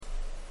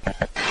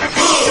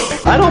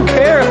I don't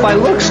care if I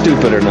look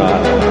stupid or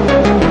not.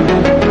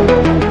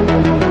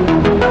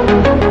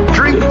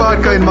 Drink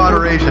vodka in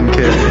moderation,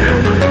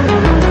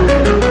 kid.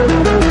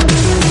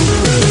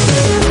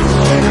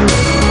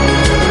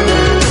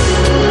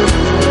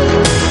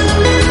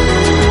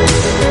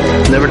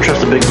 Never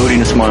trust a big booty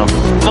and a smile.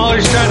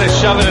 Always trying to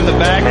shove it in the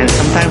back. And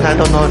sometimes I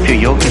don't know if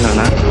you're joking or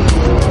not.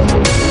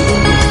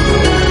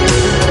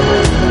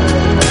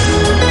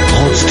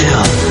 Hold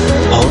still.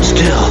 Hold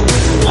still.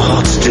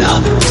 Hold still.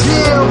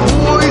 Yeah,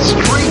 boys,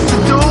 straight to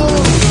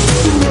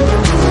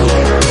dome.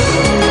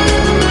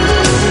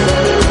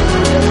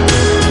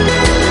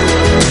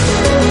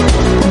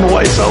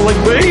 Why sound like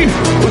Bane?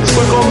 Let's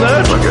look on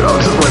that. Look it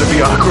up, just let it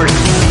be awkward.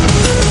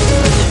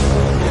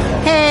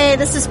 Hey,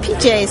 this is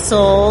PJ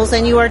Souls,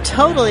 and you are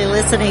totally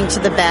listening to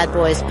the Bad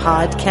Boys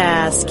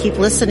podcast. Keep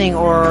listening,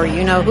 or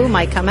you know who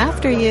might come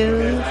after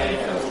you.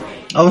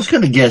 I was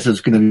gonna guess it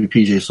was gonna be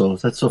PJ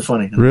Souls. That's so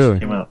funny. It Really?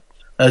 Came out.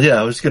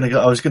 Yeah, I was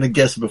gonna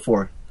guess it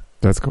before.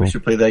 That's cool. We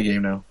should play that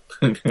game now.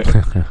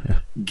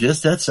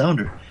 Guess that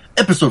sounder.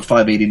 Episode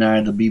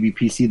 589 of the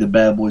BBPC, the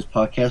Bad Boys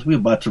podcast. We're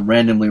about to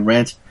randomly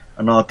rant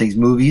on all things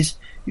movies.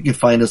 You can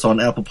find us on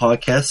Apple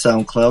Podcasts,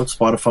 SoundCloud,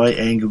 Spotify,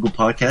 and Google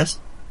Podcasts.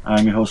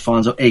 I'm your host,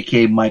 Fonzo,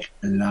 a.k.a. Mike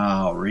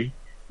Lowry.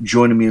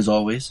 Joining me as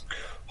always,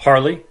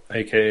 Harley,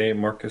 a.k.a.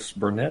 Marcus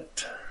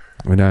Burnett.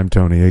 And I'm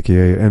Tony,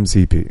 a.k.a.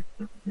 MCP.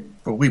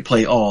 where we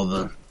play all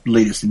the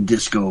latest in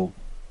disco,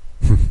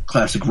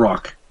 classic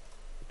rock,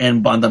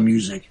 and banda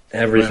music.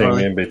 Everything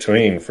Right, in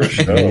between, for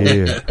sure.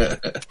 Yeah.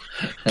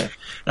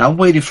 I'm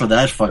waiting for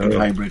that fucking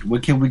hybrid.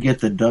 When can we get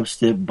the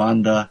dubstep,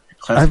 banda,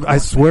 classic I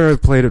rock? swear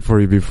I've played it for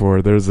you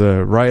before. There's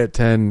a Riot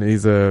 10.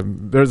 There's a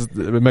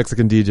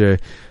Mexican DJ,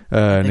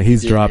 and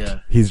he's dropped. yeah.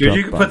 He's Dude, dropped.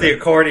 you can put the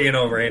accordion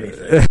over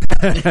anything.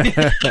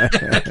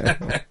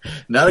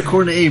 Not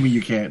according to Amy,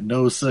 you can't.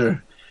 No,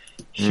 sir.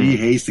 She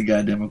hates the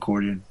goddamn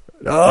accordion.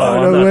 Oh,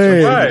 I'm no not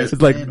way! surprised.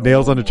 It's like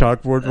nails on a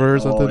chalkboard for her or Oh,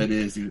 something. it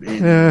is, dude.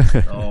 It Yeah.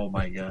 is. Oh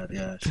my god,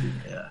 yeah,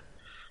 yeah.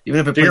 Even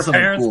if it Do your plays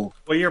something parents? cool.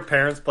 Will your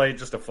parents play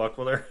just to fuck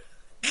with her?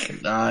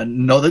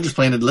 No, they're just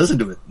playing it to listen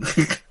to it.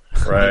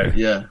 Right.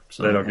 Yeah.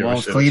 So They don't give when a I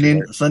was shit cleaning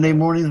what you Sunday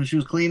morning when she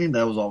was cleaning,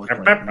 that was always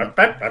playing. On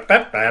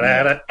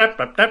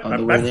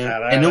the way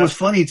there. And it was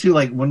funny too,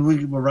 like when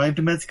we arrived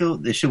in Mexico,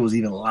 this shit was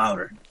even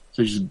louder.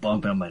 So just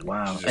bumping. I'm like,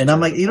 wow. And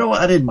I'm like, you know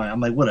what? I didn't mind. I'm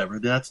like, whatever.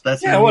 That's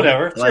Yeah,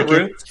 whatever. It's like your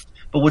it. roots.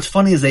 But what's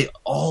funny is they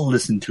all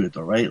listen to it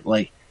though, right?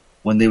 Like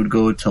when they would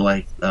go to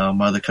like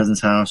my other cousin's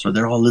house, or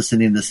they're all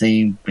listening to the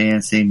same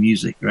band, same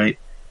music, right?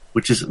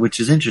 Which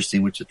is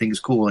interesting, which I think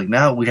is cool. Like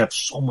now we have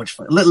so much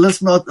fun.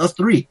 Listen to us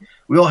three.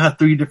 We all have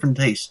three different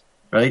tastes,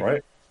 right?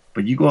 Right.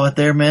 But you go out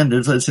there, man,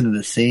 they're listening to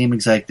the same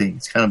exact thing.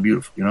 It's kind of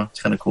beautiful, you know?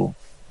 It's kind of cool.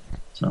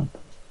 So,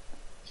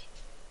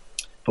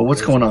 but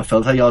what's going on,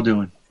 fellas? How y'all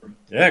doing?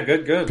 Yeah,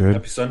 good. Good.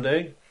 Happy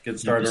Sunday. Getting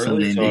started Happy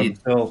early, Sunday,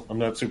 so I'm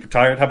not super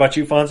tired. How about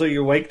you, Fonzo?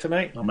 You awake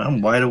tonight?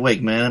 I'm wide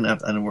awake, man. I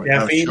don't work. I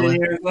was Caffeine in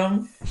chilling. here or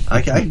something?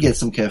 I can get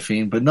some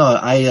caffeine, but no,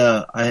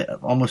 I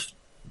almost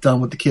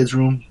done with the kids'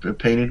 room. They're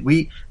painted.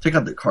 We took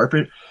out the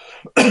carpet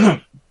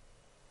and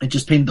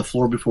just painted the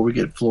floor before we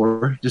get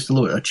floor. Just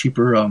a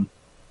cheaper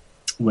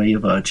way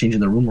of changing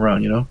the room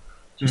around, you know,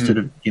 just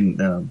to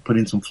put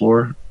in some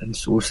floor. And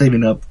so we're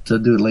saving up to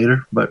do it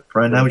later. But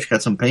right now we just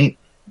got some paint,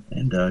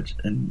 and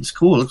it's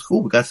cool. It looks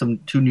cool. We got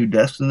two new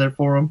desks in there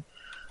for them.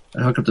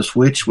 I hooked up the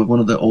switch with one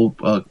of the old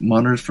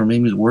monitors from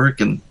Amy's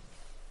work, and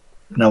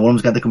now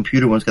one's got the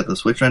computer, one's got the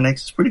switch right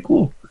next. It's pretty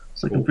cool.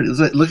 It's like it's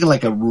like looking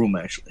like a room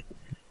actually.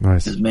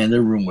 Nice. Because man,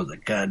 their room was a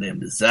goddamn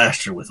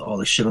disaster with all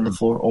the shit on the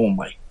floor. Oh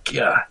my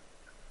god!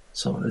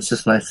 So it's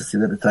just nice to see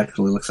that it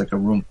actually looks like a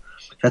room.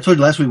 I told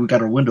you last week we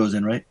got our windows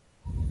in, right?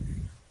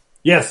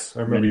 Yes,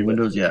 I remember you.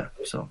 Windows, yeah.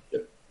 So,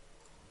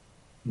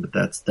 but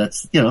that's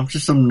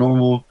just some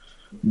normal,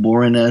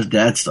 boring ass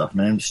dad stuff,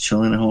 man. Just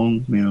chilling at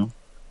home, you know.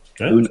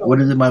 Yeah. What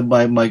is it?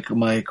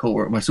 My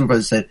coworker, my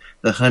supervisor said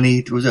the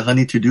honey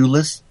to do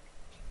list.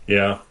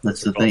 Yeah,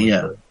 That's the thing.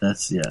 Yeah,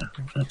 that's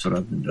what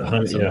I've been doing.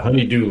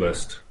 honey-do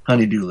list.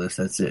 Honey-do list.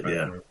 That's it.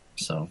 Yeah.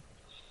 So,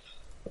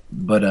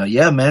 but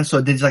yeah, man. So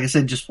I did, like I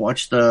said, just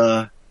watched.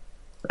 I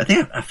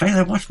think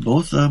I watched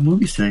both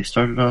movies today.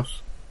 Started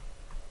off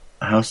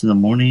A House in the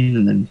Morning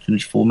and then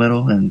finished Full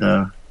Metal.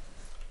 And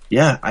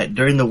yeah,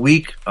 during the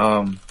week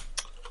on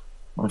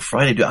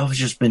Friday, dude, I was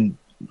just been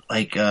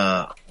like,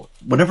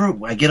 whenever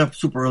I get up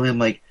super early, I'm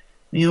like,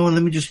 you know what?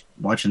 Let me just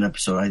watch an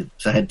episode.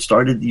 I had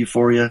started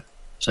Euphoria.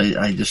 So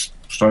I just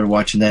started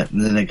watching that, and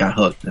then I got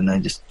hooked, and I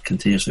just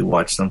continuously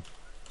watched them.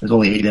 There's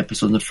only 8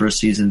 episodes in the first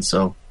season,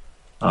 so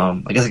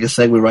I guess I can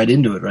segue right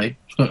into it, right?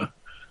 Yeah.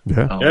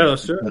 Yeah,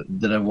 that's true.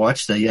 Did I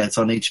watch that? Yeah, it's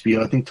on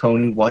HBO. I think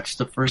Tony watched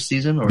the first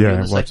season, or Yeah, the I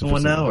watched second the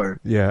one first now, season. or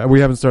Yeah, we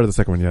haven't started the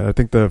second one yet. I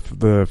think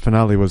the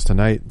finale was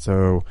tonight,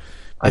 so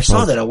I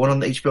saw that. I went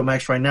on the HBO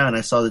Max right now, and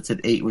I saw that said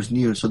 8 was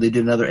new, so they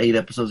did another 8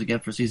 episodes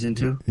again for season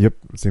 2. Yep,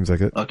 seems like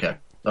it.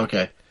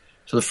 Okay.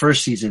 So the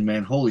first season,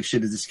 man, holy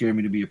shit, does it scare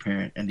me to be a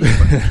parent and these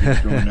fucking kids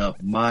growing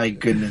up. My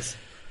goodness.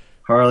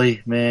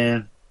 Harley,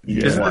 man.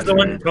 Yeah. Isn't this the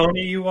man. one,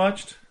 Tony, you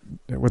watched?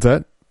 What's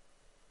that?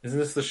 Isn't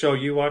this the show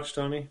you watched,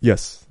 Tony?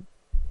 Yes.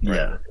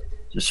 Yeah.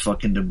 Just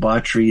fucking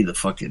debauchery, the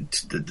fucking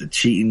the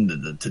cheating,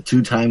 the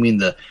two-timing,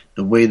 the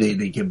way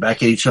they get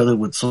back at each other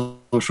with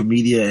social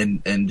media,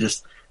 and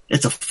just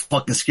it's a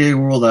fucking scary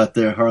world out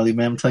there, Harley,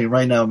 man. I'm telling you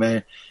right now,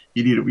 man.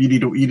 You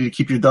need to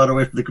keep your daughter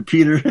away from the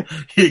computer.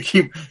 You need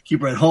to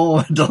keep her at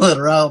home. Don't let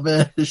her out,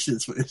 man. This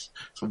shit's it's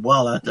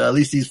wild out there. At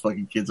least these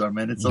fucking kids are,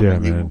 man. It's so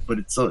unbelievable, but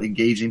it's so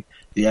engaging.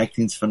 The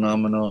acting's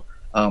phenomenal.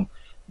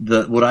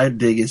 What I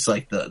dig is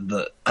like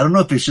the I don't know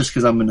if it's just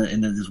because I'm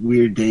in this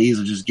weird daze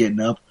of just getting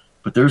up.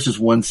 But there was just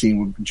one scene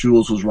where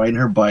Jules was riding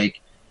her bike,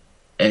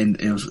 and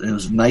it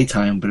was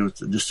nighttime, but it was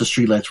just the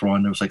streetlights were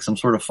on. There was like some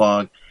sort of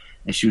fog,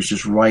 and she was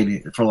just riding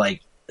it for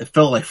like it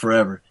felt like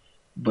forever.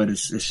 But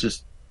it's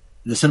just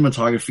the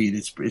cinematography.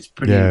 It's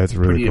pretty it's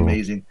really pretty cool.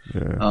 amazing.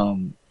 Yeah.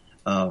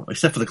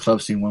 Except for the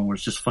club scene one where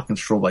it's just fucking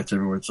strobe lights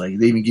everywhere. It's like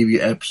they even give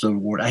you episode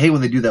warning. I hate when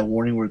they do that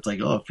warning where it's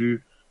like, oh, if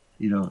you're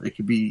it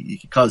could be, you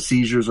could cause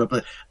seizures. Or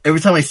every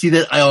time I see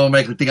that, I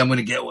automatically think I'm going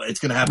to get one. It's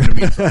going to happen to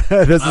me. So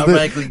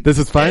this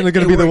is finally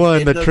going to be the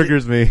one that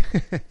triggers me.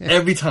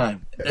 Every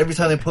time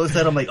they post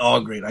that, I'm like,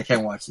 oh great, I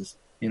can't watch this.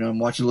 I'm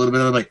watching a little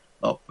bit of it, I'm like,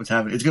 oh, what's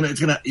happening? It's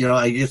gonna,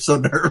 I get so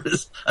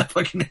nervous. I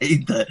fucking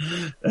hate that.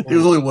 It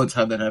was only one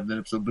time that happened in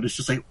that episode, but it's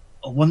just like,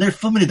 when they're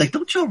filming it, like,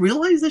 don't y'all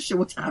realize this shit?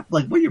 What's happening?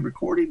 Like, what, you're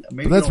recording?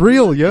 Maybe that's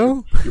real,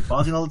 yo. You're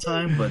pausing all the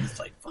time, but it's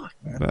like, fuck,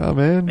 man. Oh,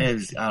 man.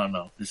 I don't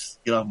know.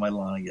 Just get off my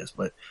lawn, I guess.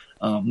 But,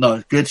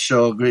 no, good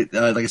show. Great.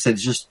 Like I said,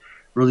 it's just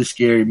really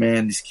scary,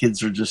 man. These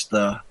kids are just,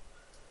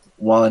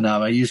 wilding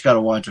out. You just gotta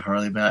watch it,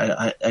 Harley, man.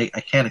 I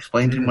can't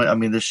explain too much. I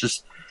mean, there's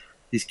just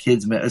these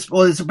kids, man. It's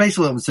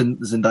basically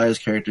Zendaya's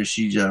character.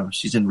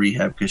 She's in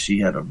rehab because she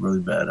had a really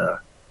bad,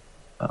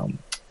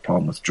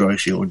 problem with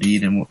drugs. She OD'd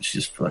and she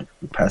just like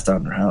passed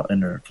out in her house,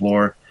 in her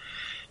floor,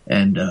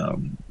 and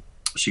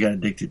she got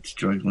addicted to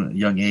drugs at a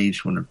young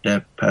age when her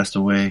dad passed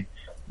away,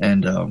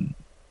 and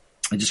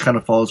it just kind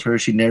of follows her.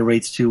 She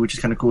narrates too, which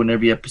is kind of cool. In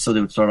every episode,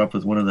 they would start off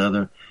with one of the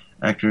other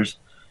actors,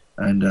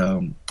 and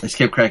I just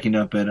kept cracking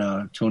up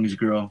at Tony's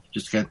girl,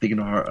 just kind of thinking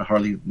of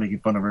Harley making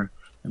fun of her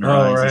and her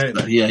eyes.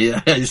 Right.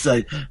 Yeah.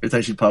 Every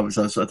time she popped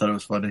up, so I thought it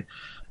was funny.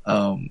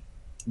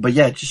 But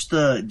yeah, just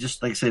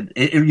like I said,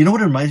 you know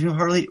what it reminds me of,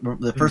 Harley?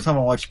 The first time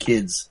I watched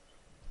Kids.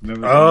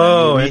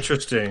 Remember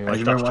interesting.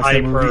 Like the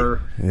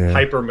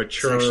hyper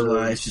mature.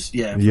 Sexualized, just,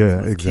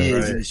 exactly. Kids,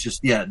 right. And it's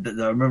just, I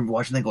remember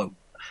watching that going,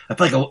 I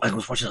felt like I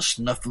was watching a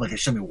snuff film, like I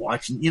shouldn't be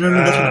watching, you know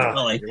what I mean? That's what it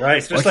felt like. Right,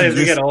 especially as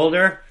we get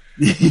older.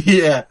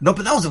 Yeah. No,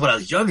 but that was when I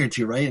was younger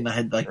too, right? And I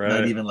had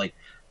not even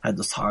had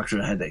those talks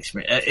or I had the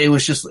experience. It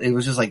was just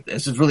like,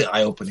 it's just really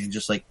eye-opening,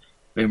 just like,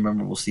 very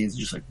memorable scenes,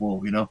 just like,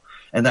 whoa,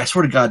 And I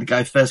swear to God, the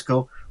guy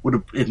Fesco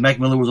if Mac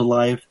Miller was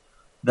alive,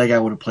 that guy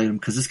would have played him,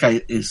 because this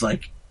guy is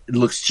like, it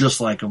looks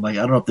just like him. Like,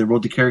 I don't know if they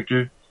wrote the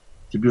character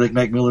to be like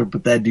Mac Miller,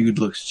 but that dude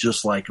looks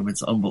just like him.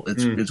 It's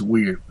it's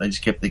weird. I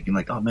just kept thinking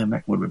like, oh man,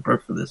 Mac would have been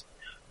perfect for this,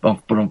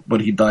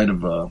 but he died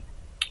of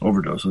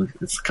overdose. So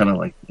it's kind of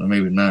like,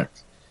 maybe not.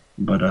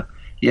 But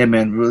yeah,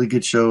 man, really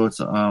good show. It's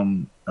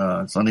on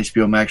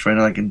HBO Max right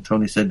now. Like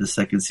Tony said, the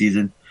second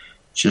season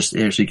just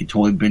aired, so you can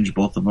totally binge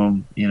both of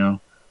them.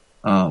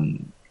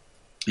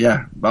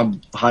 Yeah,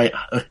 I'm high.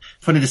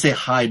 Funny to say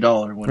high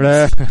dollar when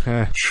it's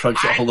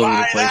trucks all over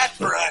the place.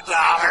 For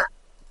 $1.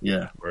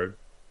 Yeah, word.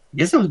 I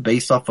guess it was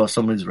based off of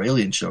some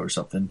Israeli show or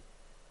something.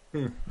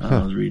 I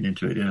was reading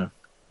into it. Yeah.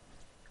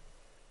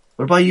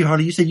 What about you,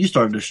 Harley? You said you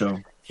started the show.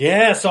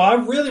 Yeah, so I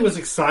really was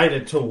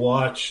excited to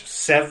watch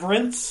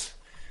Severance.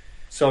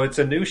 So it's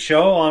a new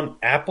show on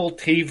Apple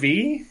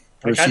TV.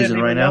 First season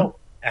right now.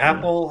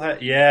 Apple,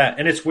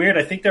 and it's weird.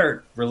 I think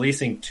they're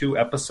releasing 2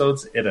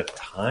 episodes at a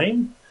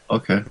time.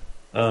 Okay.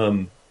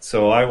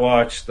 So I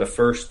watched the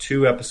first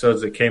 2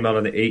 episodes that came out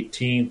on the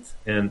 18th,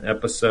 and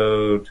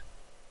episode.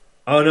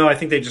 Oh no, I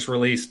think they just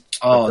released.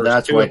 Oh,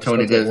 that's why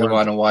Tony doesn't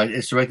want to watch.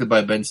 It's directed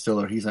by Ben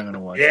Stiller. He's not going to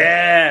watch.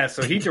 Yeah,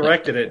 so he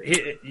directed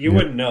it. You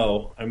wouldn't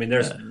know. I mean,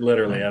 there's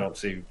literally I don't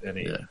see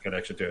any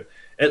connection to it.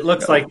 It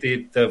looks like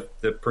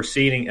the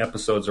preceding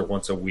episodes are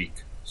once a week.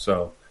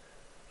 So,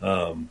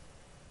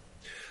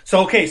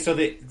 okay. So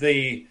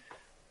the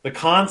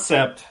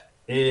concept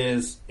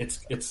is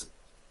it's.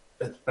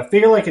 I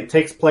feel like it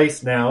takes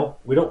place now.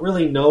 We don't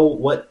really know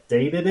what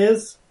date it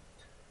is.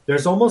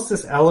 There's almost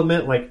this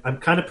element, like I'm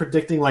kind of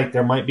predicting, like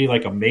there might be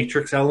like a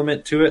Matrix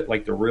element to it,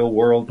 like the real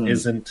world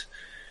isn't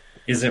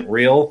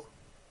real.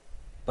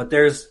 But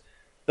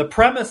the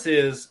premise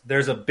is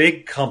there's a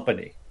big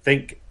company,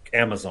 think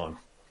Amazon,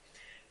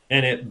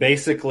 and it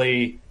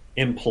basically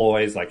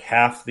employs like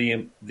half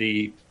the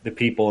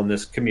people in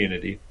this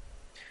community.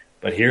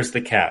 But here's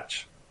the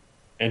catch,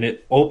 and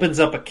it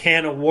opens up a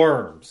can of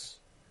worms.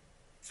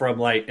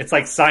 From it's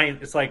like science,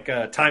 it's like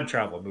a time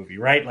travel movie,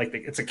 right? Like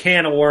it's a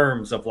can of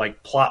worms of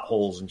like plot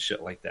holes and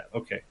shit like that.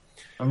 Okay,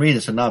 I'm reading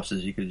the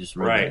synopsis. You could just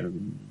read it.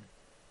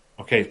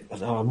 Okay, I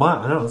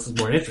know this is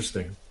more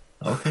interesting.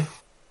 Okay,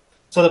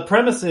 so the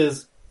premise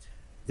is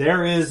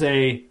there is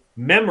a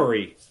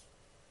memory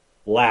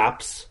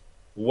lapse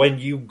when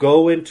you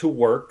go into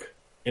work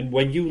and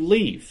when you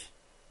leave.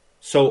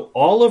 So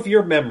all of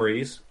your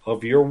memories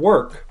of your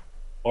work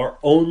are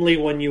only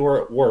when you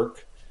are at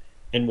work.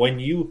 And when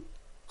you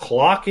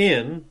clock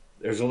in,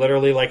 there's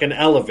literally like an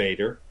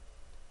elevator.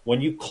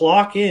 When you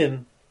clock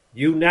in,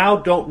 you now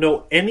don't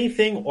know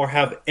anything or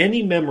have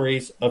any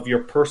memories of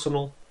your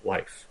personal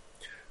life.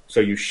 So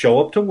you show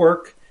up to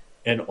work,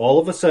 and all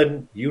of a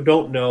sudden, you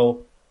don't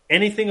know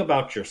anything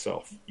about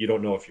yourself. You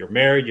don't know if you're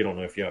married. You don't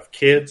know if you have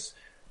kids.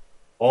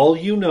 All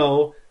you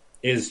know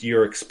is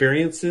your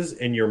experiences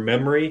and your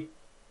memory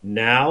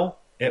now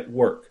at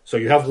work. So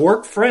you have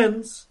work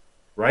friends,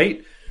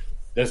 right?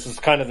 This is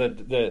kind of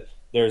the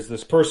there's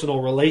this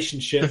personal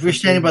relationship. If you're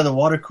standing by the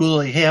water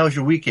cooler, like, hey, how was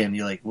your weekend?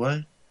 You're like,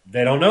 what?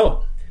 They don't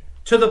know.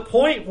 To the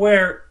point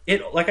where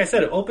it, like I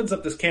said, it opens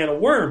up this can of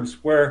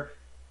worms where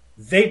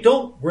they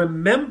don't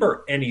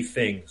remember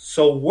anything.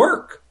 So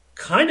work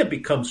kind of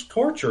becomes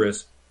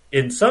torturous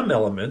in some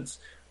elements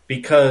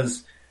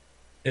because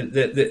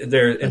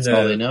That's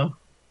all they know.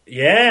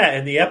 Yeah,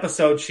 in the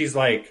episode, she's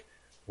like,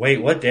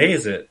 wait, what day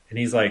is it? And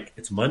he's like,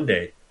 it's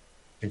Monday.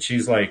 And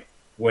she's like,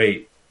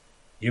 wait,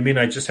 you mean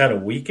I just had a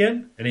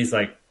weekend? And he's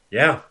like,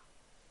 yeah.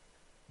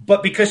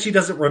 But because she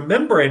doesn't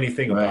remember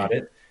anything about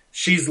it,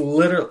 she's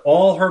literally,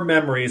 all her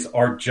memories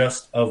are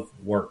just of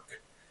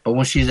work. But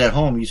when she's at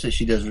home, you said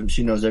she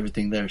knows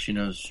everything there. She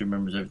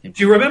remembers everything.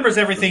 She remembers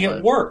everything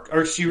at work,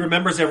 or she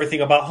remembers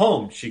everything about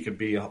home. She could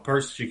be a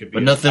person. She could be,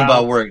 but nothing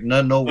about work.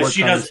 No work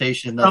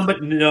conversation.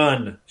 But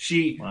none.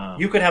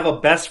 You could have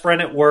a best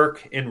friend at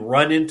work and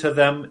run into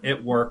them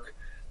at work.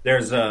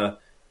 There's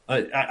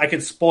I can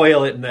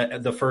spoil it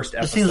in the first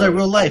episode. It seems like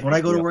real life. When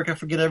I go to work, I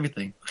forget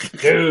everything.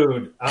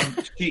 Dude,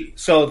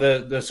 so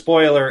the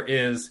spoiler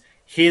is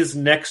his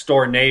next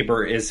door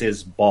neighbor is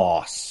his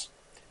boss,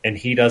 and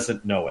he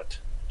doesn't know it.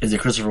 Is it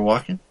Christopher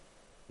Walken?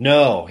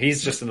 No,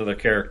 he's just another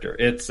character.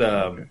 It's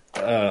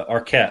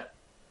Arquette.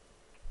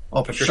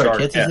 Oh, Patricia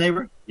Arquette's his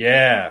neighbor?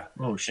 Yeah.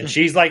 Oh shit. And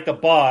she's like the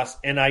boss,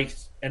 and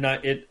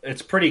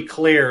it's pretty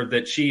clear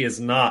that she is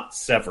not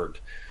severed.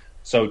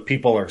 So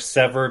people are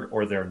severed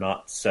or they're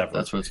not severed.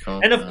 That's what it's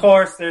called. And of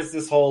course, there's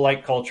this whole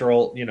like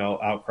cultural,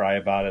 outcry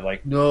about it.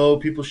 Like, no,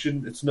 people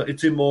shouldn't.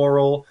 It's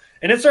immoral,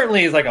 and it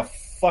certainly is like a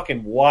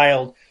fucking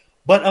wild.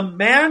 But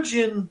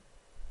imagine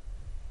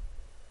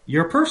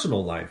your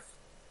personal life.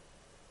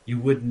 You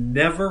would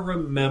never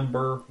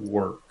remember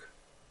work.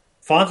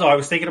 Fonzo, I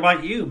was thinking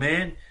about you,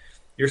 man.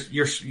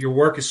 Your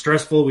work is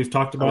stressful. We've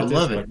talked about this.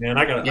 Love it. But man,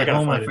 I gotta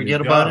home. I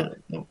forget about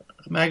it.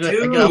 I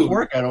get off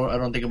work. I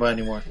don't think about it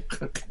anymore.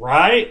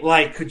 Right?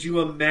 Like, could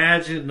you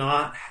imagine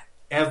not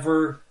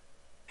ever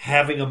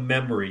having a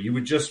memory? You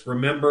would just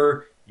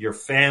remember your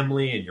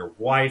family and your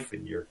wife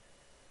and your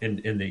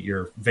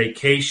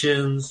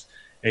vacations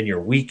and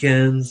your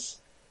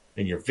weekends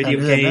and your video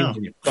games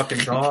and your fucking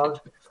dog.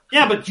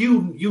 Yeah, but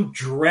you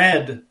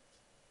dread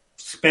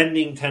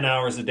spending 10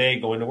 hours a day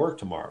going to work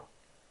tomorrow.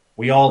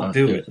 We all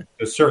do it to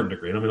a certain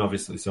degree. And I mean,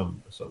 obviously,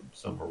 some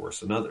are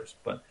worse than others.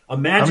 But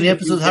imagine how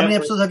many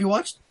episodes have you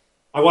watched?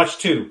 I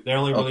watched 2. They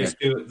only released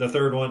 2. The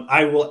third one,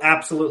 I will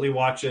absolutely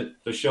watch it.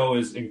 The show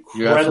is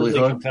incredibly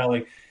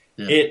compelling.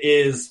 Yeah. It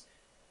is,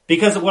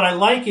 because what I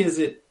like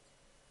is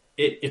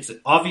it's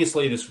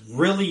obviously this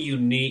really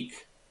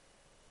unique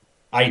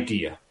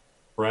idea.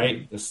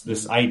 Right?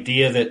 This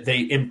idea that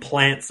they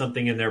implant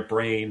something in their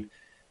brain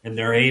and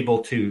they're able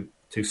to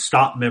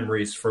stop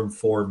memories from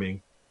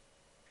forming.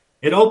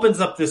 It opens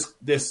up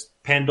this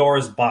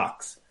Pandora's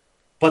box.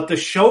 But the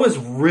show is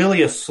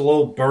really a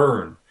slow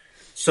burn.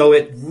 So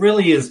it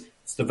really is,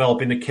 it's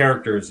developing the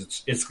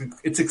characters.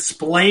 It's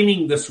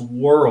explaining this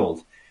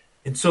world.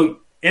 And so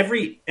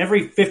every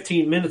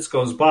 15 minutes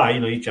goes by,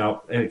 each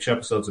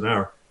episode's an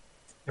hour.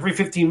 Every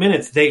 15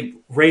 minutes they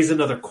raise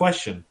another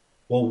question.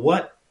 Well,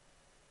 what?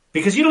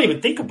 Because you don't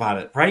even think about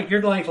it, right?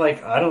 You're like,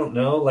 I don't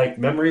know, like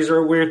memories are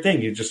a weird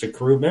thing. You just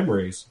accrue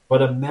memories.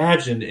 But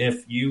imagine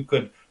if you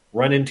could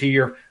run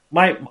into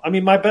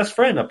my best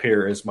friend up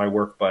here is my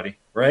work buddy,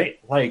 right?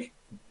 Like,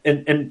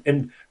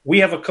 and we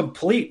have a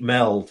complete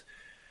meld,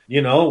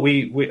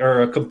 we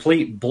are a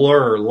complete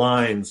blur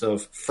lines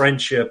of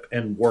friendship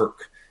and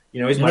work.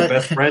 He's my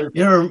best friend.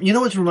 You know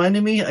what's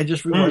reminding me? I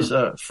just realized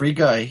Free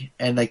Guy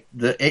and like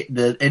the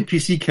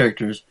NPC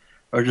characters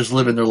are just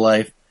living their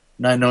life.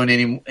 Not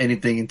knowing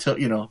anything until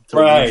right.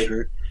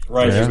 Yeah,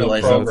 there's no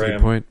program. That's a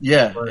good point.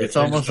 Yeah, right. It's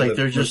almost like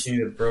they're just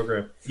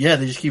program. Yeah,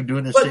 they just keep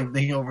doing the same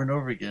thing over and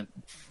over again.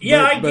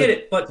 Yeah, I get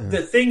it, but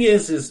the thing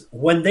is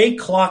when they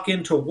clock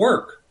into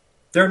work,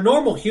 they're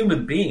normal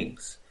human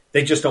beings.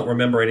 They just don't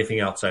remember anything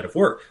outside of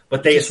work.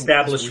 But they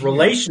establish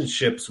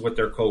relationships with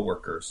their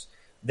coworkers.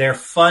 They're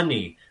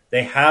funny.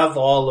 They have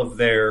all of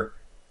their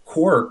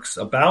quirks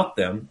about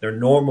them. They're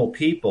normal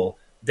people.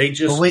 They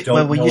just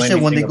don't know you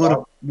said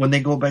anything when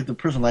they go back to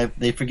personal life,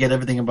 they forget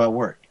everything about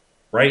work.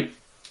 Right.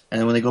 And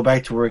then when they go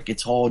back to work,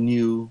 it's all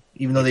new,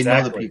 even though they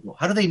know the people.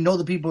 How do they know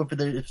the people if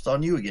it's all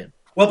new again?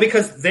 Well,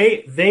 because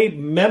they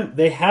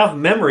have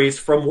memories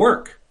from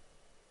work.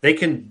 They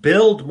can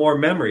build more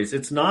memories.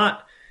 It's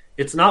not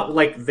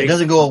like they. It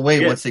doesn't go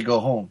away once they go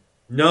home.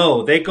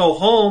 No, they go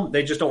home.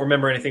 They just don't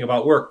remember anything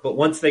about work. But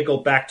once they go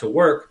back to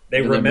work,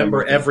 they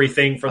remember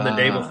everything from the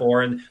day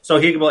before. And so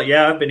he can be like,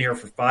 yeah, I've been here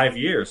for 5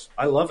 years.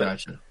 I love it.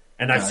 Gotcha.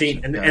 And I've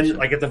seen, and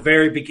like at the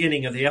very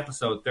beginning of the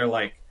episode, they're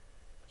like,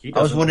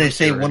 I was wondering to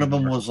say one of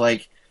them was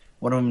like,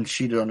 one of them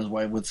cheated on his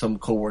wife with some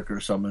coworker or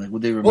something. Like,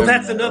 would they remember? Well,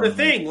 that's another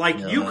thing. Like,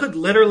 you could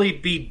literally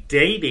be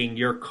dating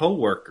your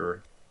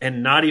coworker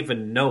and not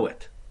even know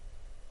it.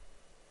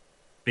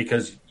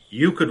 Because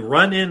you could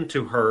run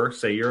into her,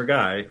 say you're a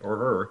guy or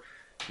her,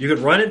 you could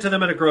run into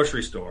them at a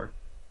grocery store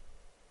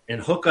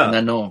and hook up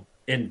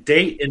and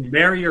date and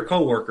marry your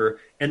coworker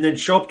and then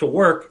show up to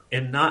work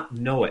and not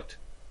know it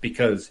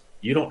because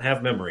you don't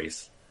have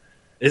memories.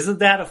 Isn't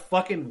that a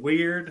fucking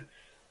weird?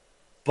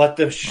 But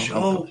the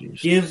show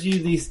gives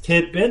you these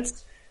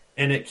tidbits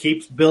and it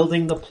keeps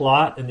building the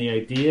plot and the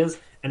ideas.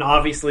 And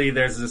obviously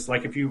there's this,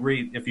 like, if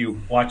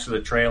you watch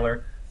the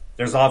trailer,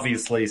 there's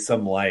obviously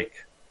some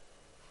like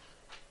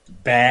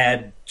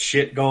bad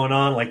shit going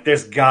on. Like,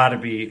 there's gotta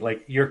be,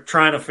 like, you're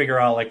trying to figure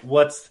out like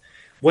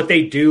what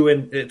they do,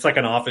 and it's like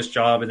an office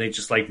job and they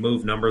just like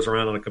move numbers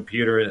around on a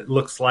computer and it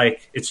looks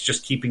like it's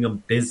just keeping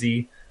them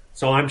busy.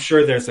 So I'm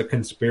sure there's a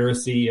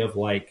conspiracy of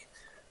like,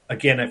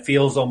 again, it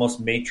feels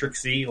almost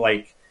Matrix-y,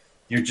 like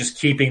you're just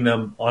keeping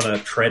them on a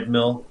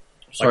treadmill.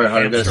 Sorry, how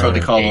did I start the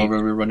call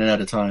over? We're running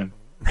out of time.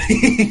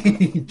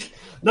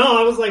 No,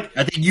 I was like,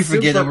 I think you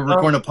forget that we're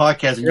recording a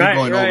podcast and you're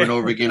going over and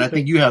over again. I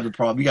think you have the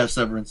problem. You got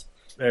severance.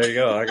 There you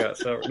go. I got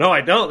severance. No,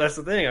 I don't. That's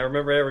the thing. I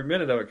remember every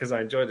minute of it because I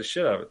enjoyed the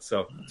shit out of it.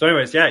 So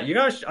anyways, yeah, you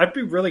guys, I'd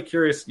be really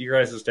curious you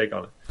guys' take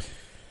on it.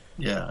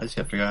 Yeah, I just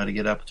got to figure out how to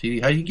get Apple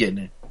TV. How you getting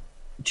it?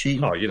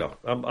 Cheating? Oh,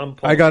 I'm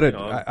I got it.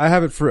 I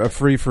have it for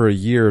free for a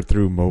year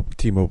through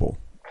T-Mobile.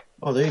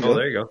 Oh, there you go.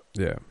 There you go.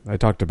 Yeah, I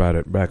talked about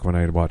it back when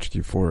I had watched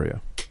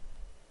Euphoria.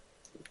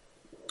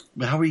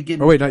 But how are you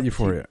getting? Oh wait, not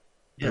Euphoria.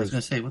 Yeah, I was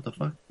gonna say, what the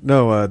fuck?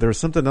 No, there was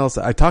something else.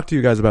 I talked to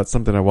you guys about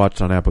something I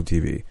watched on Apple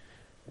TV.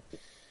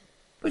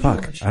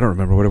 Fuck, I don't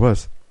remember what it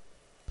was.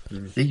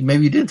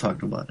 Maybe you did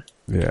talk about it.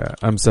 Yeah,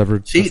 I'm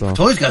severed. See,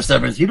 Toys got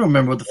severance. You don't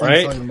remember what the fuck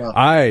he's talking about.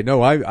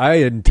 I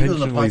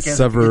intentionally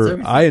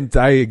sever.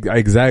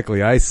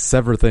 Exactly. I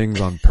sever things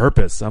on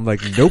purpose. I'm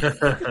like, nope,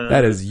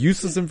 that is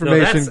useless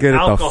information. Get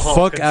it the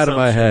fuck out of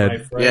my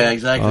head. Yeah,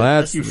 exactly. Well,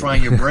 that's you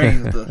frying your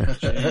brain.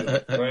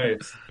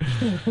 Right.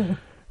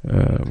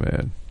 Oh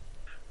man.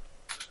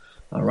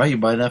 All right, you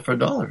buy that for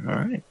 $1. All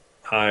right.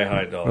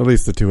 High dollar. At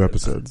least the 2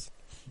 episodes.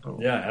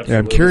 Yeah, absolutely. Yeah,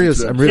 I'm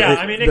curious. I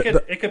mean,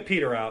 it could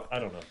peter out. I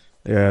don't know.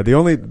 Yeah, the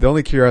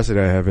only curiosity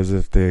I have is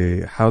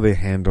how they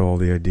handle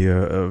the idea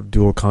of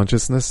dual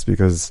consciousness,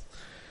 because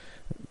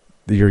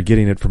you're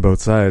getting it from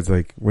both sides.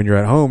 Like, when you're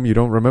at home, you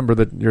don't remember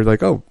that you're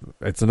like, oh,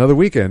 it's another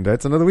weekend.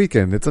 It's another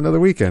weekend. It's another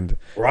weekend.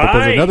 Right. But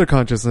there's another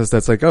consciousness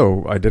that's like,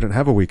 oh, I didn't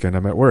have a weekend.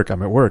 I'm at work.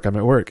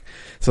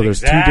 So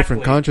there's 2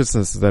 different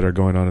consciousnesses that are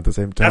going on at the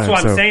same time. That's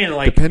what I'm saying.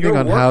 Like, depending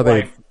on how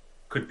they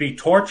could be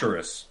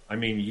torturous. I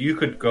mean, you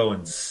could go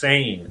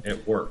insane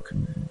at work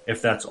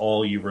if that's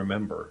all you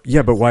remember.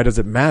 Yeah, but why does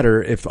it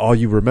matter if all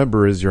you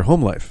remember is your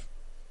home life?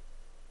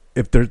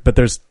 See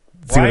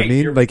what I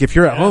mean? Like, if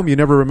you're at home, you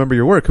never remember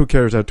your work. Who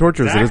cares how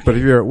torturous it is? But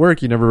if you're at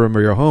work, you never remember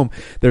your home.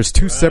 There's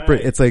 2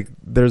 separate. It's like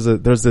there's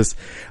this.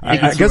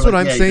 I guess what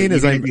I'm saying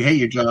is, if you hate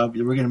your job,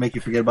 we're going to make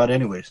you forget about it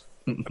anyways.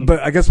 But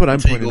I guess what I'm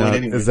pointing out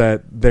is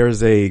that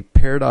there's a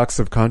paradox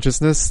of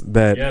consciousness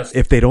that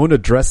if they don't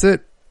address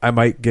it, I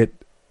might get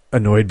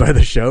annoyed by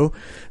the show.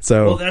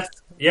 So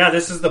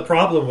this is the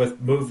problem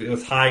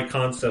with high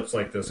concepts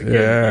like this.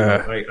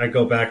 Again, I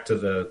go back to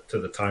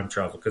the time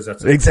travel, because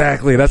that's that's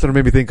what it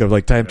made me think of,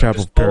 like time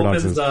travel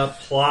paradoxes. Opens up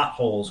plot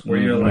holes where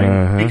you're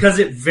like, because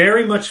it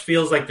very much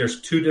feels like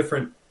there's 2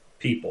 different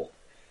people.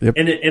 Yep.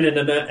 And in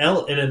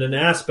an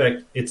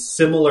aspect, it's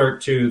similar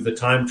to the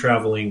time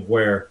traveling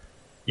where,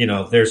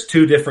 there's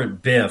 2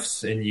 different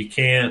Biffs and you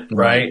can't,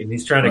 right? And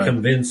he's trying to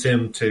convince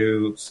him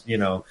to,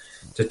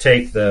 to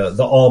take the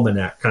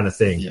almanac kind of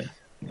thing. Yeah.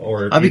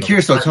 Or I'd be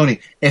curious though, Tony,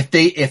 if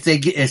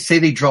say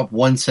they drop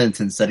one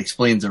sentence that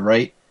explains it,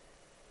 right?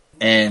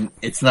 And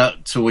it's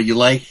not to what you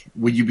like,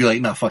 would you be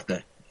like, nah, fuck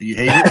that? You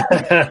hate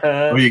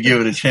it? Or you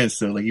give it a chance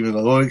to, like, even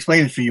though,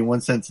 explain it for you in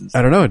one sentence?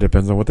 I don't know. It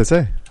depends on what they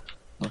say.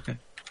 Okay.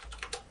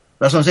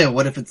 That's what I'm saying.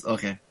 What if it's,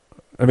 okay.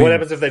 I mean, what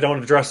happens if they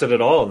don't address it at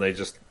all and they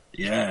just...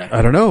 Yeah.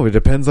 I don't know. It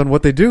depends on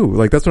what they do.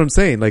 Like, that's what I'm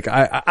saying. Like,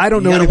 I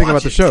don't know anything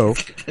about the show,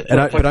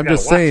 but I'm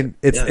just saying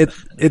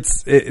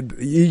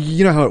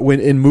you know how when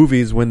in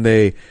movies, when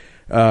they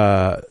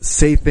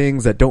say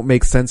things that don't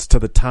make sense to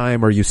the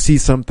time, or you see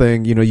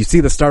something, you see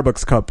the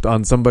Starbucks cup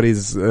on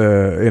somebody's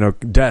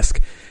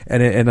desk,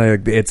 and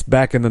it's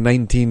back in the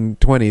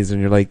 1920s, and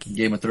you're like,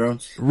 Game of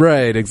Thrones.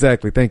 Right,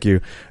 exactly. Thank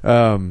you.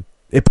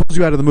 It pulls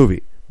you out of the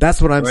movie. That's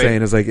what I'm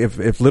saying, is like,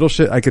 if little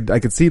shit, I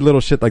could see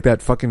little shit like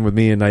that fucking with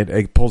me, and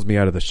it pulls me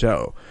out of the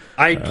show.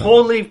 I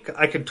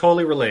could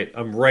totally relate.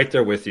 I'm right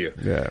there with you.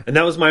 Yeah. And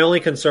that was my only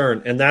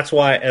concern. And that's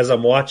why, as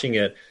I'm watching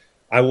it,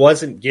 I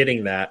wasn't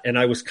getting that. And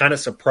I was kind of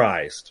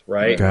surprised,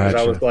 right? Because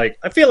I was like,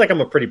 I feel like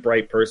I'm a pretty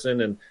bright person.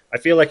 And I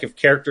feel like if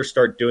characters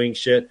start doing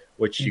shit,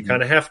 which you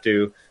kind of have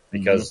to,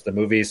 because the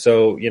movie is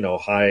so,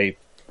 high,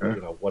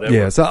 whatever.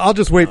 Yeah, so I'll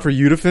just wait for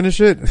you to finish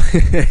it.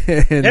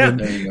 and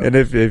there you go. and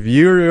if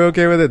you're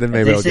okay with it, then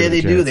maybe They I'll say give it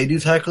a chance. they do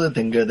tackle it,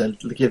 then good. Then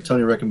give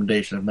Tony a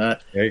recommendation. If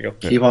not, There you go.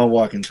 keep on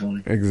walking,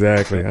 Tony.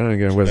 Exactly. I don't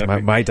get waste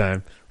my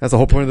time. That's the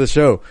whole point of the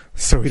show,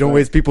 so we don't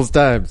waste people's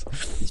times.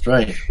 That's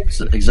right.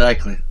 So,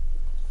 exactly.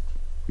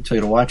 We tell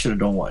you to watch it or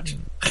don't watch it.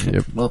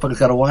 Yep. Motherfuckers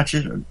got to watch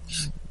it or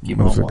just keep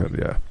on Mostly walking. good,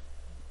 yeah.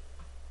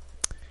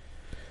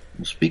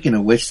 Well, speaking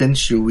of which, then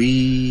should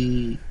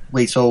we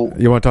wait? So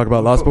You want to talk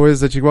about Lost Boys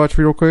that you watched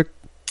real quick?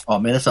 oh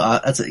man,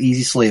 that's an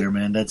easy Slater,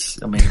 man.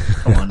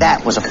 Come on.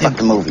 That was a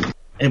fucking movie.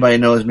 Anybody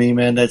knows me,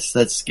 man.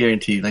 That's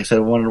guaranteed. Like I said,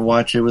 I wanted to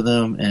watch it with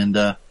him, and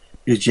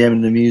he was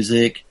jamming the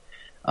music.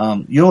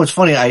 You know what's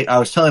funny? I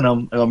was telling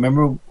him. I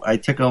remember I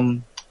took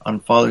him on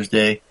Father's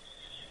Day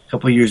a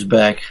couple of years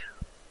back.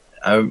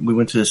 We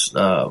went to this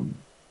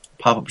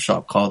pop-up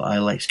shop called I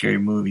Like Scary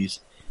Movies,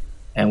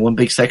 and one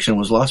big section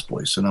was Lost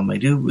Boys. And I'm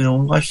like, dude,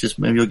 watch this.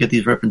 Maybe you'll get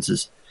these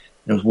references.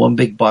 There was one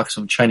big box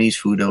of Chinese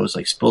food that was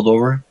like spilled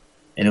over,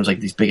 and it was like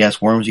these big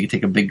ass worms. You could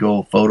take a big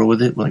old photo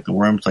with it, with like the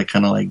worms like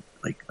kind of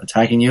like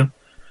attacking you.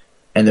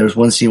 And there was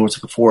one scene where it's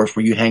like a forest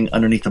where you hang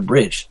underneath a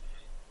bridge.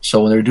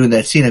 So when they were doing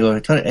that scene, I go,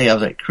 hey, I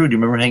was like, crew, do you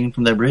remember hanging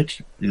from that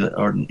bridge?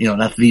 Or,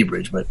 not the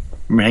bridge, but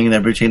remember hanging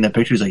that bridge, taking that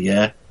picture? He's like,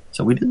 yeah.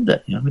 So we did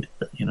that, we did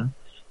that, And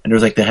there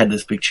was like, they had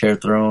this big chair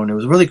thrown. It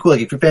was really cool.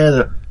 Like if you're a fan of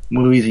the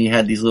movies and you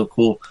had these little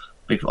cool,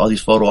 like all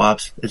these photo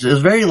ops, it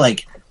was very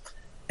like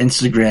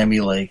Instagram-y,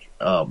 like,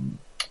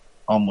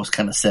 almost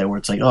kind of set where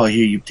it's like, oh,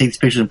 here, you take these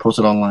pictures and post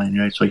it online,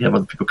 right? So you have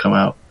other people come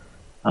out.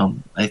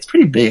 It's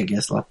pretty big, I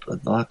guess. A lot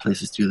of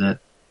places do that.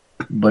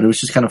 But it was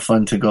just kind of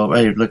fun to go,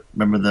 hey, look,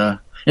 remember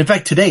in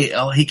fact, today,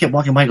 he kept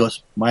walking by and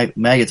goes,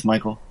 maggots,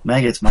 Michael.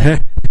 Maggots,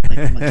 Michael.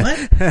 I'm like, what?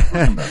 What are you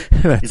talking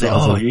about? He's like,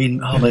 awesome. oh, you're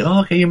eating, I'm like, oh,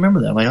 okay, you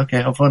remember that. I'm like,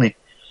 okay, how funny.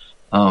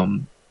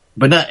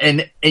 But not,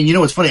 and you know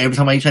what's funny? Every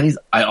time I eat Chinese,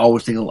 I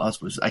always think of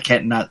Lost Boys. I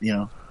can't not,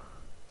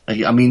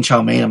 like, I'm eating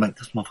chow mein, I'm like,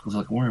 this motherfucker's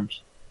like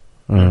worms.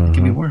 Give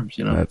me worms,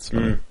 That's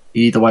funny.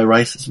 You eat the white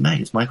rice, it's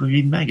maggots. Michael, you're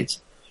eating maggots.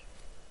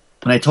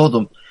 And I told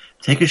him,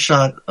 take a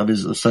shot of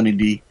his Sunny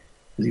D,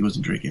 because he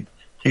wasn't drinking.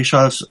 Take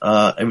shots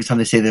every time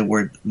they say the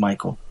word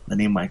Michael, the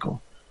name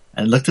Michael.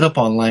 And I looked it up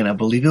online. I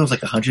believe it was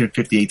like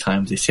 158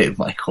 times they say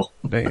Michael.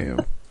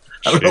 Damn.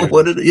 I don't know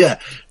what it is. Yeah.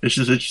 It's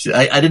just interesting.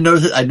 I didn't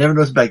notice it. I never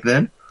noticed back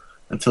then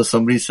until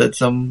somebody said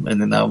something. And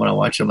then now when I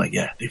watch it, I'm like,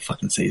 yeah, they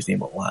fucking say his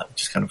name a lot,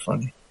 which is kind of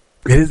funny.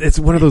 It's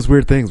one of those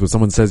weird things where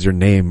someone says your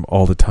name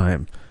all the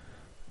time.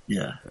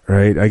 Yeah.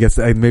 Right? I guess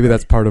maybe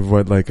that's part of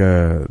what, like,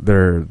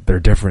 they're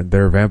different.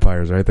 They're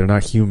vampires, right? They're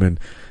not human.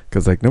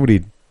 Because, like,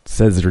 nobody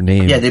says their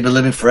name. Yeah, they've been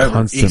living forever.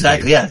 Constantly.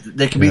 Exactly. Yeah,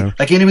 they can be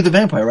like any with the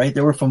vampire, right?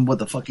 They were from what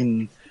the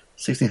fucking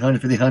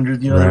 1600,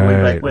 1500, they were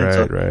way back when.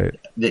 Right.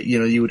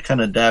 You would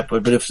kind of adapt,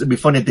 but it'd be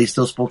funny if they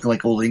still spoke in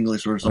like old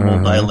English or some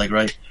old dialect,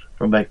 right,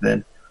 from back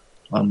then.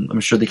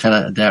 I'm sure they kind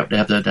of adapt. They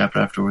have to adapt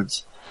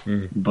afterwards.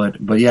 But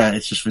yeah,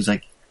 it's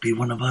like, be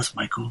one of us,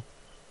 Michael.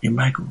 You're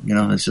Michael.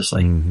 It's just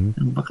like, I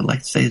fucking like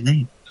to say his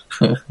name.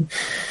 You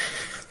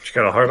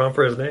got a hard on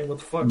for his name? What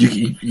the fuck?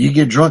 You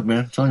get drunk,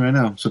 man. I'm telling you right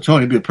now. So Tony,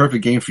 it'd be a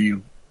perfect game for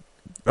you.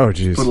 Oh,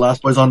 jeez. Put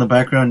Lost Boys on the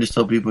background and just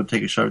tell people to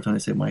take a shot every time they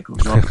say Michael.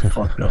 You're all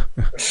fucked up.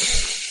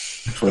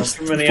 For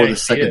the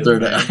second,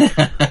 third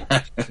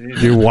act.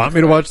 You want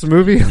me to watch the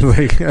movie?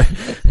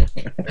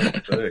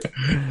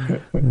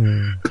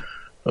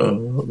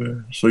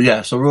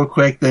 So real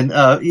quick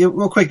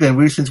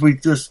then, since we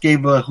just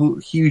gave a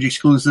huge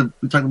exclusive,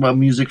 we talked about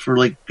music for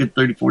like good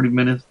 30, 40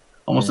 minutes,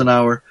 almost an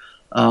hour.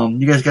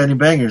 You guys got any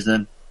bangers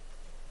then?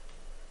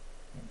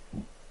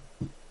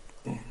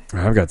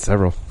 I've got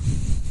several.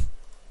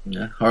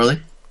 Yeah,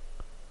 Harley?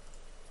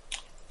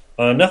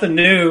 Nothing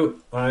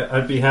new.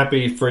 I'd be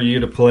happy for you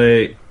to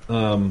play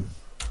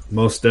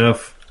Mos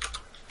Def.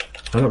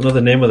 I don't know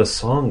the name of the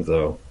song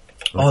though.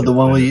 Oh, the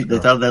one where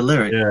that's out of that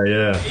lyric.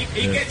 Yeah.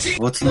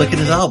 Look at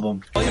his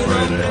album.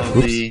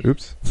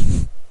 Oops.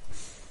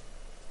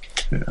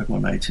 Here, I go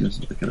on iTunes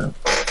and look it up.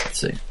 Let's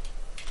see.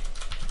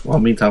 Well,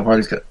 meantime,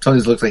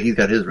 Tony's looks like he's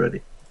got his ready.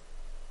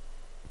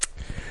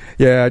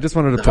 Yeah, I just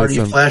wanted to The play harder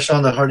you some. flash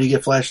on, the harder you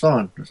get flashed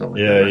on, or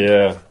something. Like that,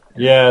 right?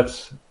 Yeah.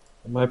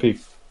 It might be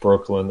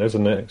Brooklyn. There's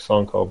a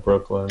song called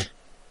Brooklyn.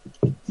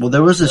 Well,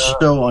 there was a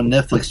show on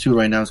Netflix too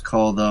right now. It's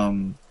called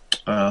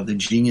The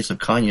Genius of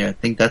Kanye. I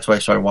think that's why I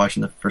started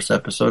watching the first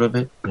episode of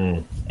it.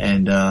 And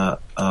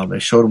they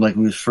showed him like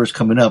when he was first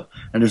coming up.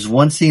 And there's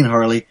one scene,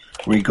 Harley,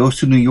 where he goes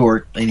to New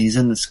York and he's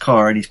in this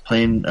car and he's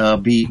playing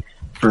beat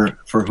for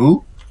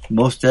who?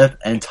 Mos Def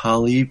and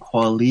Talib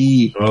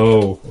Kweli.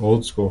 Oh,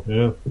 old school.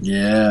 Yeah.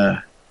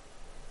 Yeah.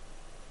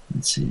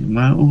 Let's see.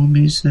 My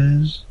Umi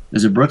says,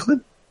 is it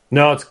Brooklyn?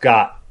 No, it's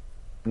Got.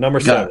 Number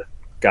 7.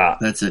 Got.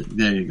 That's it.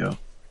 There you go.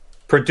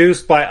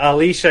 Produced by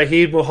Ali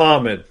Shaheed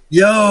Muhammad.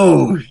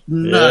 Yo,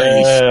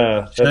 nice. Yeah,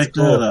 that's Check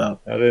cool. that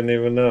out. I didn't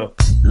even know.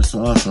 That's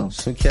awesome.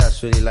 Some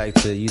cats really like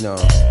to,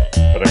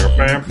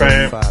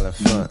 Bam. file in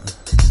front,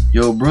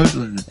 Yo,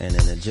 Brooklyn. and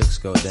then the jokes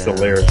go down. It's the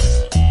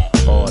lyrics.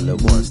 all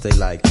at once. They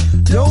like,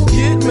 don't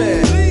get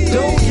mad,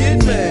 don't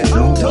get mad,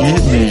 Don't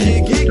get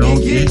mad.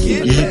 Don't get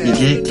mad.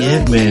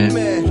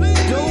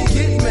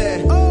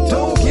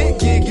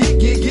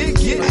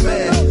 don't get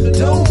mad,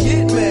 don't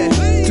get mad,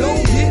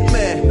 don't get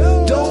mad,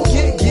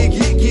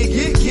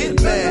 don't get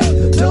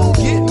mad, don't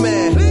get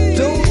mad,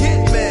 don't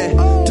get mad, don't get mad,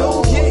 don't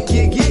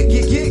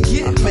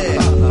get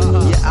mad.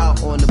 You're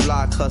out on the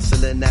block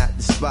hustling at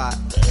the spot.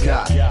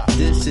 God,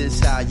 this is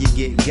how you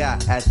get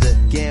got at the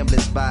gambling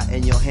spot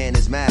and your hand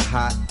is mad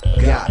hot.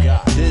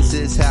 God, this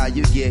is how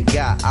you get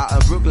got out in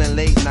Brooklyn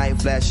late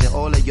night flashing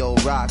all of your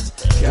rocks.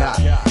 God,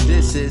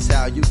 this is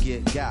how you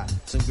get got.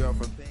 Some girl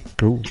from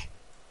Cool.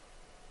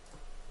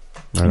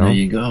 Right There on.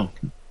 you go.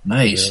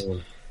 Nice.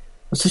 Well,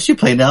 since you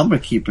played now, I'm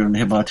going to keep it in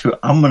hip hop too.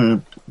 I'm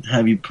going to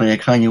have you play a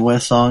Kanye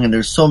West song, and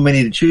there's so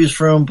many to choose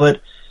from,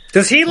 but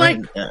Does he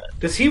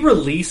does he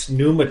release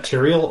new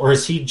material, or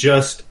is he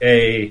just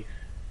a?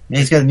 yeah,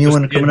 he's got a new Just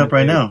one coming up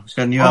right now. He's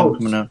got a new album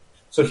coming up.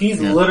 So he's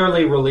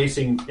literally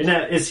releasing.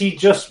 Is he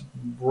just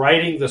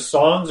writing the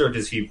songs, or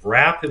does he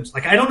rap him?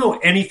 Like, I don't know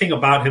anything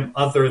about him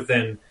other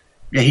than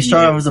Yeah, he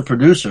started off as a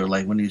producer,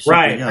 like when he was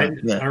right.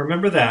 young. I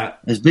remember that.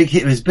 His big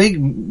hit was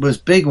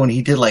big when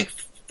he did like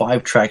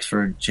 5 tracks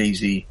for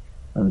Jay-Z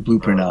on the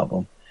Blueprint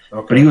album.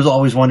 Okay. But he was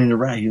always wanting to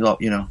rap. He was,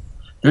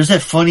 there's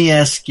that funny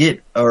ass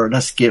skit, or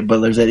not skit,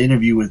 but there's that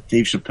interview with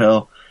Dave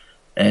Chappelle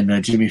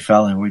and Jimmy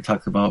Fallon where he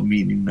talked about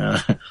meeting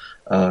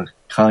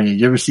Kanye.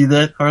 You ever see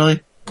that, Harley?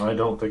 I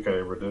don't think I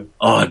ever did.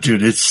 Oh,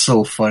 dude, it's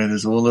so funny.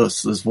 There's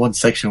one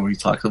section where he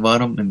talks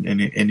about him,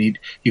 and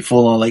he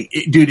full on like,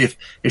 dude, if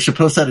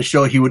Chappelle had a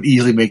show, he would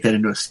easily make that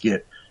into a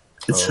skit.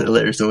 It's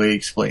hilarious the way he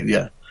explained,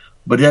 yeah.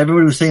 But yeah,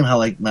 everybody was saying how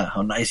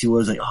nice he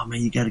was. Like, oh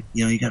man, you gotta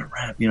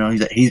rap.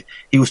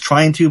 He was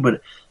trying to,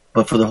 but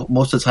for the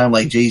most of the time,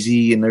 like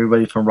Jay-Z and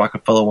everybody from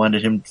Rockefeller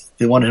wanted him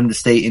to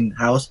stay in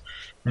house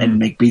and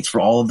make beats for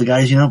all of the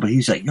guys, But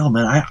he's like, yo,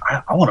 man,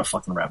 I want to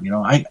fucking rap,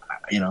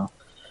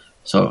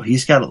 So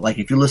he's got like,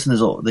 if you listen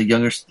to the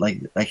younger,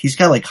 like he's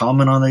got like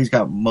Common on there, he's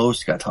got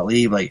Most, got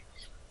Talib, like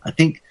I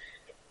think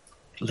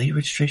Late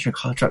Registration or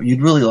College Drop,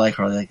 you'd really like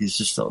Harley. Like it's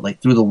just like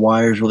Through the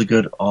Wire is really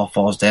good. All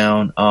Falls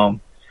Down.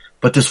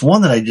 But this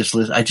one that I just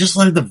listened, I just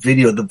like the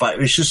video. The vibe,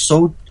 it's just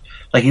so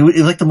like it was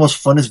like the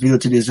most funnest video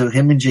to do. Is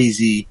him and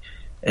Jay-Z.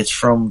 It's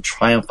from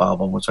Triumph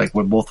album, which like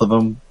when both of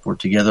them were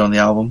together on the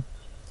album.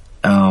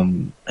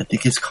 I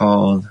think it's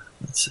called.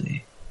 Let's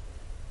see.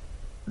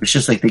 It's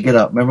just like they get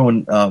up. Remember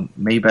when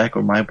Maybach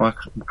or Maybach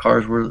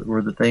cars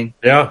were the thing?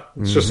 Yeah,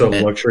 it's just a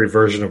luxury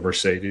version of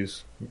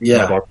Mercedes.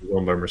 Yeah, Maybach was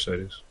owned by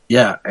Mercedes.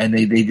 Yeah, and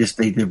they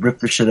rip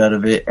the shit out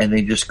of it, and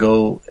they just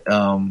go.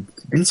 I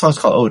think the song's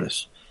called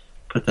Otis.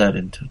 Put that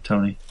into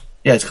Tony.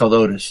 Yeah, it's called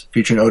Otis,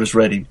 featuring Otis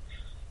Redding.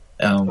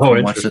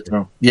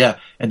 Interesting. Yeah,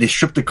 and they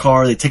strip the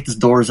car. They take the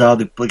doors out.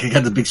 They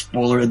got the big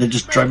spoiler, and they're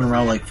just driving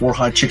around like 4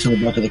 hot chicks in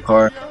the back of the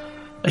car.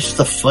 It's just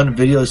a fun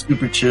video. It's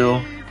super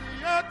chill.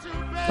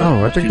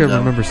 Oh, I think I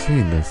remember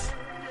seeing this.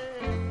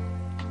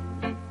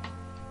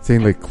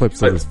 Seeing like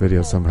clips of this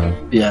video somehow.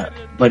 Yeah,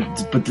 but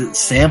the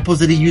samples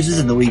that he uses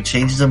and the way he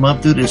changes them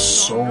up, dude, is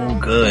so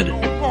good.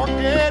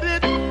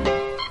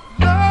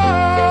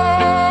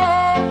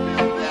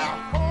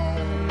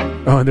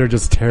 Oh, and they're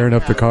just tearing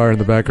up the car in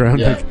the background.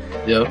 Yeah. Like,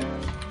 Yep.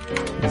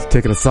 he's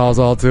taking a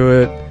sawzall to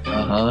it.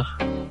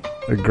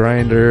 A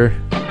grinder.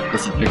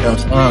 Listen, here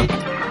comes.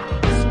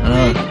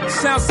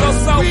 Sounds so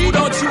soulful,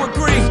 don't you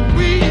agree?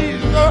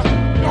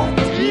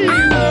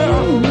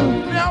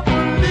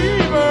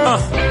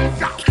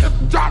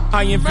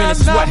 I invented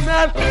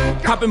sweat.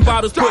 Popping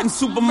bottles, putting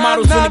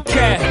supermodels in the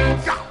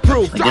cab.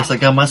 Proof. I guess I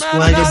got my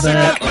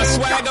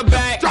swagger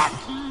back.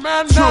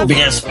 Big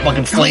ass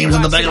fucking flames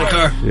in the back of the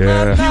car.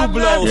 Yeah.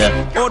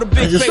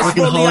 I just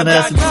fucking hauling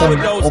ass in some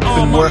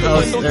open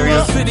warehouse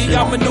area.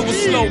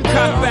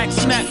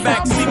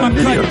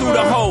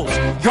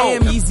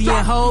 Damn, Easy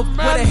and Hope,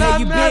 where the hell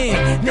you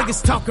been?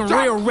 Niggas talking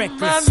real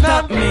reckless,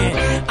 stuck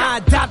man. I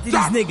adopted these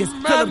niggas,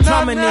 Philip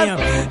Drummond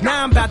them.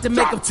 Now I'm about to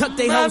make them tuck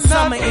their whole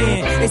summer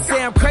in. They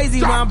say I'm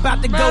crazy, but I'm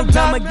about to go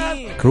dumb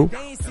again. Cool.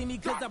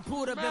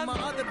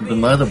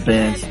 My other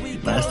bands.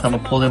 Last time I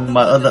pulled in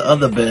my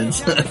other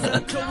bands.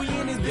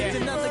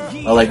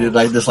 I like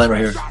this line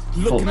right here.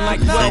 Looking like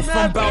wealth,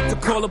 I'm about to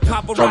call a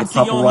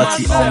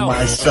paparazzi on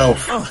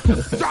myself.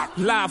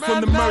 Live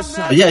from the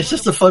Mercer. But yeah, it's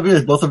just a fun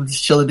video. Both of them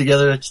just chilling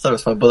together. I just thought it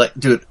was fun. But like,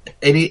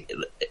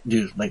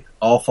 like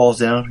All Falls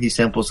Down. He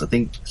samples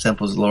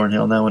Lauryn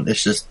Hill on that one.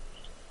 It's just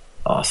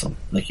awesome.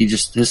 Like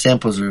his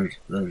samples are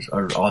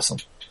awesome.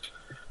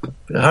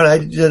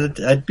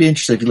 I'd be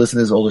interested if you listen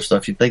to his older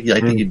stuff. I think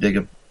you'd dig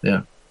him.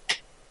 Yeah.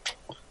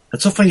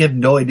 That's so funny. You have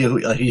no idea who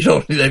you've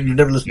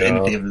never listened to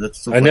anything of it.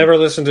 That's so funny. I never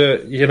listened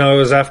to. It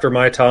was after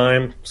my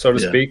time, so to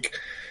speak.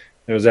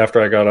 It was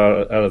after I got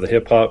out of the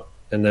hip hop,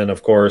 and then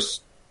of course,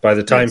 by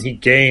the time he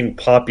gained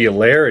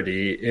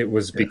popularity, it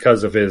was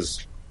because of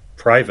his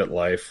private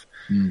life.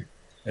 And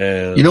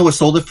you know what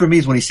sold it for me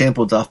is when he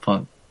sampled Daft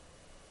Punk.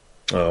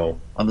 Oh,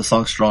 on the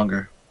song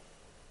 "Stronger."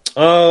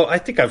 Oh, I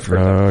think I've heard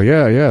that. Oh,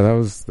 yeah.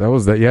 That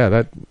was that.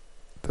 Yeah,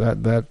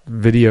 that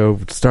video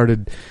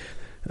started.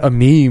 a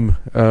meme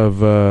of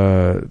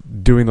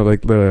doing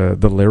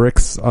the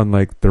lyrics on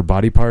like their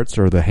body parts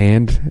or the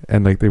hand,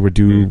 and like they would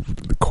do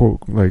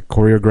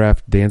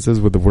choreographed dances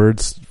with the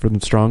words from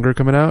Stronger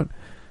coming out.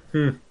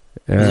 Is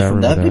it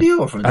from that video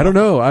or from? I don't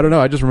know.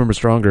 I just remember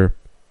Stronger.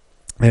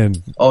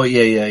 And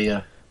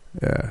yeah.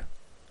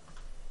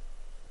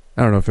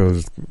 I don't know if it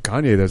was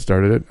Kanye that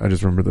started it. I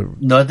just remember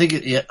No, I think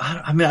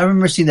I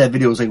remember seeing that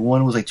video. It was like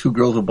one was like two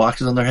girls with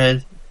boxes on their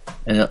head,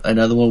 and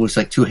another one was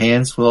like two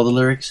hands with all the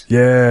lyrics.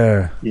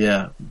 Yeah.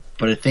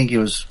 But I think it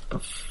was.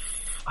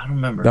 I don't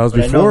remember. That was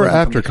before or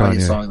after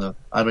Kanye song though.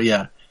 I don't.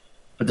 Yeah.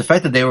 But the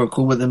fact that they were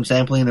cool with them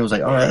sampling, it was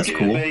like, all right, that's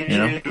cool. You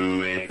know.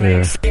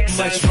 Yeah.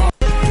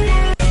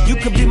 You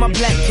could be my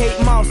Black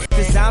Kate Moss.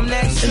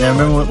 And I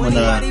remember when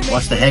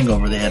Watch The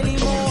Hangover, they had a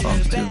couple of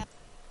songs too.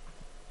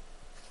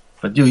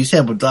 But dude, you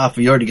sampled Dolph,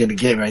 you're already gonna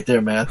get right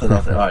there, man. I thought,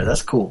 all right,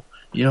 that's cool.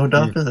 You know who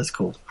Dolph is? That's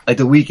cool. Like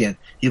The Weeknd,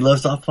 he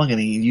loves Dolph Funk, and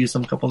he used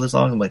some couple of the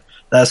songs. I'm like,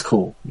 that's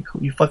cool.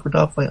 You fuck with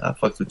Dolph Funk, I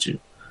fucked with you.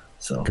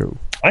 So cool.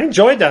 I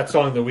enjoyed that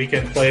song. The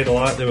Weeknd played a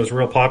lot. It was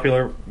real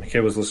popular.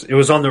 It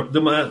was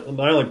on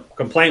my only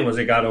complaint was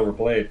it got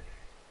overplayed.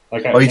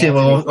 Like, are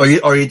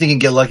you thinking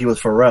Get Lucky with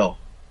Pharrell?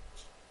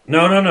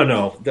 No. I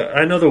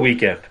know The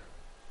Weeknd.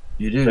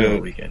 You do know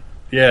The Weeknd.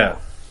 Yeah.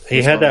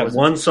 He had that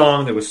one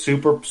song that was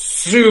super,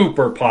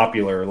 super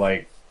popular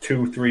like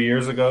 2-3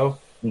 years ago.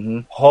 Mm-hmm.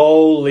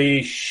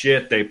 Holy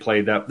shit, they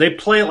played that. They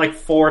play it like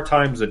 4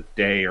 times a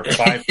day or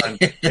 5 times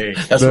a day.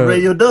 That's what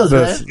radio does,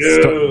 man.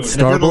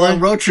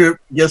 Starboy? Road trip,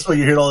 guess what?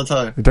 You hear it all the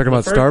time. You're talking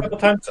about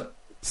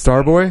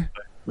Starboy?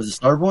 Was it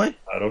Starboy?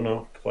 I don't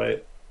know. Play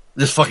it.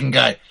 This fucking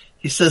guy.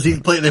 He says they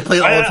play it all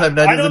the time.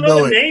 I don't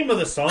know the name of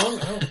the song.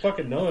 I don't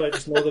fucking know it. I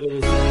just know that it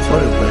was.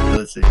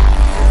 Let's see.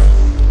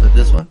 Is it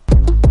this one?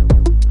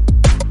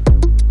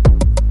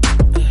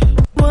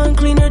 One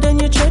cleaner than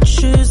your church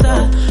shoes.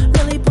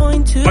 Really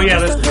point to. Oh yeah,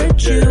 that's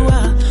good.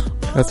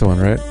 That's the one,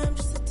 right?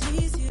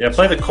 Yeah,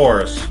 play the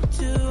chorus.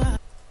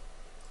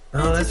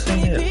 No, that's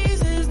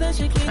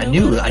it. I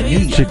knew.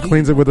 She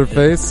cleans it with her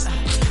face.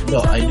 No,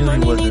 I knew he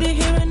wasn't.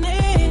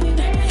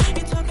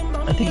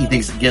 I think he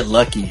thinks Get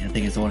Lucky. I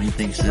think it's the one he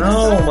thinks.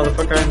 No,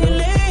 motherfucker, I knew.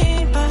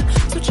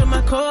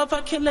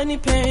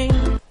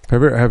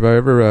 Have I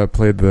ever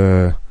played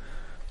the?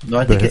 No,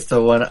 I think it's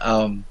the one.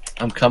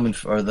 I'm coming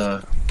for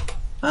the.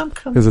 I'm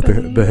coming. Is it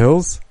the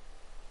Hills?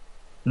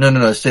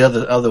 No. It's the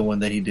other one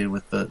that he did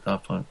with the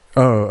Daft Punk.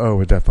 Oh,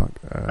 with Daft Punk.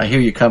 I Hear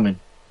You Coming.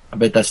 I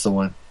bet that's the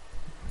one.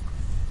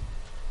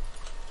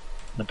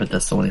 I bet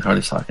that's the one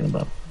Harley's talking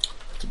about.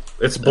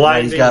 It's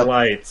Blinding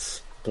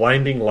Lights.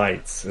 Blinding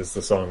Lights is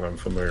the song I'm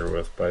familiar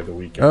with by The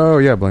Weeknd. Oh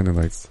yeah, Blinding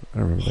Lights. I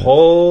remember that.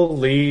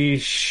 Holy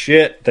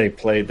shit, they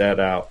played that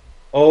out.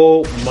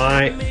 Oh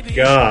my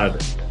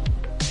god.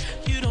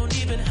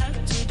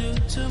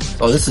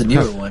 Oh, this is a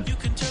newer one.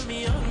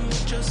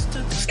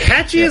 It's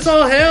catchy as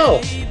all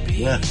hell.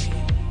 Yeah.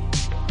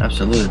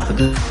 Absolutely. But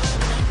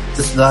this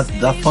is not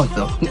Daft Punk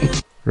though.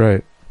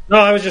 Right. No,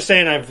 I was just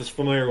saying I was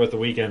familiar with The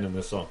Weeknd in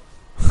this song.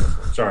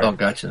 Sorry. Oh,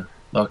 gotcha.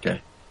 Okay.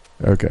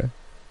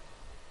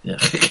 Yeah.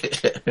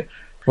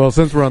 Well,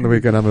 since we're on The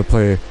Weeknd, I'm going to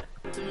play.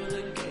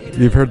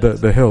 You've heard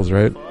the Hills,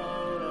 right?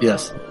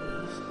 Yes.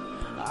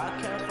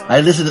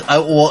 I listened. I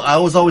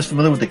was always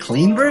familiar with the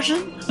clean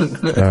version.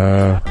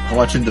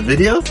 Watching the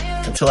video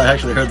until I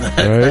actually heard the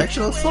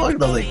actual song,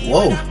 and I was like,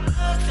 "Whoa!"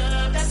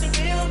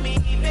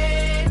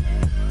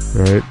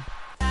 Right.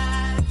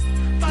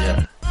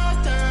 Yeah.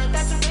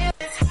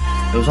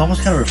 It was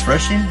almost kind of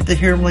refreshing to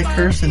hear him like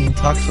curse and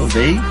talk so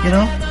vague, you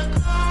know.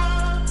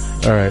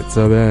 All right,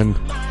 so then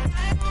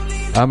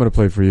I'm going to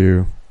play for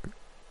you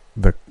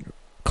the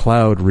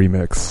Cloud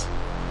remix.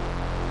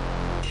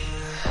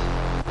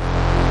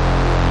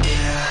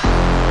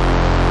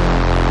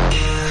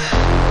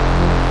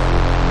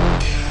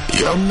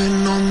 Your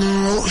man on the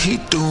road, he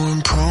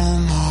doing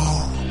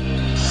promo.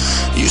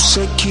 You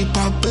said keep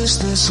our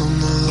business on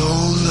the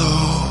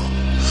low.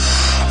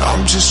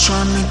 I'm just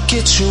trying to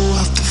get you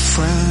out the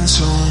friend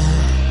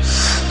zone.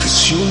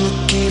 'Cause you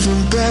look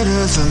even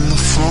better than the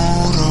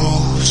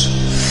photos.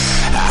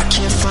 I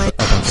can't find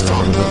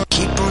from the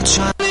keep on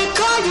trying to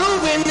call you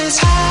when it's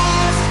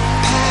half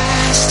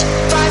past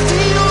 5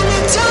 feet on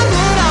the time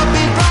that I'll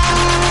be by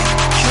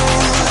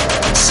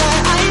your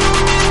side. I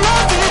only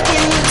love it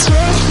when you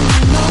tell me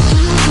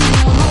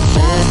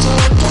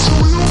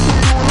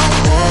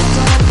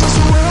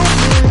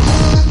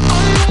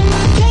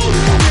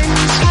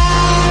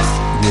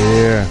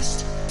yeah.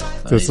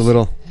 So it's a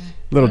little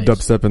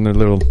dubstep in there,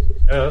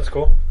 Yeah, that's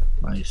cool.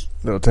 Nice.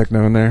 Little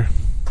techno in there.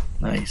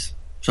 Nice.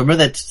 So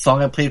remember that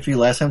song I played for you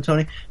last time,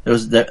 Tony? There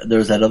was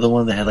that other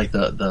one that had like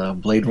the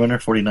Blade Runner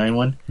 49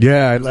 one.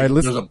 Yeah, I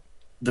listened.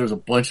 There was a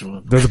bunch of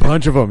them. There's a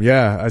bunch of them.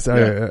 Yeah, I like,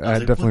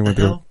 definitely went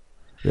through.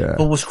 Yeah.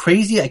 But what's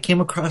crazy, I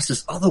came across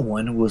this other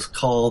one. It was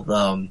called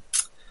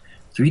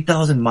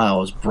 3,000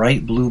 Miles,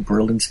 Bright Blue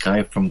Berlin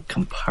Sky from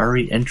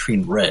Campari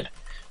Entering Red.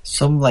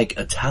 Some like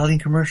Italian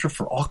commercial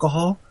for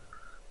alcohol.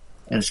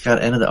 And it's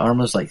got Anna de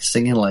Armas like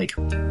singing like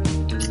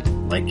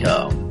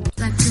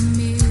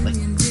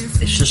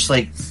it's just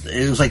like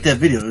it was like that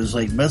video. It was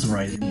like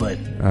mesmerizing, but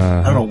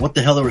I don't know what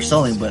the hell they were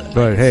selling. But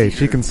hey,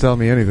 she can sell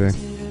me anything.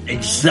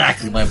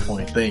 Exactly my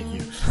point. Thank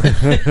you.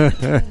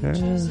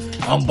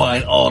 I'm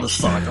buying all the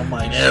stock. I'm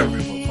buying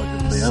every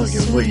motherfucking thing. I don't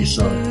care what you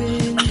sell.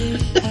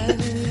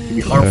 It can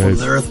be harmful to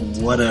the earth,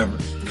 whatever.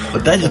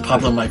 But that just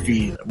popped on my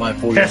feed. My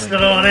Test it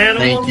on animals?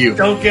 Thank you.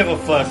 Don't give a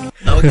fuck.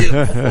 Don't give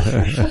a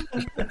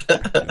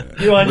fuck.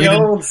 You on your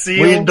own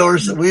seal? We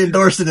endorse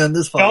it in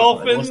this podcast.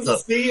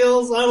 Dolphins,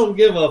 seals, I don't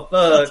give a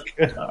fuck.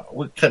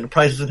 What kind of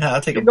prices and how? I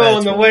take a You're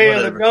going the way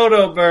of the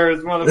dodo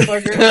birds,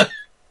 motherfucker.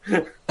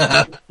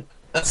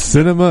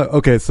 Cinema.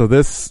 Okay, so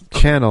this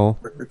channel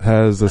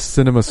has a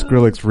Cinema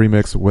Skrillex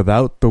remix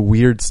without the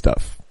weird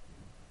stuff.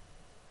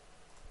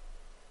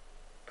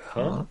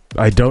 Huh?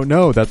 I don't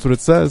know. That's what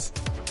it says.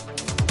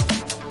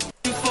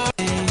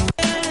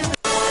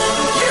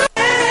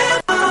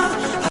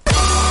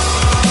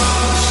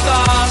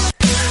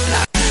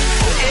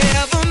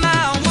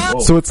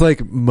 So it's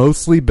like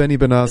mostly Benny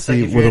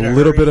Benassi like with a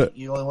little bit of...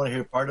 You only want to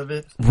hear part of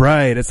it?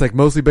 Right. It's like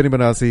mostly Benny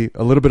Benassi,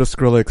 a little bit of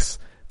Skrillex,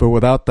 but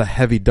without the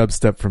heavy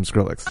dubstep from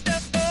Skrillex.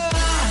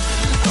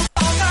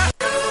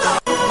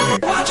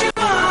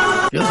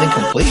 Feels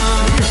incomplete.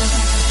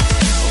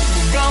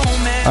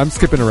 I'm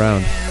skipping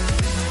around.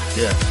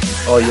 Yeah.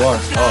 Oh, you are?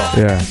 Oh.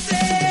 Yeah.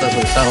 That's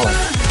what it sounds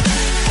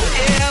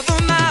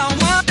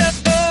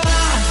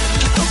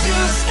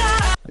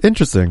like.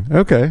 Interesting.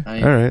 Okay.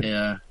 All right.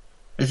 Yeah.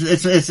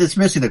 It's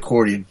missing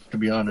accordion, to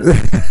be honest.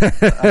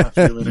 I'm not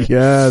feeling it.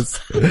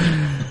 Yes.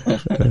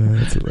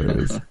 That's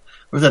hilarious.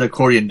 Where's that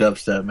accordion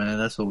dubstep, man?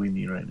 That's what we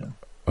need right now.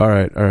 All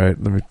right.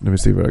 Let me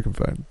see what I can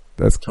find.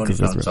 That's Tony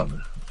found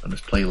something on this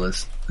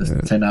playlist. This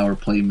 10-hour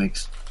play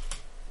mix.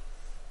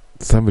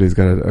 Somebody's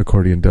got an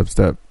accordion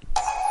dubstep.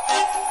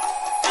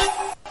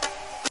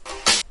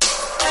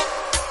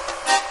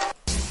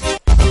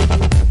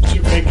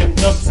 Jamaican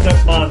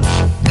dubstep man.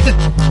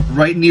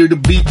 Right near the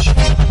beach.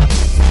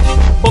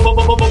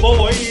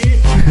 Boy.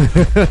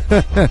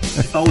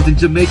 If I was in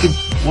Jamaica,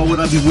 why would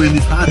I be wearing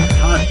this hot?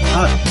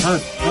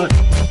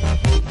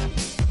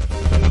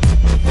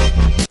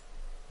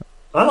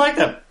 I like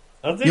that.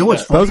 I think You know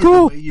what's That was funny?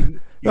 cool.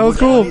 That was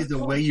cool. Is the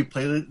way you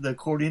play the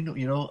accordion,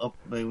 you know,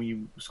 like when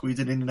you squeeze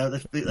it in and out.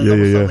 That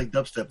almost sounds like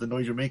dubstep. The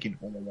noise you're making.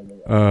 You know,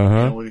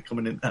 when it's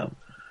coming in and out.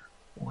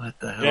 What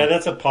the hell? Yeah,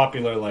 that's a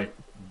popular, like,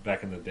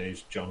 back in the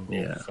days, jungle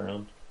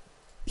sound.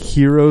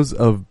 Heroes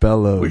of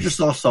Bellows. We're just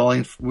all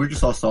stalling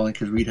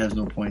because Reed has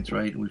no points,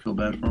 right? And we feel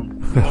bad for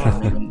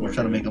him. We're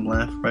trying to make him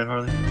laugh, right,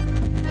 Harley?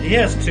 He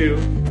has 2.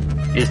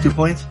 He has 2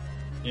 points?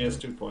 He has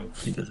 2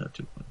 points. He does have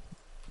 2 points.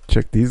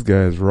 Check these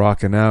guys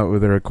rocking out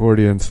with their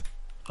accordions.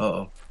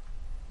 Uh-oh.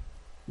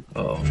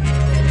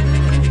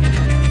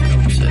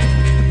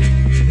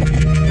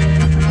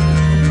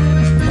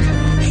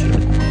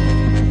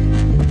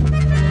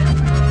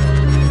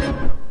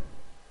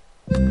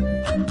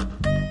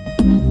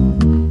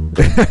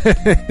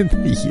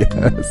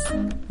 Yes.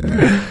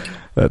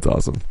 That's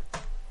awesome.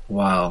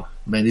 Wow.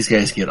 Man, these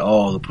guys get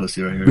all the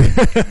pussy right here.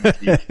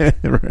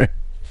 Right.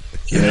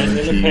 Satin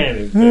in the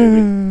panties,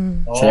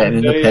 baby. Satin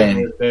in the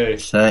panties.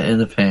 Satin in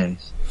the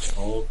panties.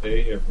 All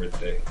day, every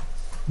day.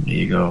 There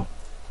you go.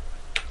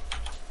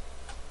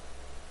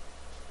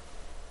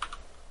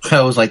 I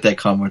always like that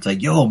comment. It's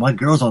like, yo, my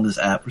girl's on this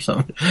app or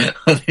something.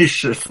 They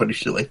should funny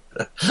shit like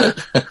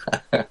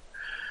that.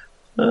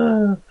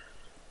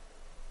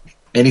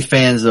 Any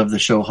fans of the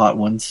show Hot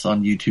Ones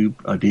on YouTube?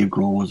 Dave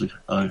Grohl was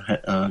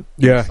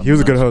yeah, he was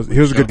a good host. He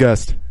was a good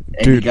guest.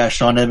 And Dude. he got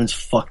Sean Evans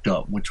fucked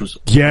up, which was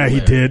he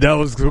did. That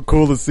was so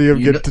cool to see him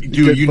you get.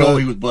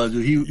 He was buzzed.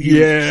 He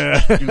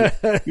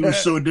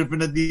was so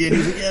different at the end.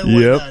 He was like,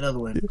 yeah, another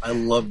one. I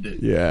loved it.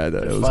 Yeah,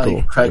 that was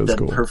cool. Cracked that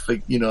cool.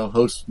 Perfect,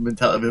 host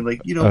mentality. I'm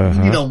like, you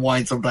don't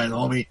whine sometimes,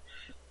 homie.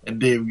 And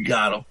Dave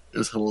got him. It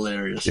was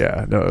hilarious.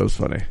 Yeah, no, it was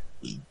funny.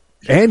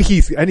 And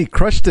he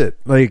crushed it.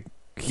 Like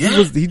he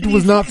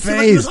was not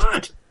phased.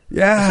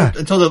 Yeah,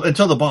 until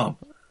the bomb.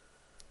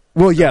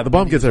 Well, yeah, the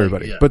bomb gets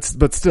everybody, but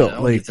still,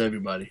 gets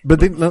everybody.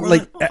 But then,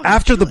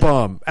 after the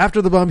bomb,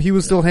 he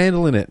was still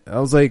handling it. I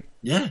was like,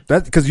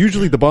 that because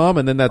usually the bomb,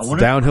 and then that's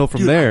downhill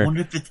from there. I wonder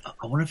if it's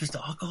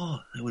the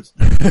alcohol.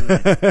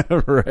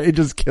 Right, it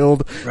just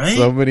killed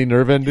so many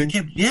nerve endings.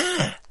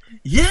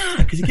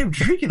 Because he kept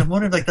drinking. I'm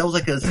wondering, that was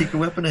like a secret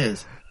weapon of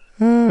his.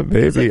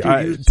 Maybe.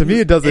 To me,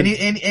 it doesn't.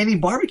 And he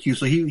barbecue,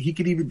 so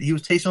he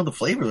was tasting all the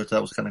flavors, which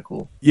that was kind of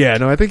cool. Yeah,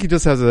 no, I think he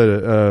just has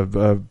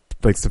a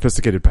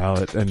sophisticated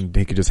palate, and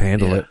he could just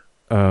handle it.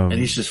 And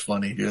he's just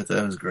funny, dude.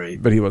 That was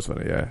great. But he was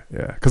funny, yeah.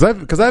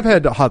 Because I've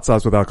had hot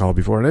sauce with alcohol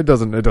before, and it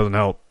doesn't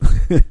help.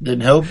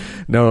 Didn't help?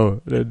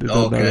 No, it does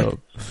not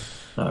help.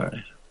 All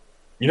right.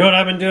 You know what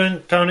I've been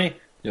doing, Tony?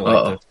 You'll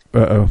like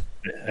this. Uh-oh.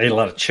 I ate a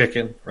lot of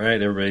chicken,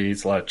 right? Everybody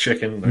eats a lot of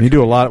chicken. You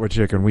do a lot with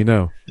chicken, we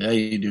know. Yeah,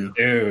 you do.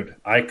 Dude,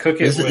 I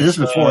cook it Is this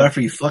before or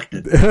after you fucked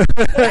it?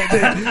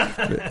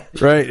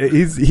 Right.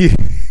 He's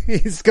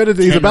about to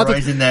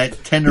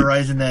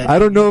tenderizing that. I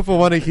don't know if I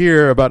want to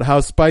hear about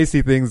how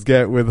spicy things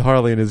get with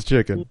Harley and his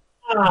chicken.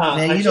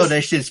 Man, you know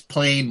that shit's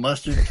plain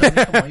mustard.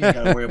 Come on, you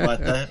gotta worry about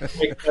that.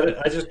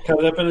 I just cut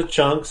it up into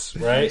chunks,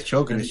 right? He's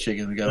choking his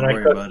chicken. We gotta And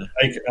worry about it.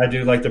 I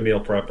do like the meal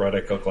prep, right?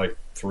 I cook like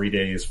 4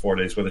 days worth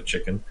of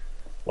chicken,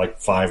 like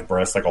 5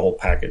 breasts, like a whole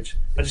package.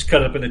 I just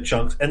cut it up into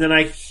chunks, and then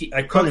I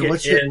cook Carly,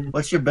 it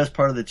what's your best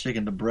part of the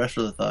chicken? The breast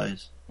or the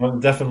thighs? I'm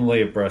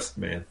definitely a breast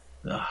man.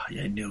 Oh,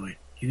 yeah, I knew it.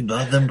 You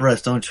love them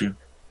breasts, don't you?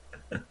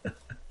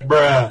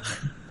 Bruh.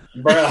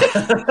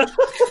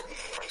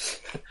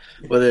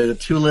 Whether the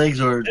 2 legs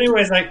or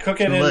Anyways, I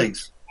cook it 2 in.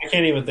 legs. I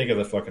can't even think of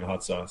the fucking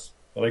hot sauce,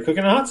 but I cook it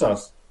in hot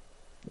sauce.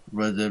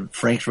 The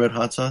Frank's Red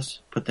Hot Sauce.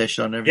 Put that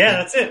shit on everything. Yeah,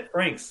 that's it.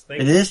 Frank's.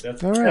 Thank It you. is?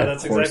 That's, All right. Yeah,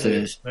 that's Of course exactly it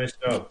it. is. Nice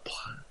job.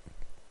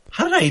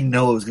 How did I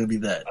know it was going to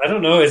be that? I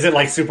don't know. Is it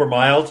like super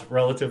mild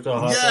relative to a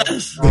hot sauce?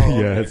 Yes!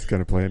 Yeah, it's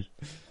kind of plain.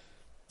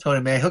 Tony,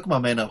 man, hook my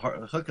man up.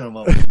 Hook him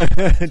up.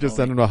 Just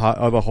send him the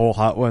whole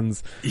hot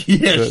ones.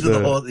 Yes, the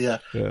whole, the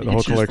You can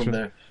whole choose from collection.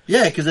 there.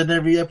 Yeah, because in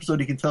every episode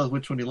he can tell us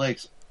which one he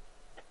likes.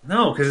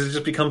 No, because it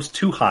just becomes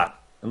too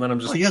hot, and then I'm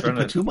just Oh, you have to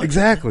trying put too much.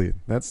 Exactly.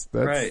 That's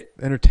Right.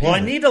 entertaining.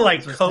 Well, I need to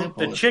like That's what coat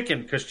sample the is.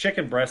 chicken because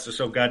chicken breasts are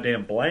so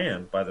goddamn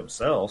bland by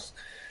themselves.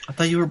 I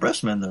thought you were a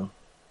breast man, though.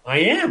 I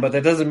am, but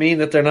that doesn't mean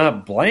that they're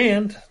not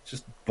bland.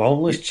 Just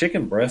boneless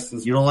chicken breast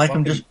is You don't like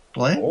them fucking just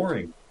bland?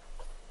 boring.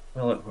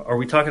 Well, are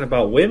we talking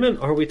about women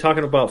or are we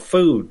talking about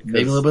food? 'Cause-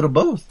 Maybe a little bit of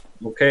both.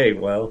 Okay,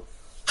 well,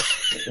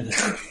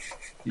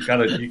 you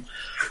gotta.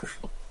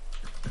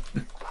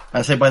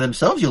 I say by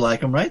themselves you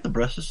like them, right? The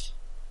breasts.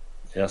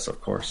 Yes,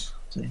 of course.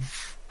 See?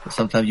 But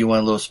sometimes you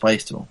want a little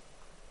spice to them.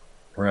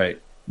 Right.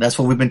 That's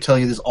what we've been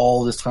telling you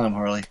all this time,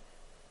 Harley.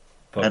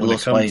 But Add a when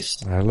little it comes-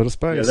 spice. Add a little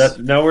spice. Yeah,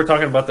 now we're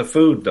talking about the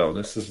food, though.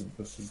 This is.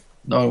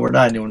 No, we're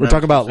not doing We're that.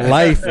 talking about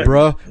life,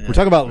 bro. We're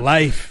talking about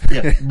life.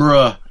 Yeah,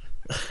 bruh.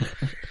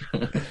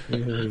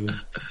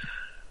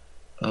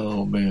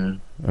 Oh,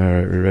 man. All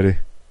right, we ready?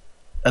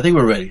 I think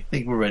we're ready.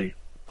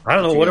 I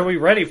don't know. What are we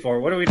ready for?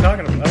 What are we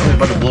talking about? We're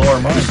about to blow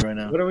our minds right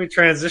now. What are we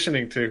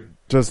transitioning to?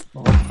 Just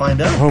Let's find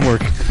out.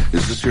 homework.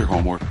 Is this your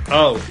homework?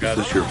 Oh, Is God.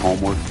 this your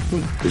homework?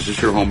 Is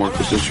this your homework?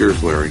 Is this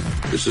yours, Larry?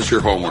 Is this your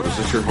homework? Is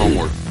this your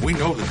homework? We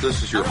know that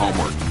this is your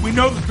homework. We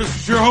know that this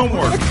is your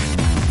homework.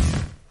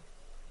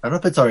 I don't know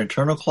if it's our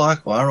internal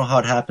clock. Well, I don't know how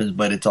it happens,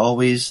 but it's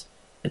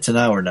an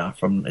hour now.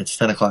 It's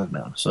 10 o'clock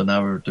now. So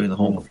now we're doing the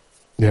homework.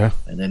 Yeah,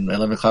 And then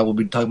 11 o'clock we'll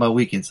be talking about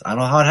weekends. I don't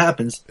know how it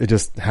happens. it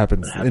just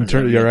happens. It happens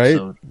Internally, every right?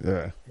 episode.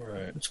 Yeah.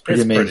 Right. It's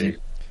pretty amazing.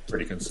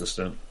 Pretty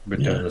consistent.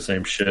 Been doing the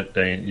same shit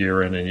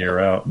year in and year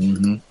out.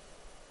 Mm-hmm.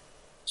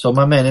 So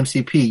my man,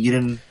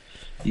 MCP,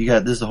 you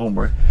got this is the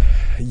homework.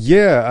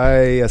 Yeah, I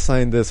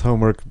assigned this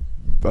homework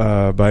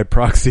by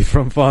proxy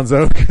from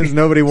Fonzo because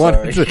nobody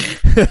wanted to.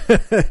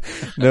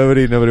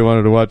 nobody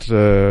wanted to watch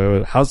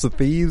House of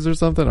Thieves or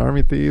something,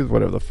 Army Thieves,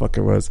 whatever the fuck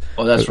it was.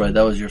 Oh, that's right.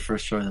 That was your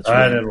first choice. That's I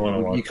right. didn't want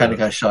to watch You kind of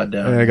that. got shot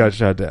down. And I got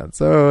shot down.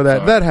 So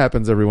that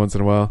happens every once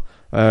in a while.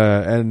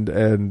 And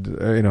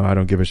you know, I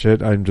don't give a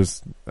shit. I'm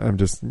just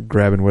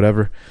grabbing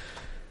whatever.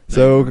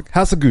 So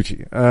House of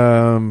Gucci.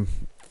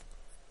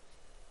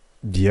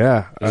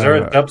 Yeah. Is there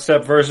a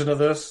dubstep version of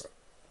this?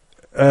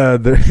 Sure,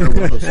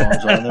 what those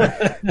songs are on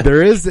there.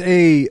 There is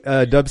a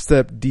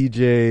dubstep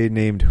DJ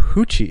named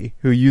Hoochie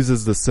who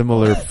uses the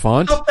similar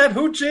font. Pop that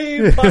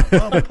hoochie!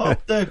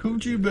 Pop that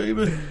hoochie,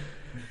 baby.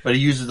 But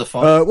he uses the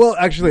font. Well,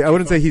 actually, I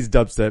wouldn't say he's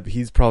dubstep.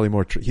 He's probably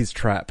more. He's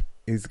trap.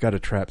 He's got a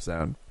trap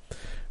sound.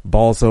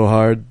 Ball so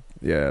hard.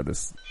 Yeah,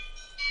 this.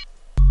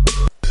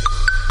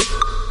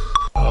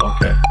 Oh,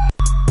 okay.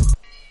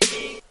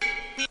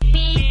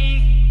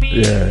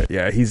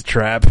 Yeah, he's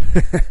trap.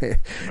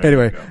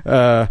 Anyway,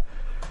 yeah,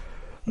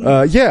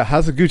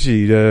 House of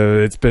Gucci.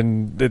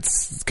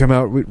 It's come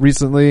out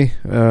recently.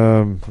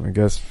 I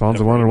guess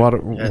Fonzo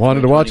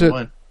wanted to watch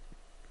it.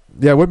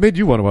 Yeah, what made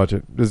you want to watch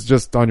it? It's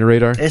just on your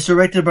radar. It's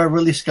directed by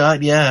Ridley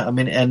Scott. Yeah, I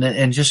mean,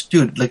 and just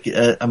dude, like,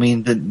 I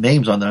mean, the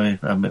names on there.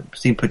 I've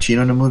seen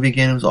Pacino in the movie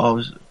again. It was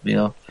always,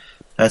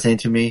 fascinating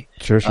to me.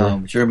 Sure.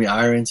 Jeremy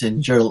Irons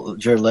and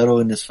Jared Leto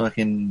in this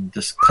fucking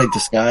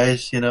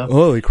disguise.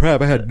 Holy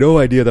crap! I had no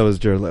idea that was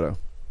Jared Leto.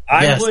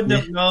 I wouldn't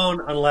have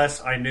known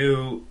unless I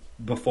knew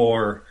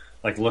before,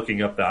 like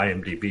looking up the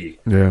IMDb.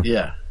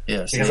 Yeah.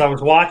 Because I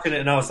was watching it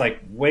and I was like,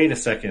 wait a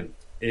second,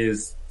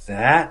 is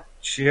that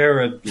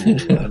Jared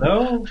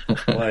Leto?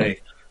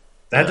 Like,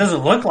 that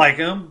doesn't look like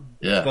him.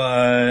 Yeah.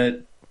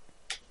 But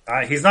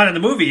he's not in the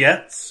movie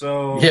yet,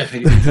 so. Yeah,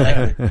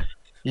 exactly.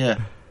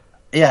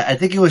 Yeah, I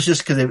think it was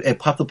just because it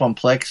popped up on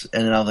Plex,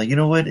 and then I was like, you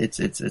know what? It's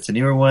a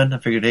newer one. I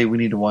figured, hey, we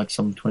need to watch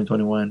some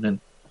 2021, and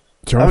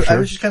I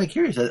was just kind of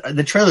curious.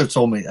 The trailer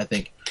told me. I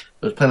think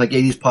it was playing like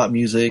 80s pop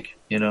music.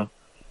 I think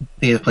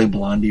it was playing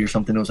Blondie or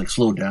something. It was like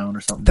Slow Down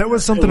or something. That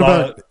was something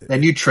about that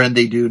new trend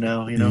they do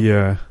now.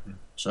 Yeah.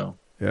 So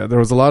yeah, there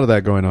was a lot of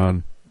that going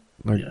on.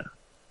 Yeah.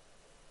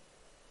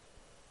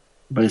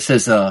 But it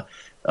says a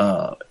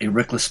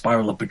reckless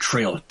spiral of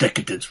betrayal,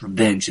 decadence,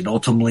 revenge, and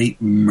ultimately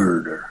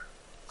murder.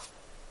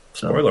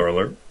 So, spoiler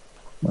alert.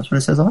 That's what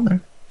it says on there.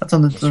 That's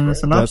on the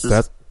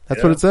synopsis.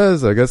 That's what it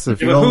says. I guess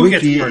if you go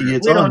wiki,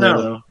 it's on there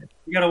though.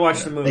 You got to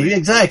watch the movie.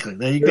 Exactly.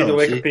 There you go.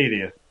 Read the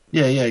Wikipedia.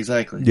 Yeah,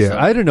 exactly. Yeah, so.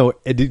 I don't know.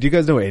 Did you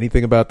guys know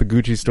anything about the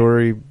Gucci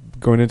story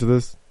going into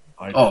this?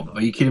 Are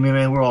you kidding me,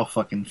 man? We're all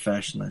fucking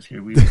fashionless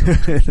here. We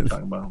talking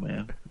about,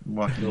 man. I'm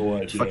walking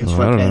fucking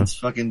sweatpants,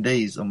 fucking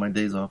days on my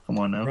days off. Come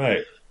on now.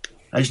 Right.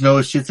 I just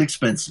know shit's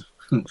expensive.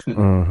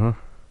 Uh-huh.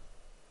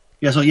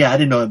 Yeah, so I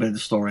didn't know about the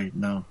story.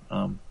 No,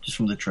 just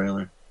from the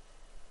trailer.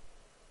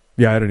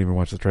 Yeah, I didn't even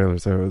watch the trailer,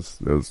 so it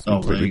was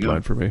completely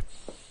blind for me.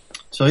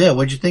 So yeah,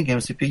 what'd you think,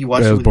 MCP? You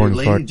watched it with your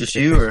lady, just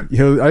you, or?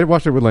 Yeah, I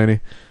watched it with Lainey,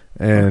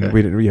 and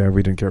we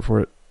didn't care for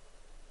it.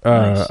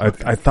 Nice.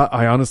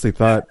 I honestly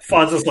thought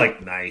Fonzo's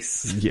like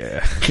nice.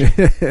 Yeah.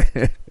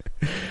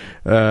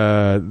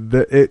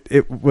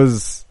 It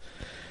was.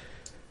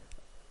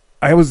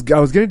 I was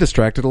getting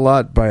distracted a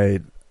lot by,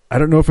 I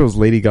don't know if it was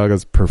Lady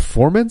Gaga's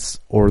performance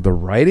or the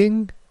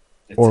writing,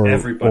 or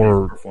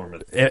everybody's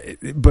performance.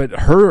 But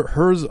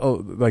hers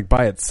like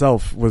by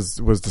itself was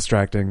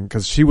distracting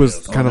because she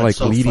was kind of like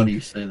so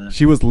leading.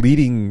 She was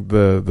leading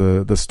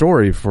the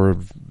story for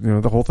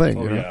the whole thing.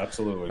 Oh yeah,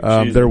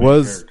 absolutely. There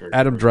was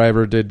Adam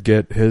Driver did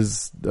get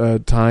his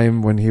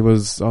time when he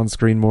was on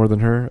screen more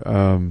than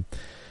her.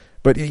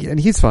 But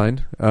he's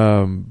fine.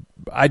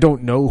 I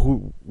don't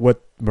know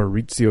what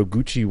Maurizio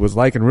Gucci was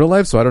like in real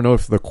life, so I don't know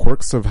if the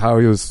quirks of how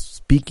he was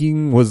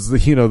speaking was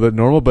the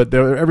normal. But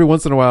every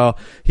once in a while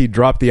he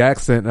dropped the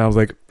accent, and I was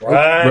like,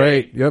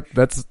 right, yep,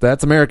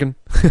 that's American.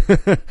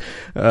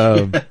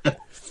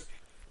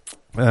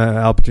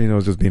 Al Pacino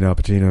was just being Al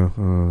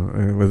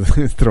Pacino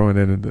with throwing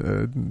in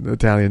an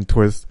Italian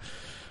twist.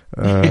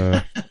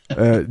 The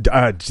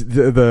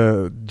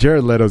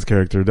Jared Leto's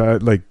character,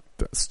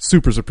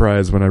 super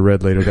surprised when I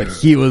read later that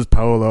he was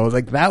Polo. I was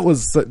like, that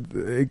was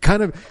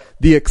kind of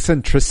the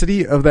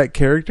eccentricity of that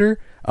character.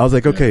 I was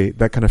like, okay,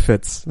 that kind of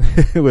fits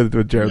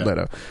with Jared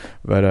Leto,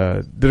 but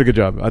did a good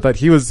job. I thought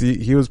he was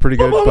pretty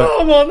good.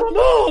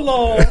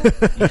 No.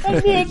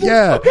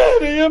 Yeah,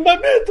 my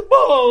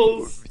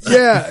meatballs.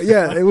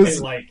 Yeah, it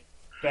was like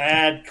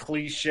bad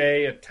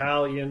cliche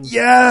Italian.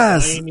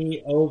 Yes,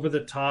 tiny, over the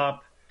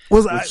top.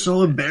 It's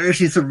so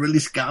embarrassing. It's a really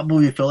Scott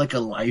movie. It felt like a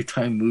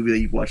Lifetime movie that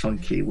you watch on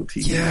cable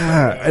TV.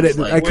 Yeah, and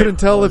I couldn't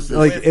tell if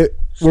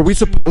were we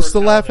supposed to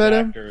laugh at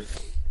him?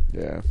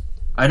 Yeah,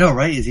 I know,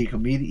 right? Is he a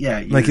comedian? Yeah.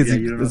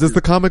 Is this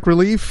the comic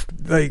relief?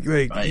 I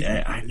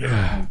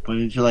know, but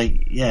it's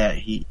like,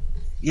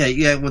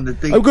 when the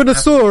thing, I'm gonna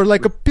soar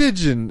like a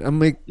pigeon. I'm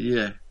like,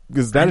 yeah.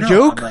 Is that a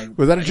joke?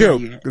 Was that a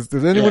joke? Does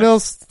anyone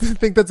else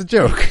think that's a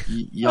joke?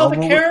 Well, the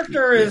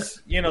character is,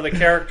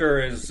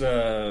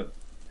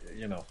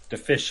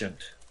 deficient.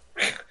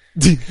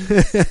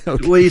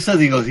 Well, he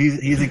says, he goes,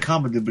 he's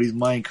incompetent, but he's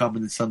my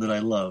incompetent son that I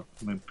love.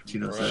 I mean,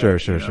 Pacino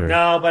said, Sure.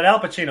 No, but Al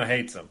Pacino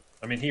hates him.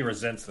 I mean, he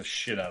resents the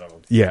shit out of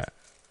him. Yeah,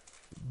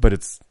 but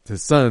it's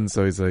his son,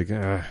 so he's like,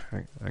 I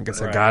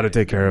guess I gotta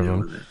take care of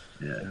him.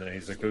 Yeah, and then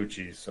he's a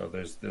Gucci, so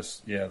there's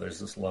this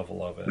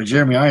level of it. But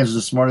Jeremy Irons is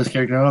the smartest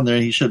character on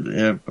there. He should,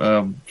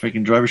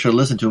 freaking Driver should have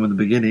listened to him in the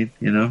beginning.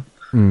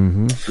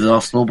 Mm-hmm. It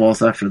all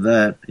snowballs after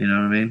that. You know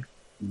what I mean?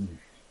 Mm-hmm.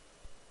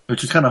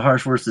 Which is kind of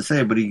harsh words to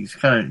say, but he's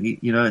kind of,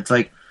 it's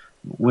like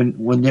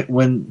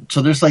when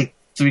so there's like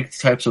three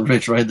types of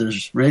rich, right?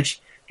 There's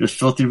rich, there's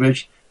filthy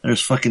rich, and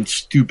there's fucking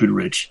stupid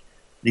rich.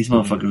 These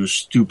motherfuckers are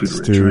stupid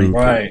rich, right?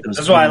 Right.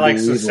 That's why I like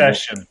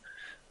Succession.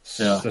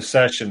 Yeah.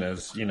 Succession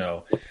is,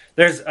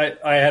 I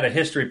had a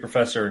history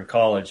professor in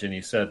college, and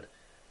he said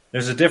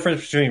there's a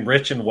difference between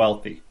rich and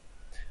wealthy.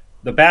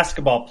 The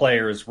basketball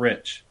player is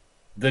rich.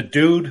 The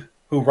dude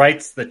who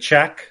writes the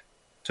check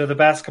to the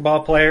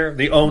basketball player,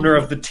 the owner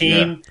of the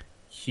team,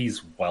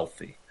 he's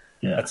wealthy.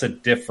 Yeah. That's a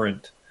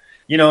different,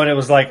 and it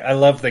was like, I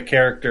love the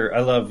character.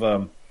 I love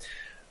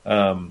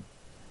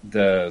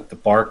the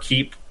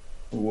barkeep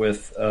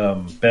with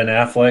Ben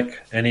Affleck,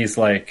 and he's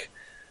like,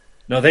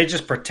 no, they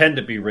just pretend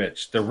to be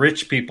rich. The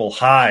rich people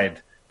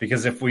hide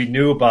because if we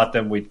knew about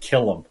them, we'd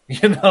kill them.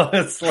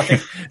 It's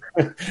like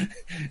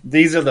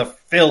these are the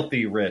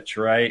filthy rich,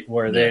 right?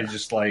 Where they're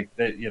just like,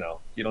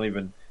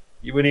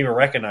 you wouldn't even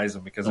recognize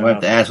them because I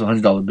have to ask for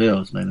 $100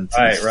 bills, man.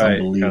 It's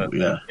unbelievable.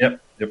 Kind of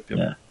Yep.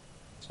 Yeah.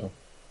 So,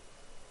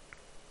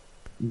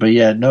 but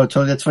yeah, no,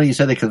 Tony, that's funny you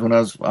said that because when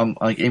I'm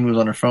like, Amy was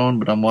on her phone,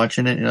 but I'm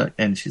watching it,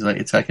 and she's like,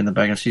 it's like in the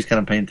background. She's kind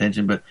of paying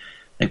attention, but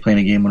like playing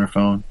a game on her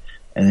phone,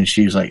 and then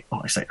she was like,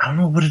 it's like, I don't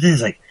know what it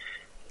is. Like,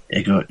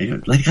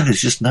 Lady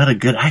Gaga's just not a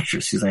good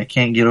actress. She's like, I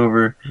can't get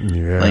over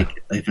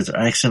like if it's her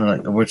accent or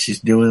like what she's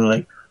doing.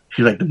 Like,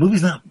 she's like, the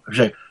movie's not. She's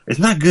like, it's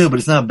not good, but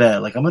it's not bad.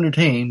 Like, I'm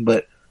entertained,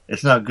 but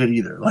it's not good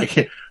either. Like,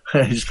 it's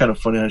just kind of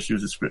funny how she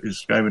was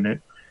describing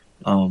it.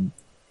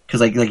 Cause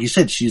like you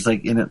said, she's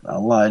like in it a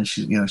lot, and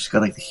she's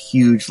got like the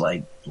huge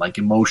like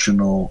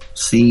emotional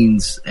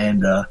scenes,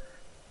 and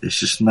it's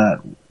just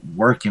not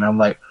working. I'm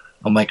like,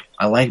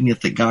 I like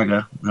Nithya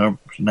Gaga, her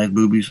nice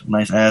boobies,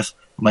 nice ass,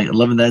 I'm like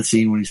loving that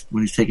scene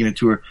when he's taking it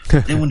to her.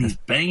 Then when he's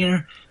banging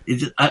her, it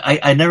just,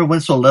 I never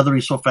went so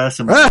leathery so fast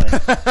in my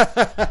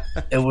life.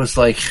 It was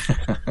like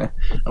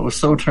I was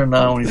so turned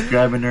on when he's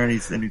grabbing her and he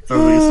throws against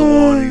the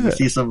wall and you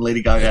see some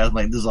Lady Gaga. I'm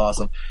like, this is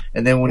awesome.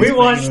 And then when we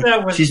watched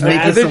that with she's making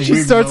and then some she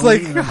weird starts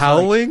noise, like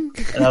howling.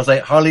 and I was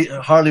like,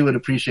 Harley would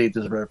appreciate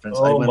this reference.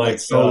 Oh I went my like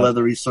so God.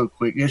 leathery, so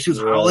quick. Yeah, she was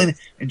howling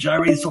and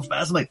gyrating so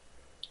fast. I'm like,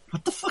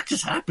 what the fuck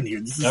just happened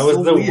here? This is That was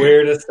so the weird.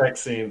 weirdest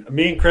sex scene.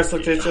 Me and Chris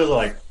looked at each other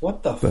like,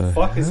 what the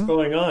fuck is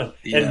going on?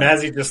 Yeah. And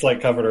Mazzy just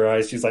like covered her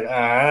eyes. She's like,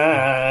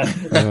 ah.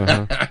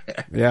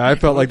 Yeah, I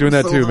felt like doing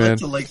that so too, hard man.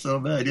 To like so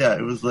bad. Yeah,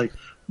 it was like,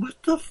 what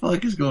the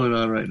fuck is going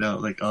on right now?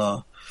 Like,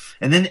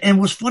 and it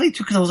was funny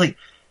too because I was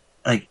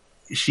like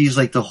she's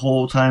like the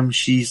whole time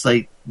she's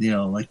like, you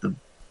know, like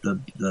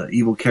the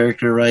evil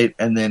character, right?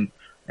 And then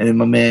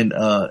my man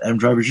Adam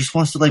Driver just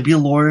wants to like be a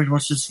lawyer,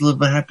 wants to just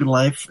live a happy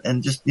life,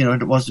 and just, you know,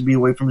 wants to be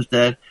away from his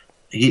dad.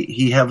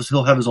 He'll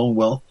have his own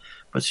wealth,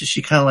 but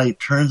she kind of like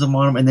turns him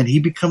on him, and then he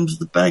becomes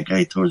the bad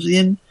guy towards the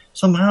end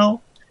somehow.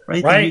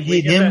 Right? Right.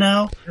 We hate him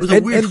now. It was a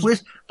weird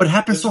twist, but it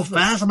happened so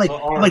fast. I'm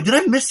like, did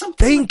I miss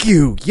something? Thank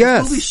you.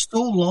 Yes. The movie's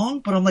so long,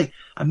 but I'm like,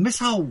 I miss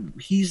how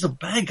he's a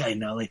bad guy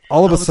now. Like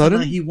all of a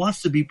sudden, he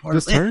wants to be part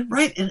this of it, turn?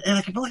 right? And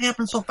I feel like it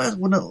happened so fast,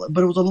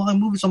 but it was a long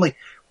movie. So I'm like,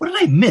 what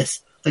did I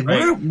miss? Like,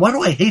 why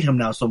do I hate him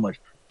now so much?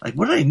 Like,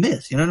 what did I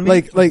miss? You know what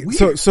I mean?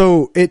 Like,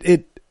 so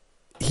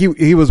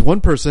he was one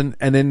person,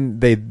 and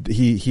then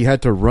he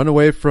had to run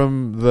away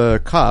from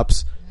the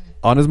cops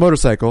on his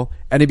motorcycle,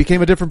 and he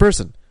became a different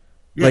person.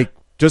 Yeah. Like,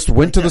 just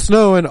went to the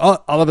snow, and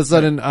all of a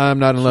sudden, I'm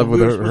not in love with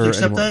her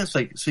Except anymore. that it's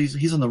like, so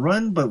he's on the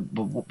run, but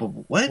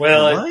what?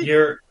 Well,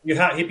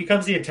 he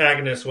becomes the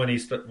antagonist when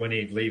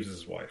he leaves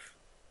his wife.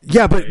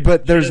 Yeah,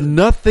 but there's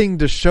nothing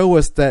to show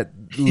us that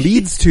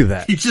leads to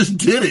that. He just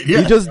did it.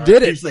 Yeah. He just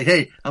did it. He's like,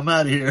 hey, I'm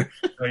out of here.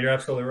 No, you're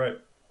absolutely right.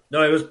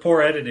 No, it was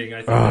poor editing.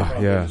 I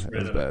think.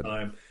 It was bad.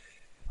 Time.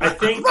 I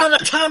think around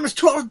that time is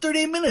 12 or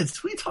 38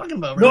 minutes. What are you talking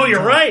about? No,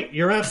 you're right.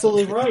 You're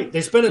absolutely right.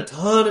 They spent a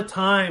ton of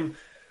time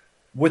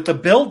with the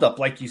build-up,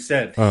 like you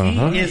said.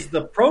 He is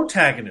the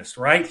protagonist,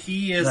 right?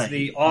 He is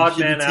the odd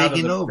man out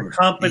of the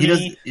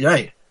company.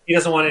 He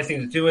doesn't want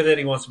anything to do with it.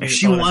 He wants to be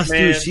she wants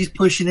to. She's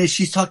pushing it.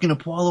 She's talking to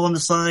Paulo on the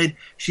side.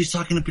 She's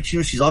talking to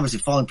Pacino. She's obviously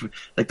falling for,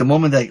 like, the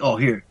moment that, oh,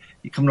 here,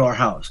 you come to our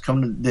house,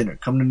 come to dinner,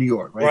 come to New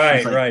York,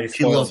 right? Right.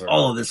 She loves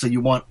all of this, so you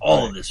want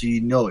all of this, so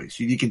you know it,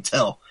 so you can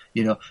tell,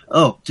 you know.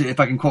 Oh, if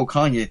I can quote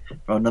Kanye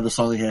from another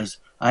song he has,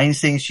 I ain't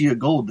saying she a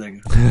gold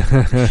digger.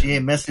 She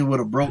ain't messing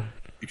with a broke,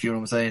 if you know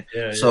what I'm saying.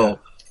 Yeah, so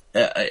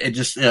it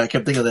just, I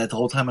kept thinking of that the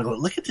whole time. I go,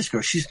 look at this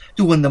girl. She's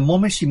doing the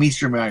moment she meets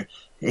Jeremiah.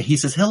 He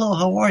says, hello,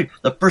 how are you?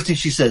 The first thing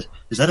she says,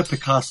 is that a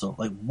Picasso?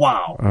 Like,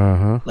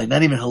 wow. Like,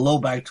 not even hello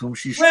back to him.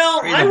 She's straight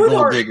up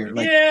gold digger.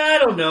 Like, I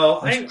don't know.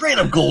 Like, straight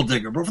up gold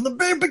digger, bro. From the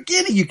very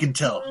beginning, you can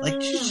tell.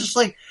 Like, she's just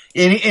like,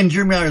 and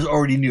Jeremiah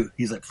already knew.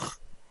 He's like,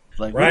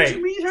 where did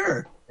you meet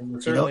her?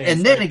 You know?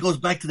 And then it goes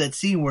back to that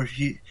scene where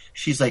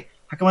she's like,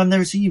 how come I've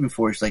never seen you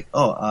before? She's like,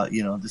 oh,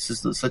 you know, this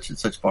is such and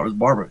such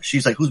Barbara.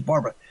 She's like, who's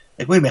Barbara?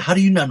 Like, wait a minute, how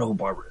do you not know who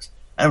Barbara is?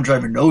 Adam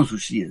Driver knows who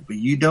she is, but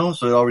you don't,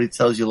 so it already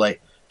tells you,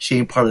 like, she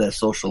ain't part of that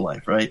social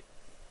life, right?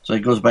 So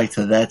it goes back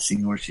to that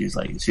scene where she's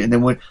like, and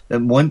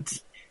then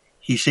once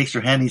he shakes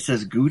her hand, he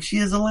says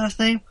Gucci is the last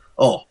name.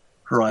 Oh,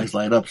 her eyes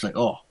light up. It's like,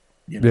 oh,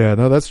 you know, yeah,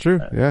 no, that's true.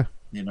 Yeah,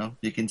 you know,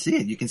 you can see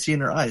it. You can see in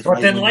her eyes. But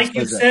then, like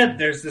you said,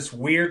 there's this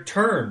weird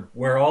turn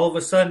where all of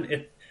a sudden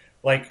it,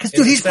 like, because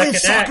dude, he's playing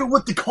soccer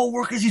with the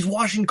coworkers. He's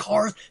washing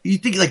cars. You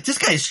think like this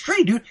guy is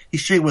straight, dude?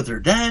 He's straight with her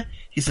dad.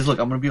 He says, look,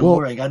 I'm gonna be a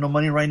lawyer. I ain't got no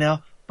money right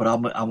now. But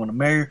I'm gonna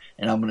marry her,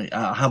 and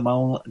I'll have my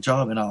own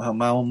job, and I'll have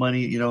my own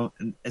money, you know.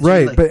 And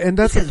right, like, and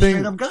that's the thing.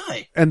 Straight-up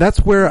guy. And that's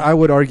where I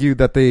would argue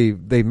that they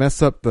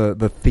mess up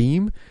the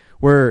theme,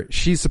 where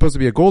she's supposed to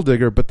be a gold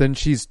digger, but then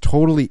she's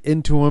totally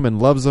into him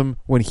and loves him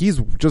when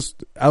he's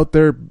just out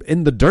there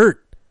in the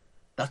dirt.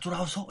 That's what I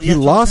was hoping. He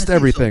lost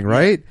everything,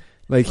 right?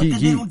 Like but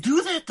they don't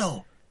do that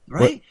though,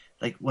 right? What?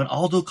 Like when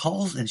Aldo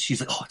calls and she's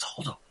like, "Oh, it's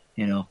Aldo,"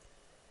 you know.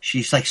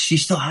 She's like, she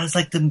still has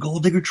like them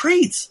gold digger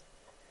traits,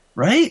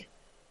 right?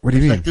 What do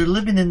you mean?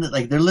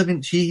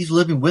 Like he's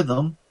living with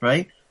them,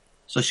 right?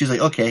 So she's like,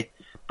 okay.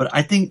 But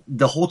I think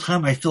the whole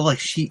time I feel like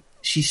she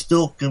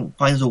still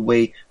finds a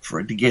way for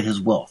it to get his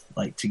wealth,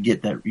 like to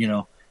get that, you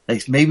know,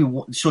 like maybe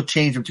she'll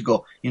change him to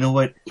go, you know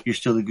what, you're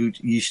still the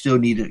Gucci, you still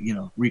need to, you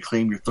know,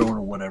 reclaim your throne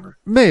or whatever.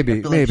 Maybe,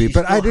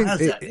 but I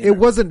didn't, it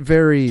wasn't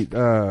very,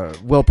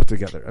 well put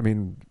together. I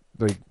mean,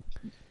 like,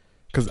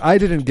 cause I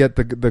didn't get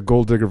the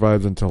gold digger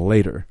vibes until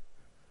later.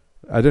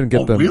 I didn't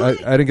get them.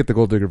 Really? I didn't get the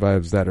gold digger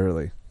vibes that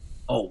early.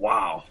 Oh,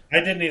 wow. I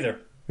didn't either.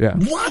 Yeah.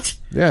 What?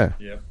 Yeah.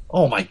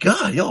 Oh, my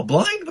God. Y'all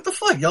blind? What the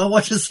fuck? Y'all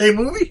watch the same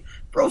movie?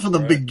 Bro, from the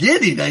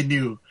beginning, I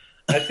knew.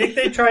 I think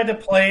they tried to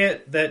play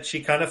it that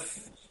she kind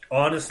of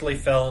honestly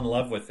fell in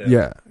love with him.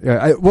 Yeah.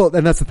 Yeah.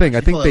 And that's the thing.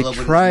 I think they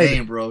tried. With his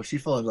name, bro. She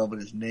fell in love with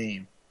his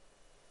name.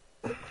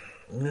 I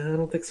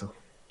don't think so.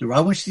 Dude,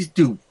 why would she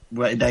do...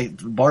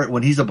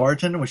 when he's a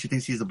bartender, when she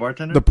thinks he's a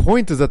bartender? The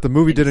point is that the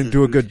movie didn't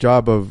do a good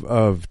job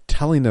of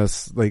telling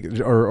us, like,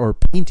 or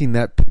painting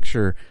that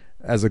picture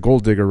as a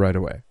gold digger right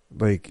away.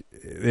 Like,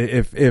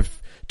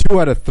 if 2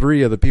 out of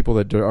 3 of the people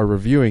that are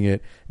reviewing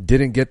it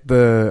didn't get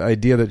the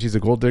idea that she's a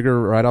gold digger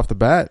right off the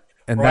bat,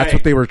 and that's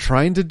what they were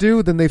trying to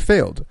do, then they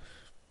failed.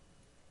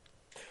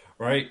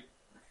 Right.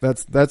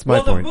 That's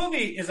my point. Well, the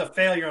movie is a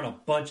failure on a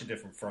bunch of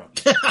different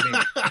fronts.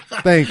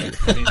 Thank you.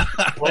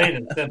 Plain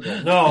and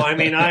simple. No, I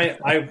mean,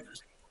 I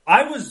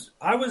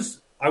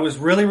was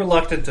really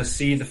reluctant to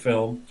see the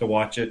film, to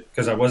watch it,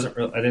 because I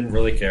didn't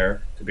really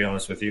care, to be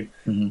honest with you.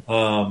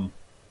 Mm-hmm.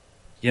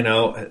 You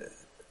know,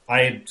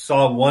 I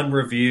saw one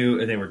review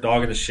and they were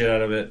dogging the shit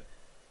out of it.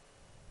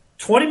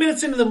 20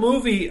 minutes into the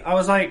movie, I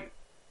was like,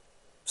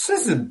 this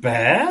isn't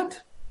bad.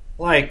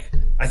 Like,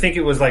 I think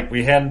it was like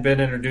we hadn't been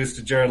introduced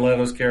to Jared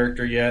Leto's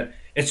character yet.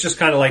 It's just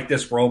kind of like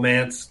this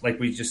romance, like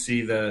we just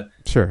see the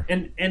sure.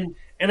 And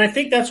I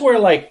think that's where,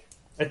 like,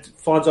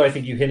 Fonzo, I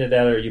think you hinted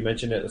at it or you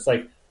mentioned it. It's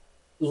like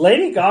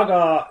Lady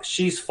Gaga,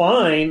 she's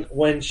fine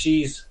when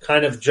she's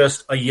kind of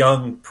just a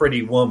young,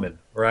 pretty woman,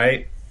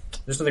 right?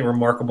 There's nothing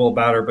remarkable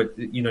about her, but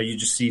you know, you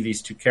just see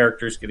these two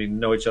characters getting to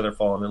know each other,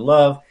 falling in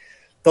love.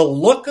 The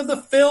look of the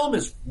film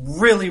is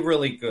really,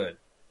 really good.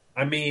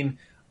 I mean,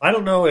 I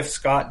don't know if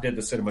Scott did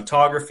the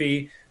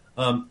cinematography.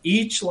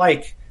 Each,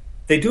 like,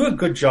 they do a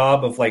good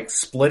job of, like,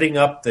 splitting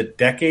up the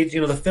decades.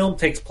 You know, the film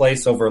takes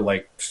place over,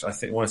 like, I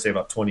want to say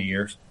about 20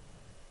 years.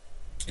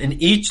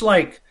 And each,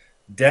 like,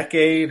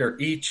 decade or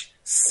each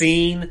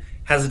scene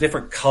has a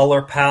different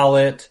color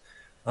palette,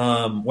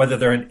 whether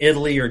they're in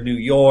Italy or New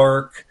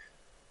York.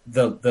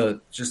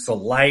 Just the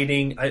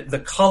lighting, the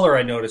color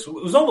I noticed, it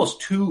was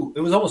almost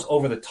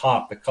over the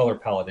top. The color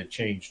palette had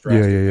changed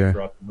drastically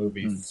throughout the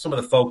movie. Some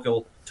of the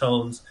focal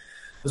tones,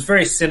 it was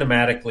very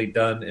cinematically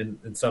done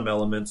in some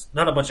elements.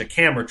 Not a bunch of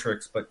camera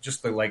tricks, but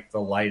just the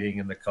lighting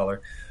and the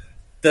color.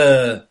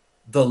 The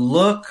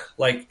look,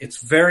 like, it's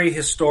very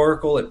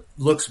historical. It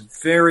looks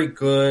very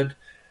good.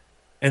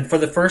 And for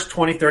the first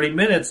 20, 30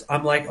 minutes,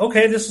 I'm like,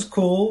 okay, this is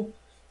cool.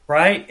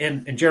 Right?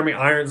 And Jeremy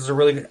Irons is a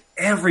really good...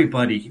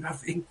 Everybody. You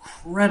have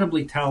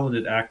incredibly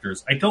talented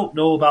actors. I don't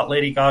know about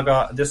Lady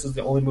Gaga. This is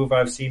the only movie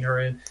I've seen her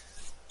in.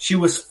 She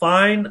was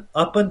fine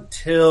up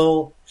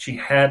until she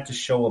had to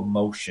show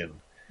emotion.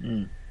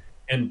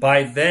 And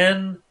by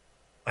then,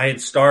 I had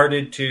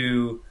started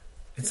to...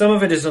 And some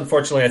of it is,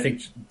 unfortunately, I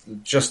think,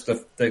 just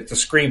the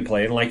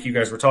screenplay. And like you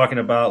guys were talking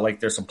about, like,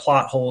 there's some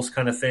plot holes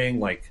kind of thing.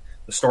 Like,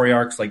 the story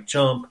arcs, like,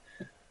 jump.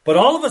 But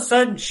all of a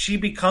sudden, she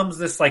becomes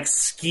this, like,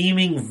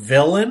 scheming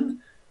villain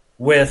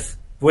with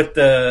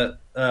the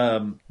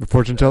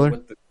fortune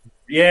teller.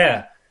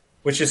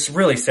 Which is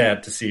really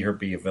sad to see her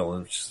be a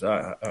villain.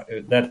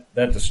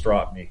 That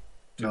distraught me.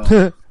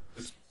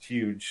 It's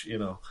huge, you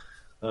know,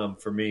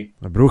 for me.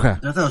 La bruja.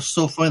 I thought it was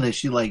so funny that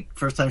she, like,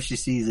 first time she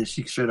sees it,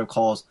 she straight up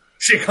calls.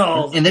 She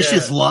calls, and this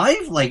shit's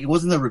live. Like, it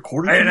wasn't a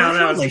recording. I know,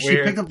 that was like weird.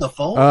 She picked up the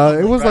phone.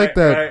 It was like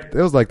that. Right.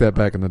 It was like that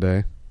back in the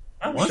day.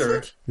 I'm sure.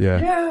 It?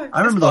 Yeah. I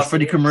remember those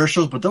Freddy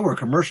commercials, but they were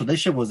commercial. That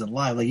shit wasn't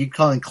live. Like, you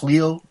calling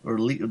Cleo or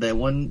that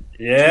one.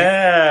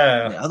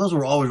 Yeah. Those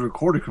were always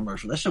recorded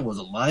commercials. That shit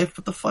wasn't live.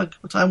 What the fuck?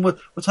 What time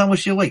was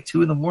she awake?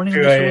 2 a.m.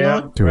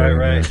 2 a.m.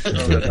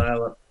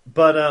 Right.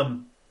 But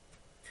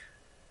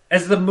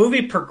as the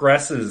movie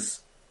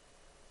progresses,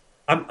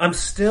 I'm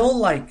still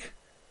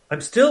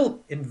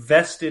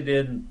invested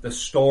in the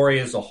story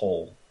as a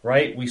whole.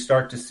 Right? We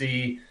start to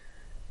see,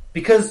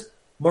 because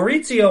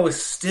Maurizio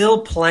is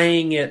still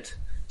playing it.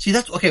 See,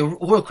 that's okay.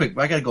 Real quick,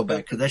 I gotta go back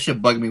because that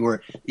shit bugged me.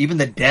 Where even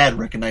the dad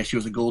recognized she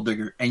was a gold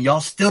digger, and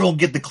y'all still don't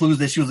get the clues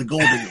that she was a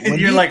gold digger. When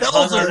you're like,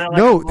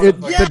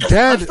 the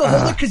dad.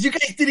 Because you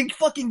guys didn't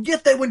fucking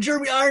get that when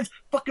Jeremy Irons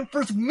fucking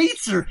first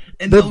meets her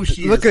and look.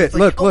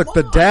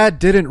 The dad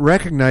didn't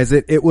recognize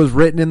it. It was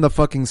written in the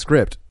fucking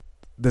script.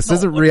 This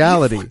isn't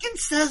reality. He fucking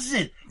says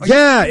it.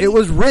 It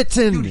was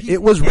written. Dude,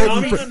 it was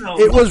written.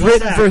 It was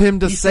written for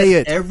him to say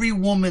it. Every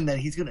woman that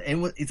he's gonna,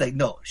 he's like,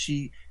 no,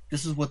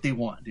 this is what they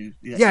want, dude.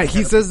 Yeah,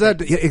 he says that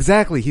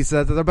exactly. He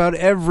says that about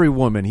every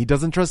woman. He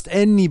doesn't trust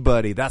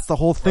anybody. That's the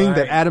whole thing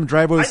that Adam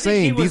Driver was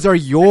saying. These are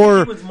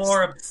your. He was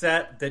more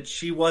upset that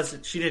she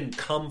didn't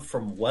come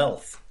from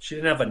wealth. She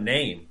didn't have a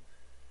name.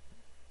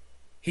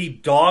 He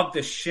dogged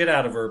the shit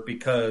out of her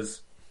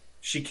because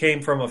she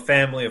came from a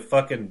family of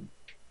fucking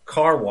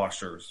car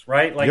washers,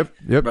 right? Like,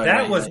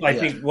 that was, I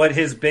think, what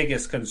his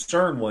biggest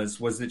concern was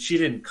that she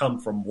didn't come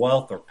from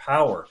wealth or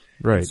power.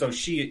 Right. And so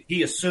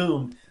he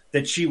assumed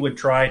that she would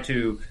try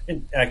to,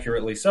 and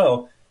accurately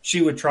so,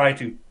 she would try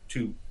to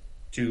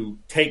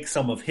take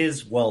some of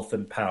his wealth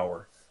and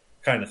power,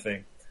 kind of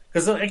thing.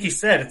 Because, like you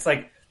said, it's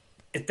like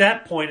at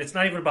that point, it's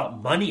not even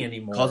about money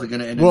anymore. Call's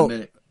going to end in a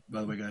minute,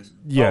 by the way, guys.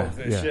 Yeah.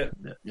 Shit.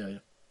 Yeah.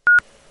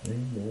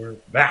 And we're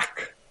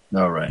back.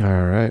 All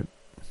right.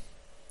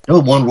 You know,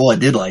 one role I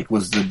did like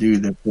was the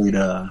dude that played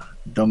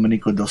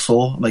Domenico Del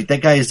Sol. Like,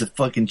 that guy is the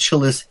fucking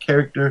chillest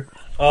character.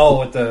 Oh,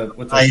 with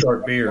the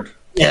short beard.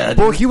 Yeah.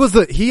 Well,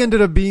 he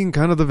ended up being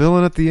kind of the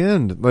villain at the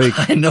end.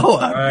 Like, I know.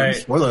 Right.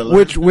 Spoiler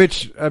alert.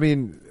 Which I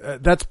mean,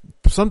 that's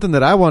something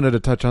that I wanted to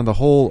touch on. The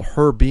whole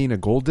her being a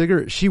gold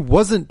digger. She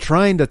wasn't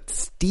trying to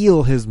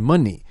steal his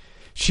money.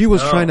 She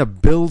was trying to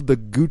build the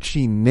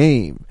Gucci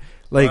name.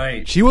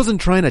 Like, she wasn't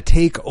trying to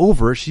take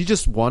over. She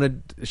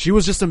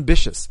was just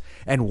ambitious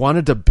and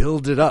wanted to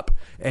build it up,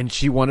 and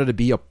she wanted to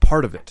be a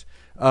part of it.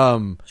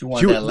 She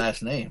wanted that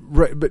last name.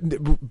 Right,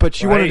 but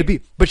she wanted to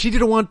be, but she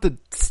didn't want to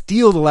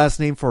steal the last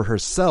name for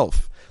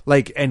herself.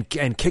 Like, and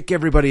kick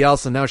everybody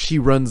else, and now she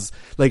runs,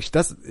 like,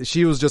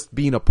 she was just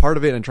being a part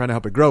of it and trying to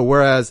help it grow.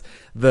 Whereas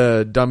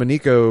the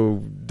Domenico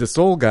De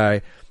Sol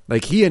guy,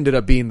 like, he ended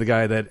up being the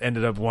guy that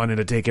ended up wanting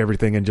to take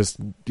everything and just,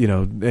 you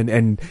know,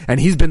 and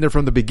he's been there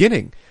from the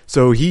beginning.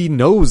 So he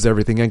knows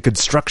everything and could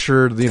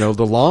structure, you know,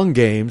 the long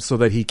game so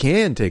that he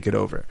can take it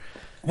over.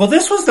 Well,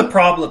 this was the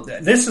problem.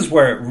 This is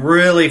where it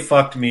really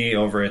fucked me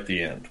over at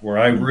the end, where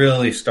I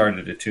really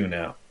started to tune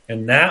out.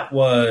 And that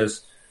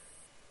was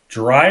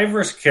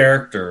Driver's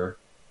character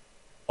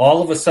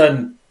all of a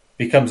sudden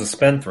becomes a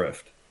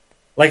spendthrift.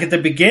 Like, at the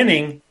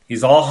beginning,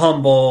 he's all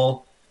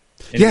humble.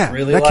 Yeah,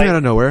 really that came out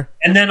of nowhere.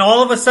 And then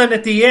all of a sudden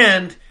at the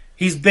end,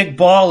 he's big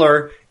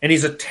baller and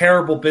he's a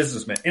terrible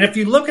businessman. And if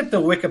you look at the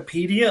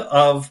Wikipedia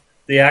of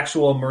the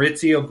actual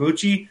Maurizio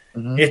Gucci,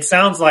 it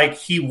sounds like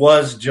he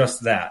was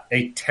just that,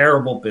 a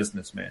terrible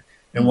businessman.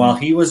 And while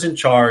he was in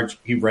charge,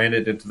 he ran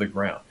it into the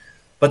ground.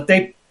 But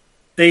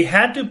they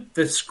had to,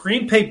 the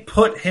screenplay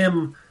put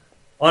him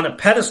on a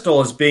pedestal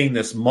as being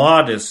this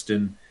modest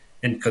and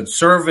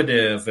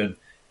conservative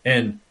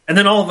and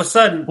then all of a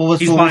sudden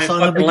he's buying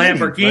fucking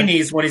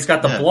Lamborghinis when he's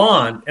got the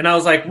blonde. And I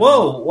was like,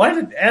 whoa, why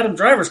did Adam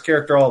Driver's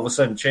character all of a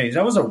sudden change?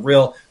 That was it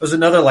was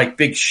another like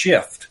big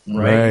shift.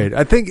 Right.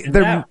 I think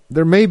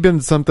there may have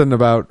been something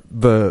about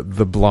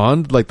the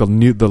blonde, like the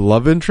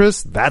love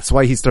interest. That's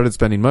why he started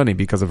spending money,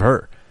 because of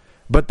her.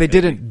 But they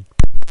didn't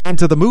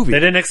into the movie. They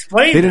didn't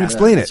explain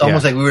it. It's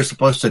almost like we were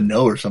supposed to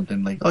know or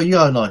something. Like, oh,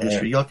 y'all know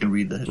history. Y'all can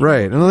read the history.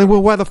 Right. And I'm like,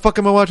 well, why the fuck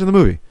am I watching the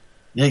movie?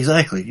 Yeah,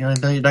 exactly. You're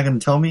not going to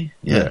tell me?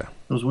 Yeah.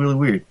 It was really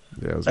weird.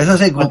 Yeah, as I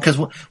say, because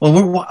when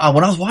I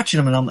was watching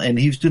him and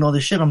he was doing all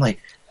this shit, I'm like,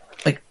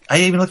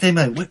 I even looked at him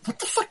like, what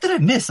the fuck did I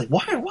miss? Like,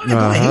 why do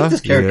I hate this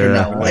character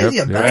now? Why is he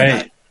a bad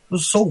guy? It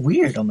was so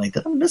weird. I'm like,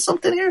 did I miss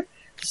something here?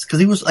 Because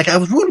he was like, I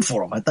was rooting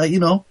for him. I thought, you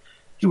know,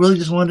 he really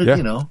just wanted,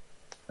 you know,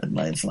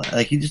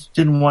 like he just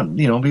didn't want,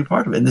 you know, to be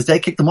part of it. And this guy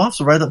kicked him off,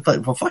 so right up,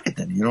 well, fuck it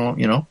then. You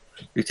know,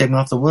 you're taking me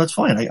off the wheel. That's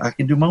fine. I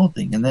can do my own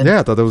thing. And then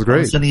I thought that was great.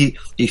 All of a sudden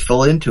he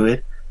fell into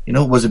it. You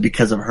know, was it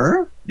because of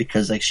her?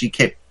 Because like she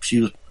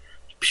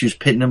was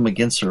pitting him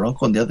against her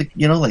uncle and the other,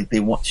 you know, like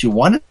she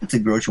wanted to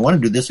grow, she wanted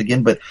to do this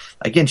again, but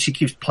again, she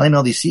keeps planting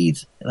all these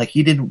seeds. Like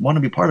he didn't want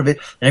to be part of it.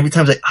 And every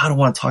time he's like, I don't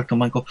want to talk to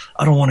Michael.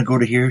 I don't want to go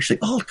to here. She's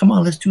like, oh, come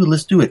on, let's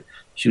do it.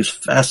 She was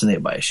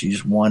fascinated by it. She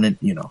just wanted,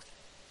 you know,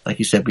 like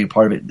you said, be a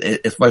part of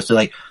it. As far as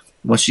like,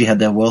 once she had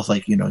that wealth,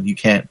 like, you know, you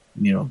can't,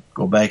 you know,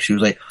 go back. She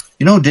was like,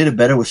 you know who did it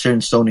better was Sharon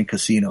Stone in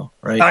Casino,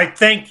 right? I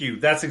thank you.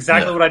 That's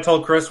exactly what I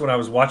told Chris when I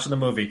was watching the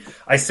movie.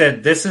 I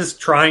said, this is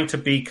trying to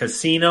be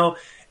Casino.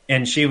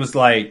 And she was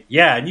like,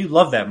 yeah, and you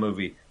love that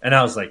movie. And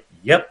I was like,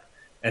 yep.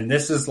 And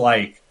this is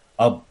like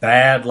a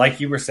bad, like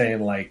you were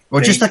saying, like,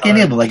 or just like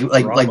any of them,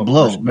 like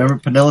Blow. Remember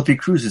Penelope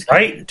Cruz's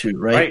character too,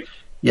 right?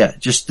 Yeah,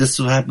 just this is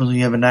what happens when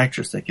you have an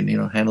actress that can, you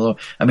know, handle it.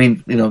 I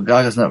mean, you know,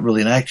 Gaga's not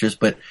really an actress,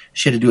 but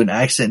she had to do an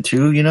accent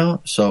too, you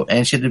know. So,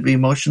 and she had to be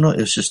emotional.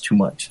 It was just too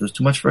much. It was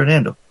too much for her to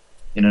handle.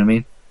 You know what I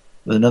mean?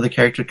 With another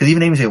character, because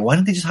even Amy said, "Why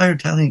didn't they just hire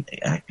Italian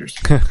actors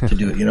to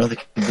do it? You know, they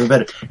can do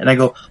better." And I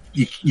go,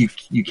 "You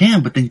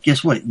can, but then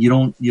guess what? You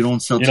don't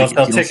sell tickets. You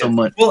don't sell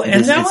money. Well,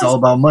 and it's all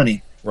about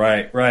money."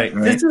 Right.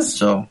 This is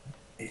so.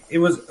 It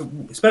was,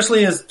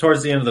 especially as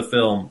towards the end of the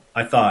film,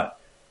 I thought,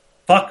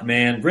 "Fuck,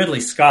 man,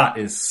 Ridley Scott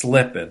is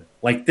slipping."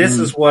 Like this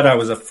is what I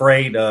was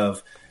afraid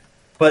of.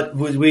 But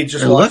we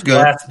just watched The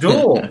Last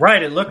Duel,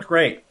 right? It looked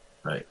great,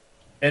 right?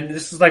 And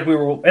this is like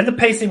and the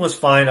pacing was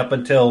fine up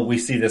until we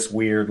see this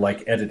weird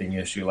like editing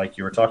issue, like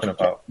you were talking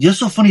about. Yeah,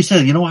 so funny you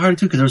said. You know what, Hardy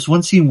too, because there was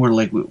one scene where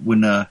like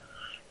when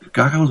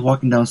Gaga was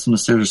walking down some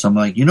stairs or something,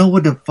 like, you know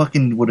what,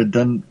 fucking would have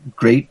done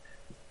great,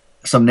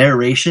 some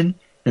narration.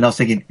 And I was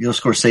thinking, you know,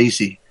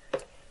 Scorsese.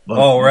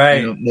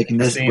 Right, you know, making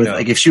this with,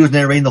 like, if she was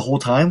narrating the whole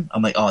time,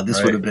 I'm like, oh,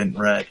 this would have been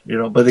rad, you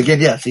know. But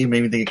again, yeah, see,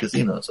 made me think of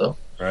Casino. So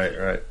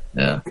right,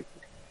 yeah,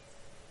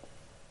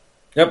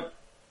 yep,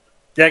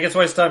 yeah. I guess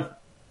waste time.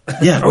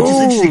 Yeah, which is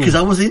interesting because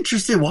I was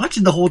interested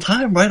watching the whole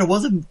time, right? I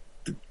wasn't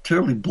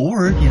terribly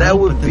bored. You know,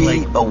 would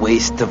be a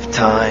waste of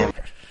time.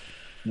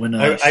 When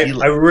I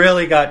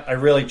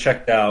really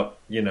checked out,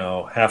 you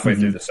know, halfway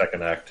through the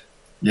second act,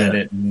 and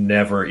it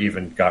never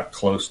even got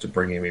close to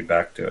bringing me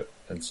back to it.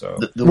 And so,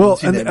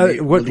 what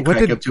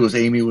did up to was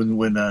Amy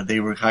when they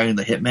were hiring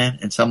the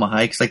hitman and Salma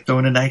Hayek's like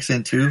throwing an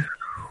accent too.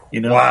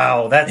 You know,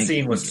 wow, that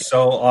scene was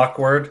so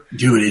awkward,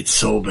 dude. It's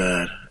so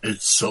bad.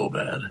 It's so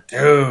bad,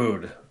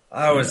 dude.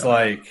 I was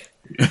like,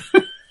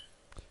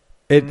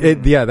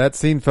 that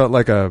scene felt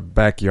like a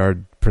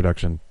backyard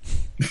production.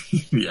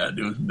 Yeah,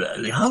 dude.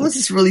 Like, how is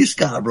this really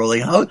Scott, bro?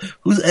 Like,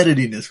 who's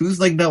editing this? Who's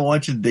like not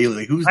watching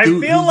daily? Like, I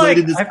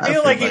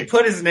feel like he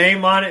put his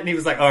name on it, and he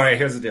was like, "All right,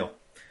 here's the deal.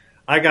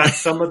 I got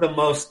some of the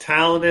most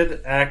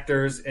talented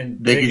actors and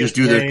they can just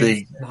do their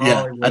thing.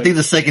 Yeah, I think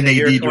the second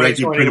AD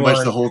directed pretty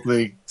much the whole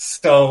thing.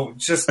 So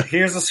just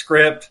here's a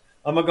script.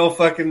 I'm gonna go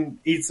fucking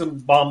eat some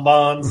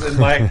bonbons in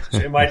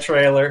my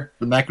trailer.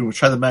 The macaroons.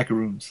 Try the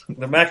macaroons.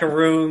 The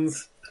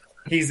macaroons.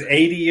 He's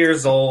 80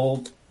 years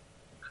old.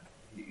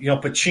 You know,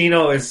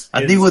 Pacino is.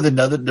 I think with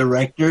another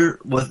director,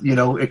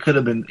 it could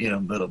have been a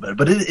little better.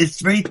 But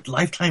it's a very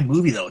Lifetime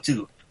movie though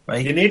too,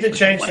 right? You need to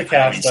change the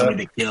cast up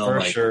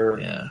for sure.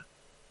 Yeah.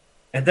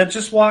 And then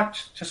just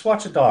watch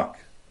a doc.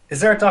 Is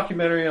there a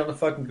documentary on the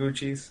fucking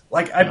Gucci's?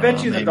 Like, I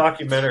bet you the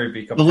documentary would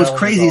be compelling. But what's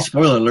crazy,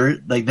 spoiler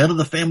alert, like none of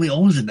the family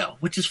owns it now,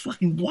 which is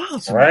fucking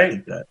wild. Right?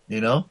 Like that,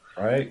 you know?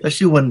 Right.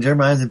 Especially when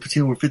Jeremy Irons and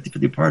Pacino were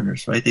 50-50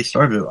 partners, right? They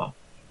started it all.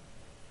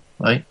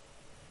 Right?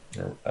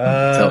 No,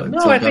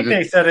 I think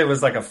they said it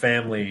was like a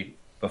family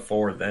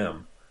before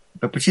them.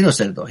 But Pacino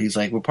said it though. He's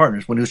like, we're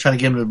partners. When he was trying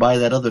to get him to buy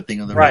that other thing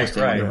on the real estate.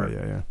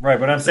 Right. Right,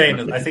 but I'm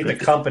saying I think the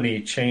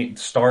company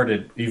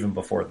started even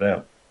before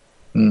them.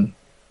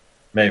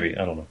 Maybe.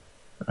 I don't know.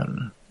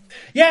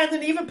 Yeah, and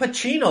then even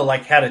Pacino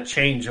had a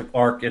change of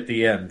arc at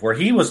the end where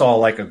he was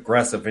all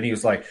aggressive and he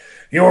was like,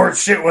 "You weren't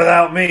shit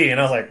without me," and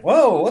I was like,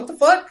 "Whoa, what the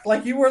fuck?"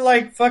 Like you were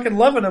fucking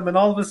loving him, and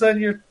all of a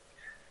sudden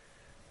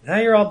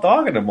you're all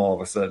dogging him. All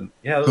of a sudden,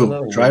 yeah.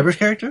 Who? Driver's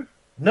character?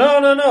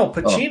 No.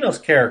 Pacino's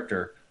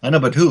character. I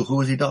know, but who? Who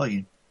was he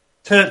dogging?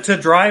 To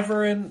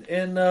Driver in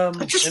I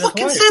just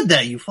fucking said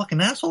that, you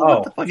fucking asshole.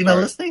 What the fuck? You're not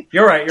listening?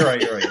 You're right. All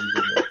right.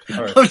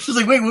 I was just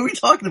like, wait, what are we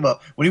talking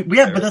about?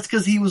 But that's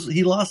because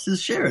he lost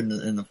his share in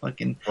the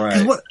fucking. Right.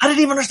 I didn't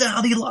even understand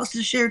how he lost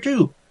his share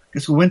too.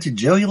 Because we went to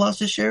jail, he lost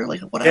his share.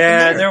 Like what happened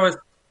there? There was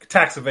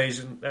tax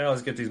evasion. I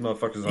always get these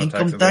motherfuckers on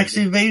income tax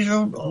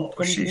evasion. Oh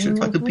shit! Should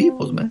talk to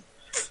Peoples, man.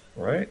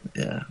 Right.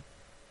 Yeah.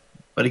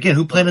 But again,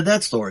 who planted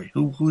that story?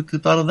 Who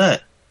thought of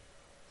that?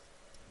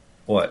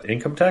 What,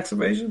 income tax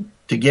evasion?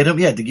 To get him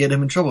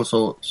in trouble.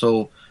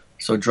 So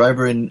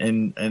Driver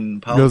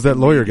and Powell knows that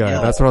lawyer guy.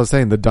 That's what I was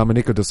saying. The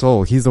Domenico De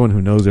Sol. He's the one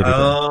who knows everything.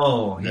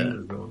 Oh,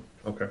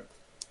 okay.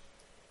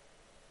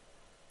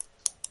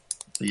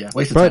 So yeah,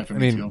 waste of time for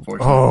me too,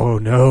 unfortunately. Oh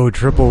no,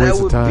 triple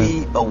waste of time. That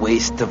would be a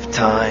waste of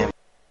time.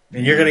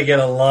 And you're gonna get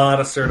a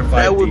lot of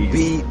certified. That would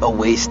be a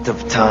waste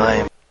of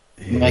time.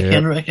 Yeah. I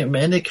can't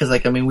recommend it because,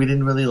 we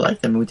didn't really like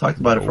them. We talked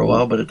about it for a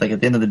while, but at the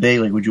end of the day,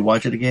 would you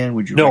watch it again?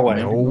 Would you? No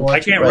way. I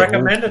can't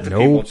recommend it to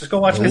people. Just go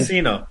watch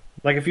Casino.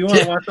 If you want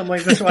to watch something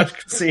like this, watch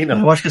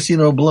Casino. Watch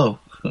Casino or Blow.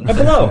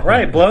 Blow,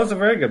 right? Blow's a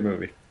very good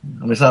movie.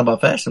 It's not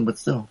about fashion, but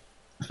still.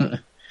 But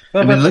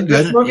look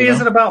good. This movie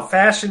isn't about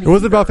fashion. It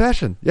wasn't about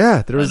fashion.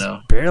 Yeah, there was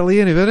barely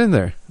any of it in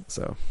there.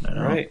 So,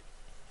 right.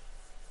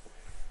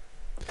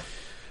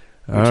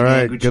 All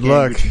right. Good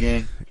luck.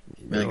 Good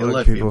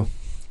luck, people.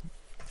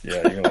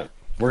 Yeah,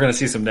 we're gonna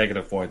see some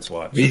negative points.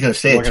 Watch. He's gonna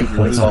stay at 2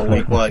 points all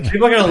week. Watch.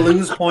 People are gonna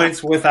lose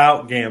points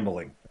without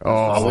gambling.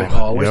 Always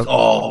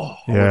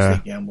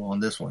gamble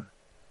on this one.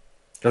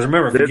 Because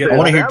remember, if you get I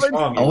want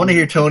to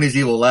hear Tony's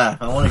evil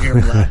laugh. I want to hear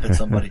him laugh at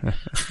somebody.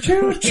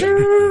 Choo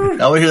choo!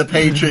 I want to hear the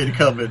pain train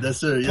coming.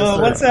 That's it. Yes,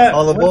 sir. What's that?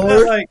 All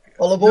aboard!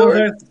 All aboard!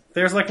 No,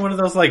 there's one of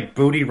those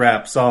booty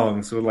rap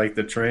songs with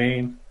the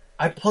train.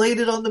 I played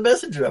it on the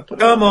Messenger.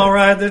 Come on,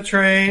 ride the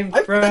train.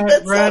 I played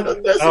that song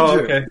on Messenger. Oh,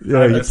 okay.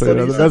 Yeah, you played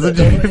it on the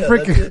Messenger.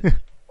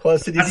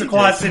 That's the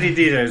Quad City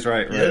DJs,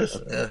 right? Yes.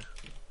 Yeah.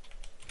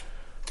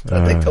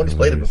 I think Tony's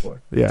played it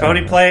before. Yeah.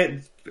 Tony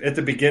played it at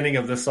the beginning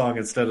of this song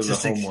instead of the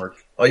homework.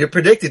 Oh, you're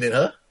predicting it,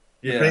 huh?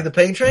 Yeah. You're playing the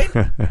pain train?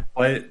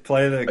 play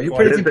the. Are you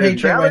predicting pain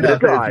train right now?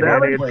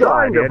 It's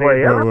time to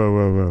play.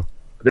 Whoa.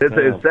 This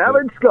is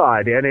Savage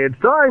Scott, and it's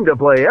time to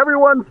play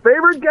everyone's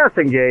favorite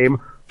guessing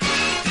game.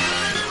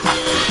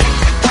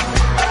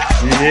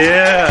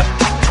 Yeah.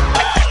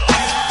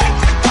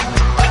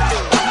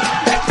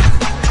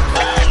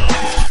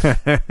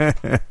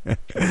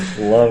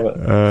 Love it.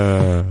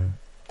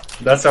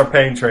 That's our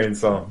pain train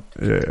song.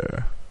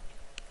 Yeah.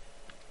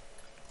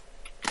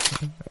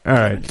 All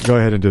right, go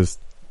ahead and just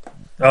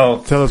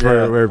tell us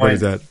where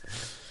everybody's at.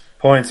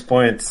 Points.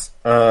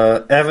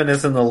 Evan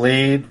is in the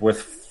lead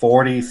with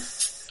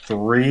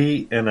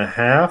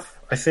 43.5,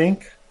 I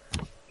think.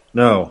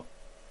 No.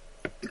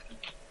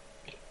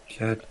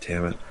 God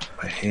damn it.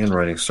 My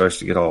handwriting starts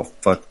to get all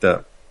fucked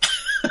up.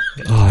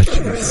 Oh,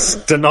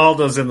 jeez.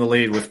 Donaldo's in the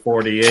lead with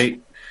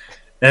 48.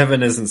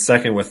 Evan is in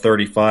second with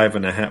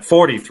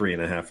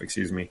 43.5,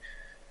 excuse me.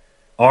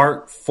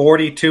 Art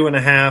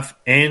 42.5,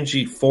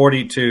 Angie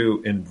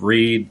 42, and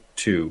Reed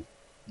 2.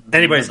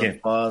 Anybody's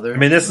game.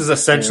 This is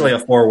essentially a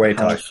four-way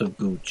tie. House of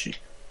Gucci.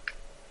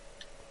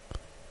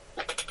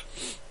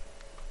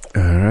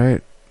 All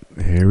right,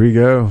 here we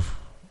go.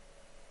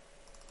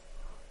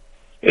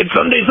 It's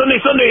Sunday. So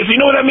you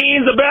know what that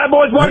means? The Bad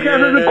Boys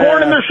Podcast is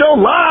recording their show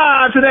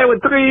live today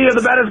with 3 of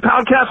the baddest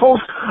podcast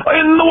hosts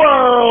in the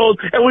world.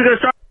 And we're going to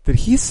start. Did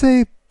he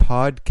say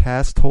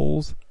podcast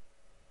holes?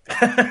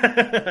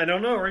 I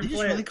don't know. Did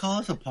you really call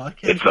us a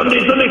podcast? It's Sunday.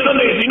 So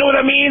you know what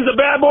that means? The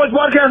Bad Boys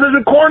Podcast is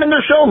recording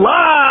their show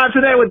live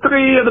today with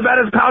 3 of the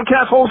baddest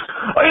podcast hosts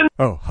in.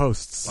 Oh,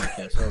 hosts.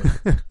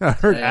 I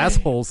heard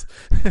assholes.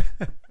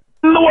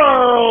 the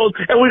world.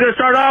 And we're going to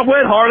start off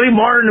with Harley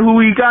Martin, who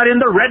we got in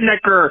the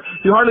Rednecker.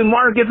 Harley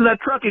Martin gets in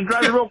that truck and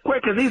drives it real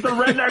quick because he's the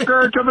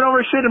Rednecker, jumping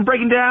over shit and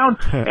breaking down.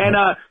 And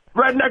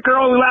Rednecker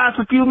only lasts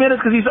a few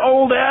minutes because he's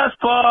old as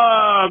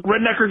fuck.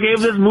 Rednecker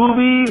gave this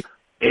movie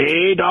 $1.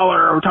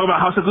 We're talking about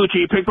House of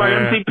Gucci, picked by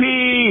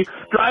MCP.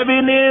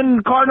 Driving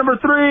in car number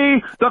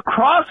 3, the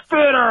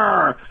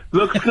Crossfitter.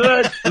 Looks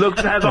good,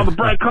 has all the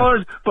bright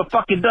colors, but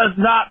fucking does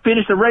not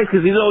finish the race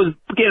because he's always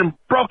getting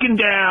broken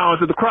down.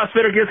 So the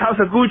Crossfitter gets House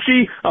of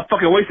Gucci, a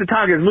fucking waste of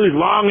time because the movie's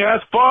long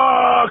as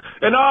fuck.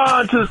 And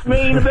on to the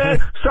main event,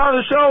 start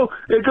of the show,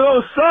 it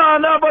goes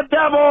Son of a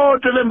Devil,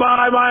 driven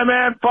by my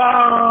man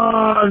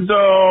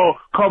Fonzo,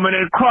 coming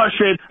in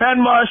crushing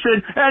and mushing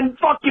and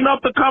fucking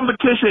up the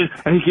competition.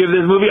 And he gives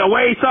this movie a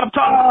waste of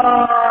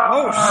time.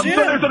 Oh shit!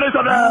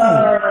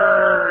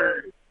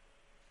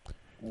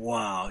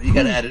 Wow, you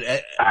gotta add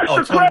it.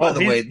 Oh, by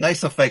the way,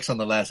 nice effects on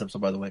the last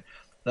episode, by the way.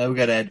 Now we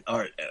gotta add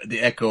the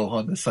echo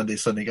on the Sunday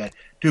guy.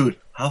 Dude,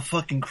 how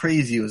fucking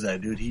crazy was that,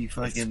 dude? He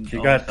got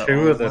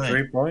 2 of the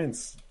 3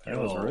 points. That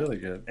was really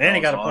good. And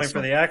he got a point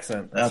for the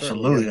accent.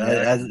 Absolutely.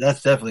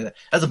 That's definitely,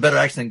 that's a better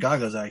accent than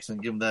Gaga's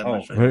accent. Give him that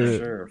much.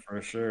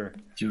 For sure.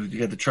 Dude, you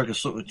got the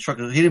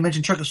he didn't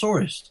mention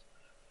Truckosaurus.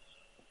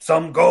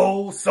 Some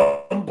go,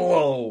 some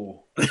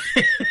blow.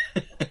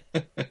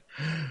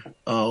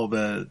 Oh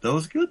man, that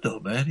was good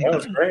though, man. That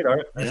was great,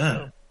 Art.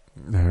 Yeah.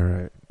 All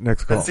right,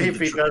 next call. Let's see if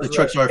he does. The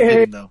trucks are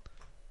fitting though.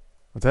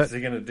 What's that? Is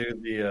he going to do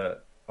the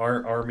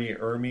Army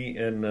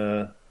in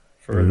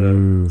for the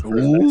next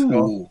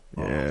call?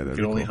 Yeah, we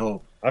can only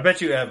hope. I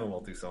bet you Evan will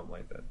do something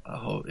like that. I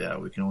hope. Yeah,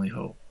 we can only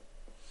hope.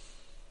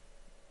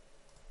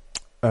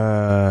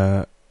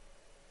 Okay,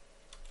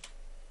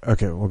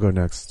 we'll go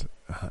next.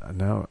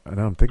 Now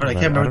I'm thinking. I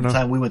can't remember the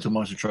time we went to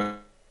Monster Truck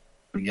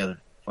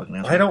together. Fucking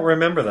asshole. I don't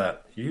remember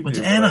that. You went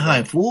to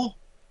Anaheim, fool.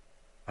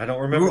 I don't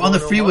remember. We were on the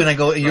freeway, and I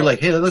go, and you're like,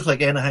 "Hey, that looks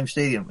like Anaheim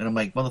Stadium," and I'm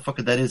like,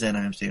 "Motherfucker, that is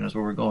Anaheim Stadium. That's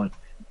where we're going."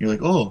 You're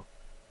like, "Oh,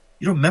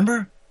 you don't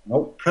remember?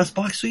 Nope. Press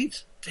box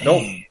suites? Dang,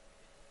 nope.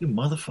 You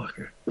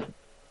motherfucker!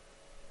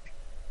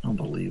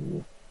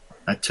 Unbelievable.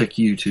 I took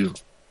you too.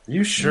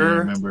 You sure?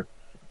 Remember?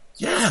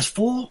 Yes,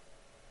 fool.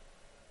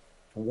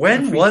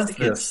 When was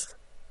this?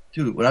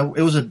 Dude, I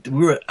was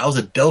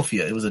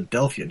Adelphia. It was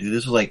Adelphia, dude.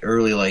 This was like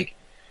early, like,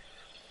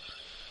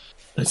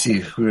 let's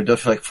see, we were at Adelphia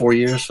for like 4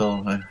 years, so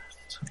I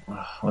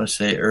want to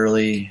say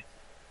early,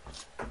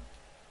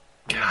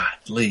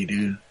 godly,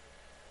 dude.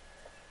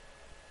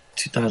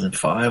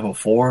 2005 or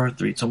 4,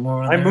 3, somewhere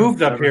around I there.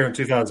 moved up here in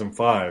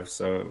 2005,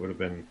 so it would have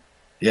been.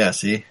 Yeah,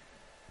 see?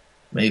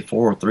 Maybe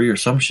 4 or 3 or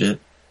some shit.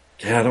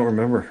 Yeah, I don't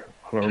remember.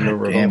 I don't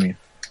remember at all. Damn you.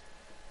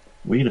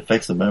 Weed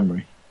affects the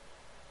memory.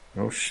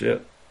 Oh,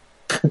 shit.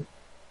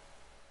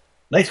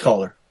 Next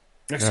caller.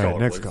 Next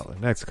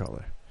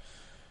caller.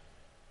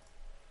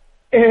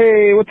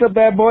 Hey, what's up,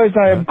 bad boys?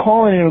 I am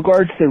calling in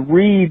regards to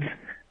Reed's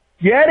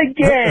yet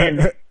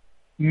again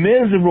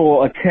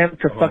miserable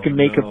attempt to fucking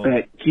make a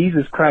bet.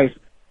 Jesus Christ.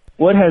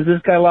 What has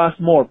this guy lost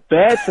more,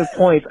 bets or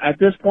points? At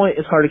this point,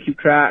 it's hard to keep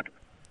track.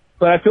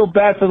 But I feel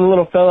bad for the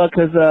little fella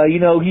because,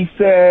 he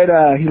said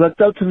he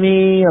looked up to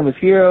me, I'm his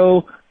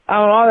hero, I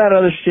don't know, all that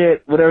other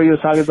shit, whatever he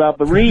was talking about.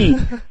 But Reed,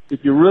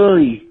 if you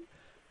really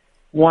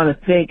want to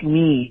thank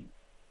me,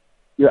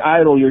 your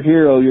idol, your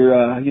hero, your,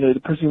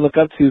 the person you look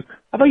up to,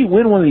 how about you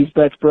win one of these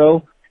bets,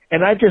 bro?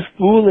 And I just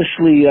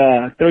foolishly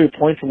throw your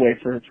points away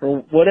for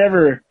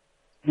whatever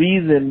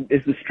reason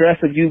is the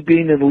stress of you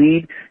being in the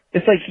lead.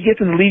 It's like he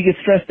gets in the lead, gets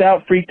stressed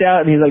out, freaked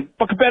out, and he's like,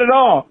 fucking bet it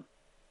all.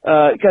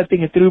 You gotta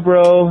think it through,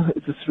 bro.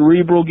 It's a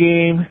cerebral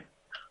game.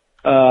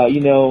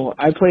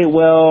 I play it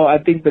well. I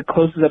think the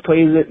closest that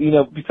plays it,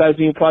 besides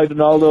me, probably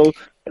Donaldo,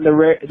 and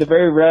the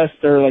very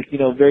rest are like,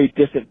 very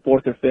distant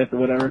 4th or 5th or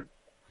whatever.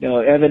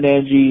 Evan,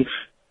 Angie,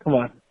 come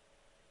on.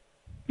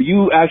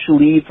 You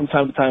actually lead from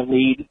time to time,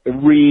 lead,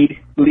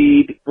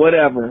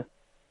 whatever.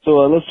 So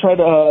let's try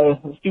to,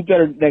 let's do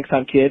better next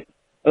time, kid.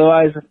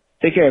 Otherwise,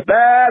 take care.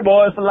 Bad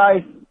boys for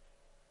life.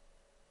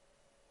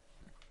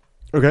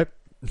 Okay.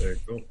 Very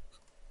cool.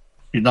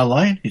 He's not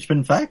lying. He's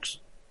spitting facts.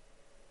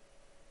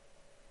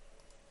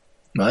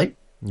 Right?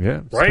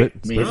 Yeah. Right?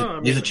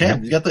 He's a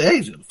champ. He's got the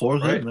A's. The floor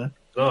is good, man.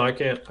 No, I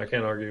can't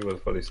argue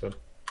with what he said.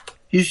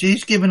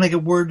 He's giving like a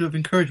word of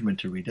encouragement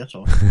to Reed. That's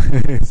all.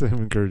 Some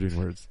encouraging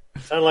words.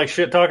 Sound like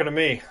shit talking to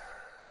me.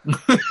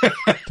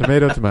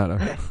 Tomato.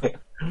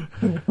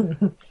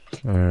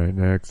 All right,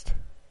 next.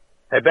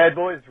 Hey, bad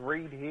boys,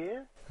 Reed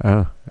here.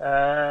 Oh.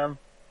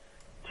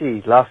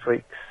 Last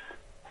week's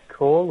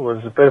call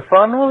was a bit of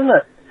fun, wasn't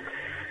it?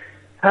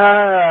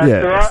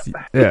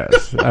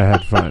 Yes, I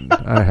had fun.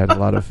 I had a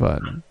lot of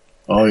fun.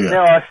 Oh yeah.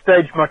 Now I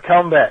staged my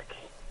comeback.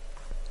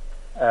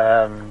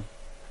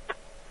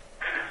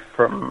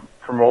 From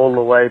all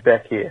the way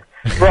back here.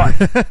 Right,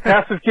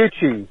 House of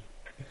Gucci.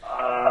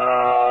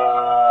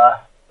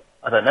 I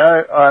don't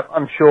know.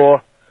 I'm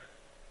sure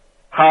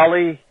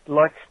Harley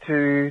likes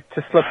to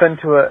slip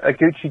into a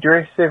Gucci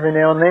dress every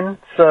now and then,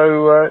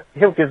 so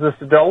he'll give us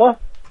 $1.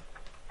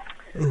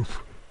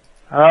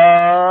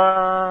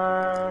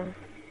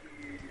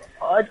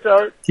 I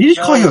don't. Did he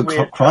just call you a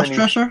where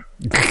cross-dresser?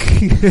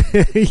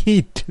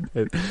 He did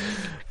it.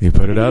 He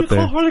put it out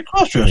there. Hardy I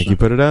cross-dresser. think he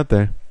put it out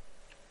there.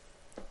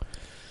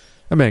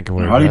 A man can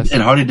wear a dress.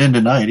 And Hardy didn't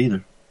deny it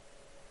either.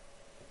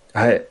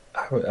 I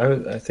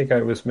think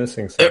I was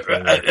missing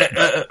something.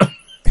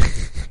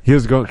 He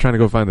was trying to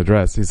go find the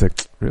dress. He's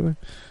like, really?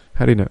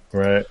 How do you know?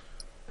 Right.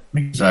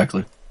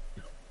 Exactly.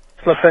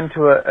 slip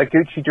into a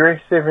Gucci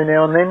dress every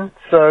now and then,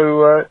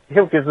 so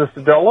he'll give us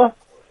 $1.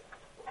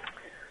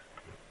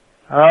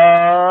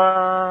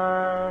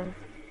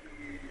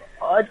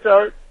 I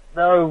don't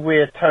know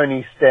where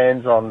Tony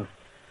stands on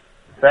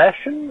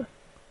fashion.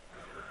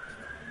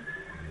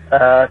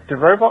 Do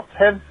robots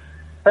have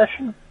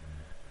fashion?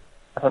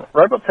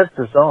 Robots have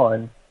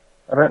design.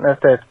 I don't know if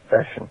they have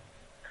fashion.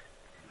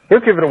 He'll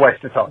give it a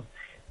waste of time.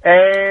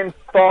 And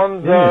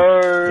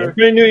Fonzo...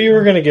 Everybody knew you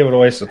were going to give it a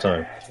waste of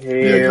time.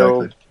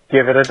 He'll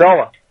give it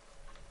 $1.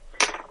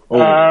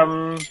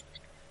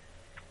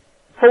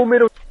 Full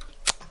Metal...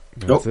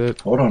 That's it.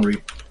 Hold on,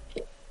 Reed.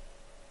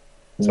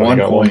 So I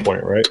got 1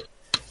 point, right?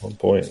 1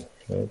 point.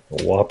 A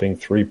whopping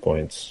 3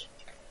 points.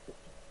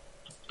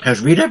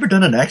 Has Reed ever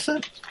done an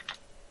accent?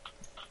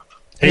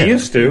 He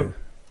used to.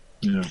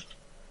 Yeah.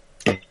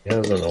 He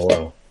hasn't in a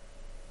while.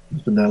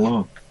 It's been that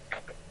long.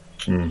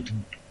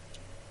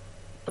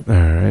 All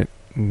right.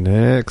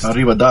 Next.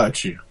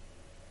 Arrivederci. You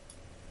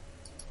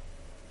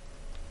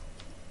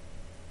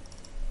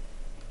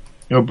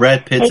know,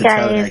 Brad Pitt's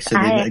Italian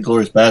accent in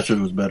Inglourious Basterds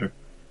was better.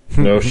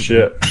 No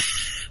shit.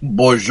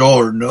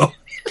 Buongiorno.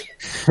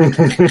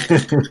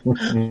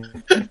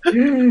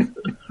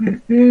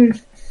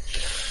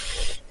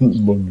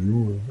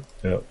 Bonjour.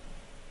 Yep.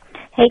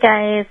 Hey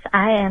guys,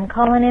 I am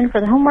calling in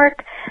for the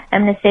homework.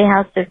 I'm going to say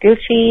House of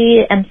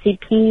Gucci.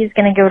 MCP is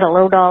going to give it a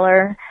low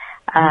dollar.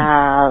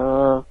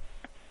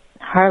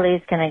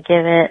 Harley's going to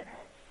give it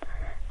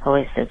a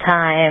waste of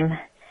time.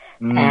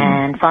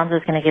 And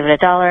Fonzo's going to give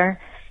it $1.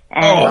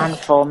 And on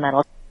Full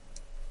Metal.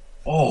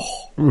 Oh.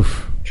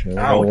 Oof.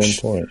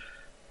 Ouch. 1 point.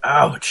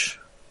 Ouch.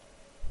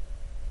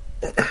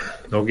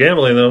 No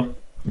gambling though.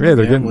 Yeah,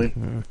 they're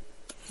getting.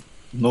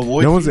 No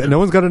voice. No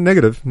one's got a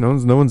negative. No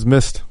one's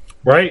missed.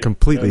 Right.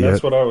 Completely. And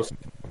that's yet.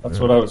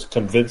 what I was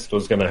convinced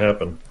was going to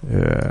happen.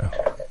 Yeah.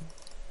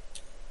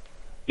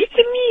 It's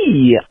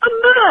me,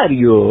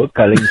 Mario,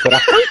 calling for a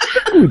house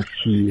of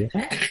Gucci.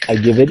 I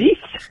give it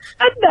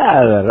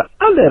 $1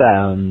 all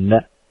around.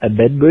 A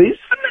bad boy's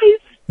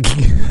face.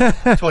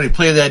 Tony,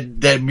 play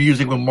that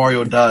music when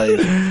Mario dies.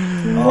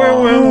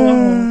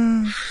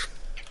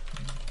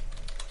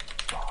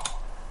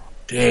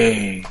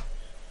 Dang.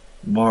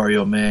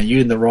 Mario, man, you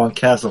in the wrong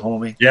castle,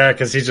 homie. Yeah,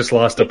 because he just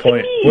lost a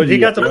point. Well, he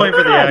got the point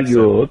for the accent.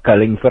 Mario,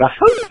 calling for a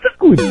house of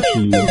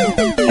Gucci.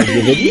 I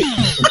give it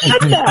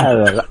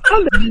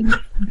 $1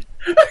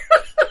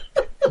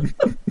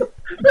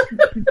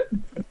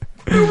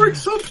 It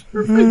works so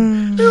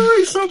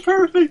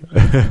perfect.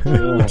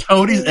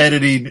 Tony's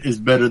editing is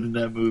better than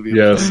that movie.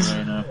 Yes,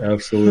 right now.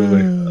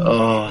 Absolutely.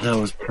 Oh, that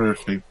was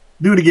perfect.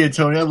 Do it again,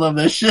 Tony. I love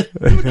that shit.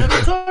 Never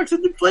talks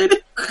and they played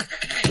it.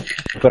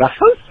 For a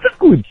house of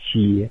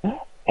Gucci,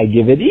 I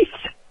give it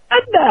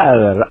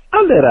 $1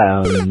 all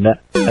around. A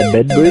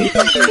bad boy.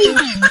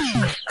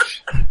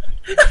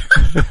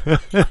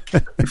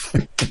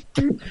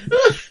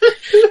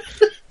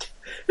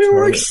 It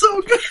works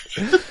so good.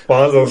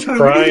 Fonzo's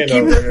crying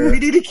over here. We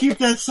need to keep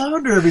that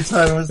sounder every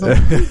time.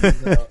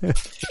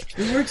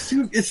 It works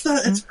too.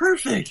 It's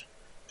perfect.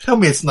 Tell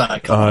me it's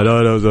not.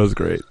 No, that was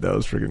great. That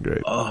was freaking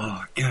great.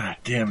 Oh, god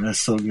damn, that's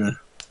so good.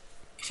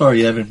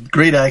 Sorry, Evan.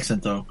 Great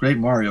accent, though. Great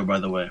Mario, by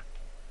the way.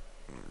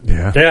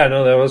 Yeah. Yeah,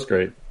 no, that was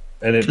great.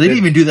 And they didn't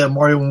even do that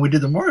Mario when we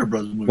did the Mario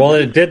Brothers movie. Well,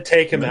 it did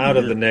take him out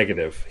of the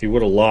negative. He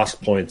would have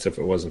lost points if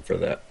it wasn't for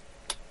that.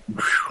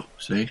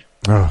 See?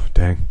 Oh,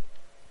 dang.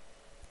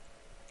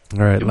 All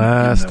right,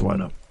 last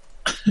one.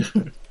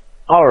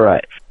 All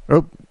right.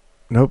 Oh,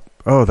 nope.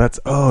 Oh, that's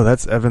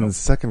Evan's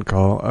second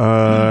call.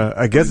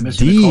 I guess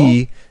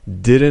D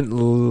didn't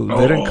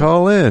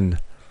call in.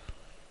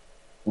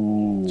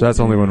 Ooh, so that's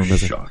the only one we're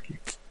missing.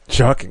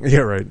 Shocking. Yeah,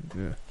 right.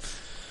 Yeah.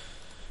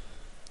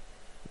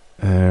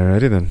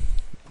 Alrighty then.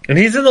 And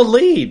he's in the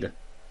lead.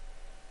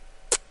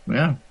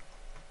 Yeah.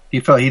 He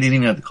felt he didn't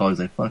even have to call. He's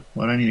like, fuck,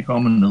 why do I need to call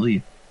him in the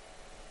lead?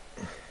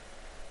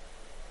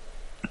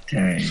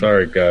 Dang.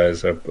 Sorry,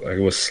 guys. I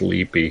was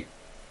sleepy.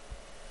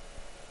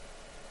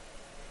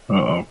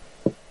 Uh-oh.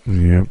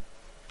 Yep.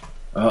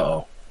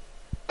 Uh-oh.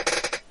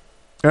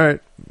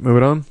 Alright,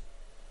 moving on.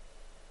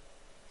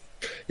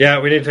 Yeah,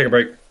 we need to take a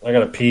break. I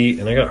gotta pee,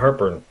 and I got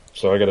heartburn,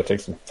 so I gotta take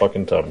some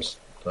fucking Tums.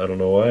 I don't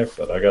know why,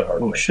 but I got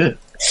heartburn. Oh, shit.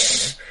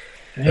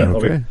 Yeah,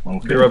 okay. I'll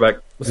be right back.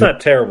 It's not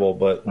terrible,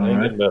 but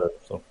I'm getting better.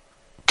 So.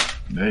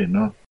 Hey,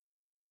 no.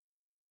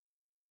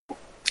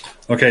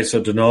 Okay,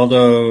 so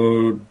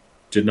Donaldo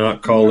did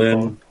not call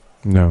in.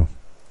 No.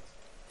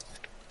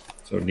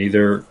 So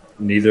neither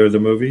of the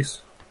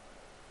movies?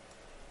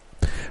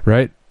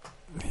 Right.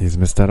 He's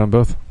missed out on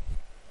both.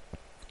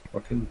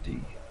 Fucking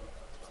D.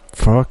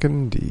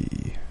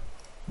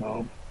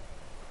 Well,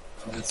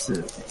 that's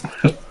it.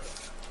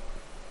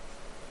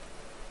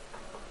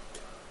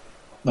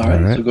 All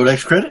right, so go to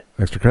extra credit.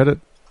 Extra credit.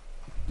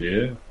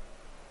 Yeah.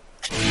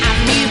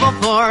 I'm evil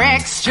for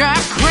extra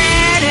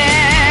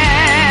credit.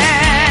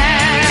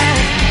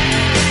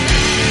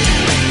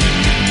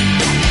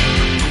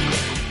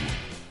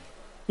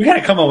 We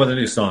gotta come up with a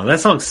new song. That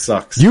song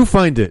sucks. You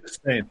find it.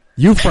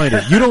 You find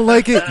it. You don't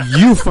like it.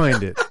 You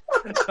find it.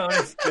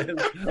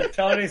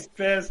 Tony's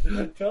pissed.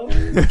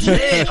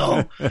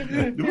 Damn.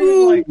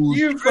 Like,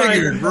 you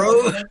triggered,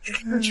 bro.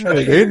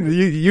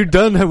 You're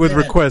done with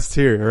requests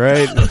here,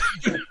 right?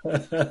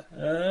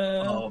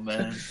 Oh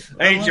man,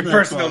 I ain't your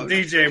personal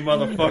DJ,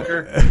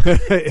 motherfucker.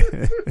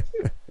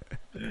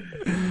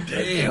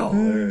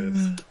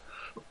 Damn.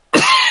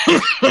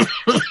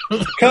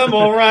 Come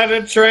on, ride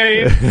a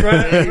train.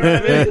 Ride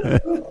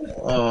it.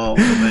 Oh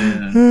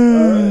man.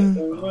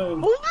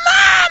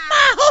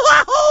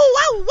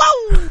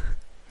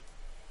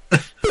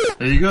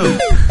 There you go.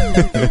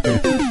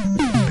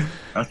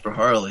 That's for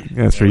Harley.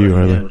 That's for you,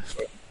 Harley.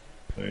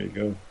 There you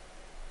go.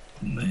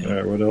 Man. All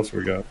right, what else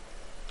we got?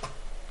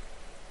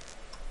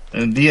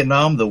 In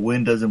Vietnam, the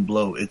wind doesn't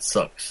blow. It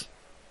sucks.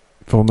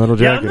 Full Metal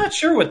Yeah, Jacket. I'm not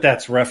sure what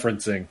that's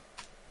referencing.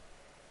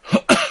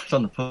 It's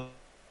on the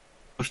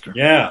poster.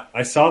 Yeah,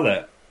 I saw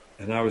that,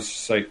 and I was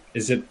just like,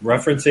 "Is it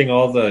referencing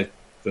all the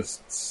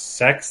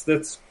sex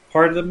that's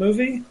part of the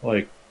movie?"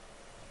 Like,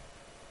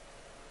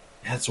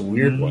 that's a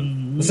weird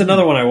one. This is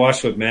another one I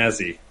watched with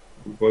Mazzy.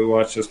 We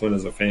watched this one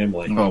as a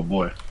family. Oh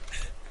boy.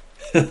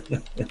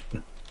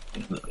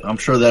 I'm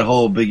sure that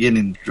whole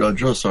beginning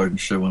drill sergeant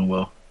shit went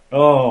well.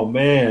 Oh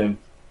man,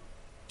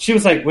 she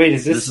was like, "Wait,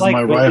 is this like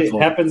my what rifle.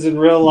 happens in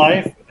real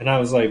life?" And I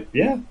was like,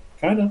 "Yeah,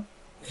 kind of."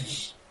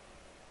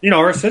 You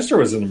know, her sister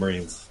was in the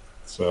Marines,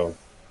 so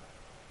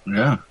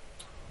Yeah.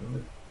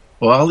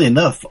 Well, oddly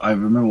enough, I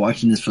remember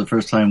watching this for the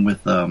first time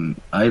with Ida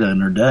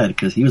and her dad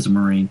because he was a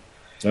Marine.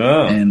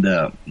 Oh. And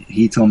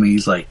he told me,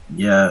 he's like,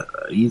 yeah,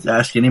 he's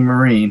asking any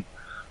Marine,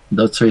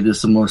 they'll say this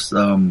is the most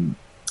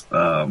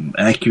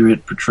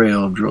accurate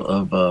portrayal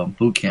of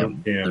boot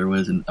camp there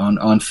was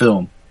on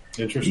film.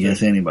 Interesting. You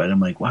guys, anybody?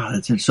 I'm like, wow,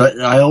 that's interesting.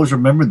 So I always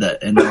remembered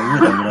that, and I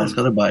would ask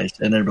other guys,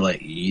 and they'd be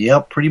like,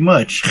 yep, pretty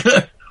much.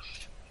 So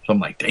I'm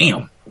like,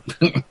 damn.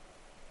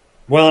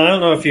 Well, I don't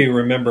know if you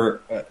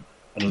remember.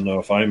 I don't know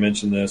if I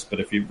mentioned this,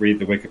 but if you read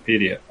the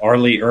Wikipedia, R.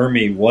 Lee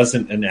Ermey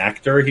wasn't an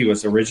actor. He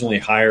was originally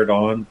hired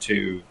on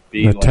to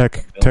be The like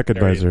tech a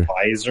military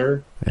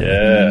advisor.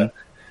 Yeah.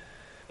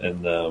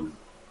 And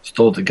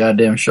stole the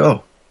goddamn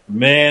show.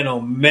 Man,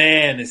 oh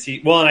man, is he?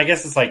 Well, and I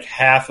guess it's like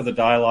half of the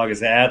dialogue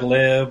is ad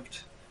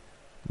libbed.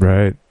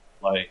 Right.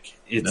 Like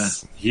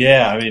it's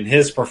I mean,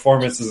 his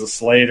performance as a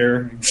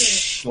Slater.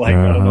 Like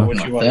I don't know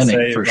what you want to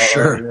say for about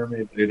sure. R. Lee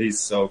Ermey, dude. He's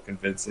so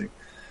convincing.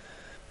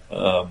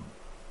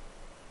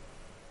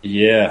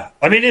 Yeah,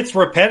 I mean it's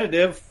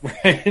repetitive,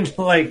 right?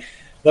 Like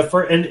the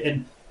first,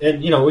 and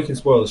you know we can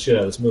spoil the shit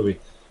out of this movie.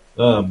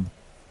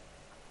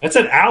 That's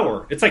an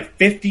hour. It's like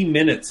 50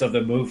 minutes of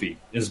the movie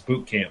is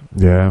boot camp.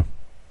 Yeah,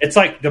 it's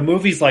like the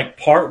movie's like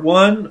part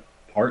 1,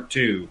 part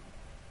 2,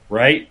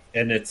 right?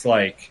 And it's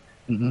like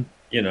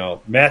you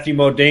know Matthew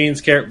Modine's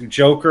character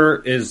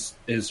Joker is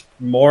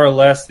more or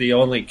less the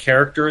only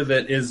character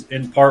that is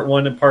in part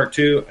 1 and part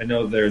 2. I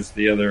know there's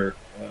the other.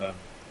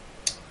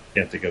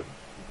 Can't think of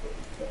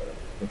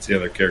what's the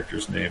other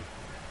character's name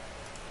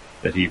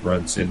that he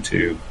runs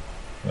into.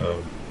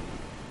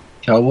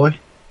 Cowboy?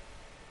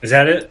 Is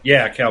that it?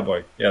 Yeah,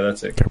 Cowboy. Yeah,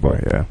 that's it. Cowboy.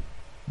 Yeah.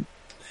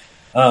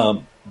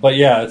 But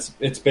yeah,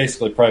 it's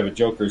basically Private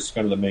Joker's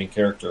kind of the main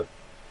character.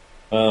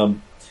 You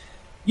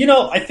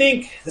know, I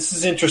think this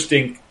is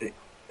interesting.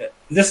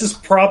 This is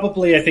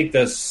probably, I think,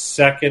 the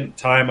second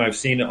time I've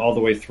seen it all the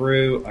way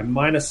through. I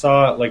might have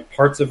saw like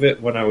parts of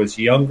it when I was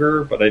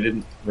younger, but I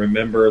didn't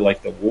remember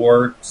like the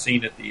war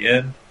scene at the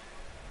end.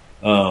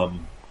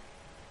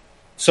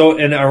 So,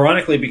 and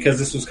ironically, because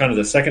this was kind of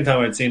the second time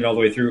I'd seen it all the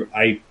way through,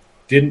 I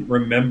didn't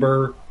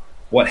remember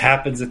what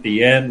happens at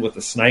the end with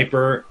the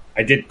sniper.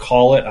 I did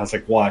call it. I was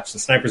like, watch, the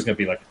sniper's going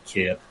to be like a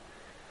kid.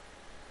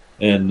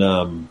 And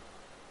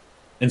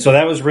so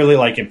that was really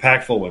like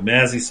impactful when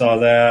Mazzy saw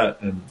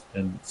that.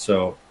 And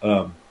so,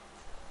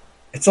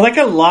 it's like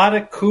a lot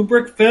of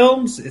Kubrick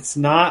films. It's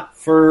not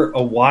for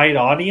a wide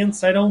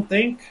audience, I don't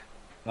think.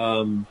 It's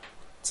not.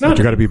 But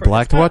you got to be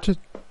black to watch it.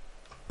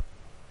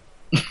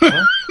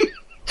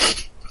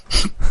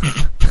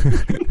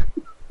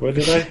 What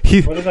did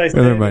I say?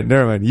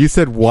 Never mind. You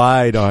said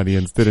wide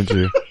audience, didn't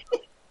you?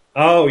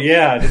 Oh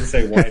yeah, I didn't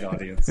say white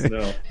audience.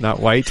 No, not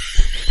white.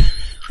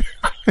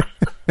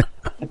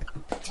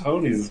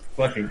 Tony's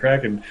fucking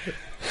cracking.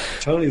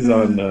 Tony's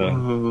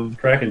on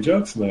cracking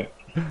jokes tonight.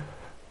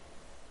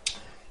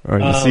 Or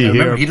you see here,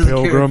 remember, he doesn't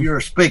Pilgrim. care if you're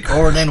a speak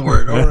or an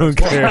N-word. I don't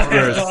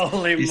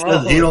care. He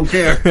says he don't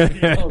care. He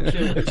don't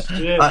give a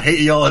shit. I hate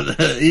y'all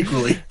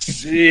equally.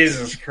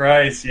 Jesus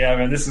Christ, yeah,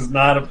 man, this is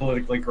not a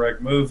politically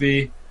correct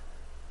movie.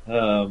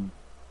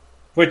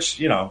 Which,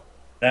 you know,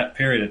 that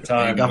period of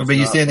time. God forbid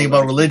you say anything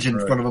about religion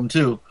in front of them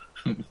too.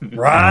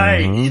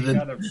 Right, he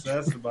got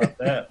obsessed about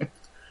that.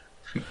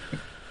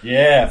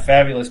 Yeah,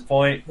 fabulous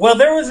point. Well,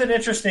 there was an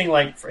interesting,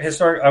 like,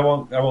 historic. I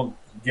won't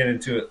get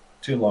into it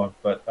too long,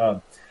 but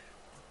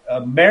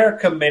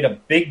America made a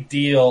big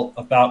deal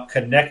about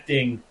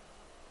connecting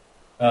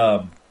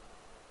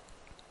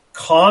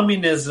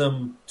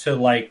communism to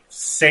like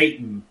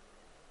Satan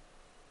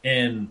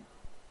and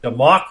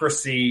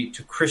democracy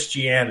to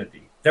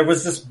Christianity. There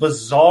was this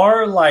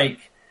bizarre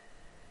like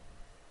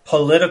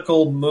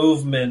political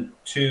movement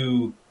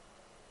to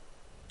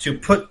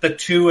put the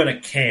two in a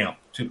camp,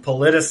 to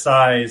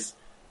politicize.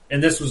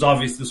 And this was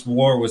obvious. This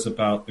war was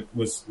about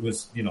was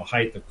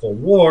height of the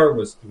Cold War. It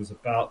was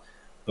about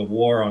the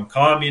war on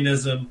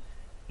communism,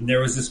 and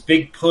there was this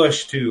big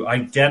push to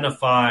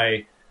identify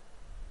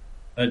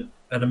an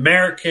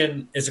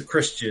American as a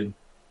Christian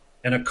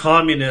and a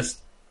communist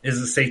is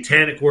a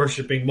satanic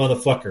worshiping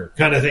motherfucker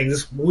kind of thing.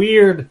 This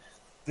weird,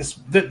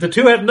 the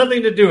two have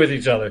nothing to do with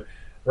each other,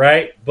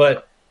 right?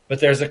 But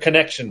there's a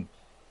connection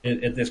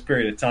in this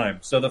period of time.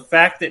 So the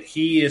fact that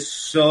he is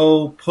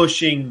so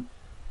pushing,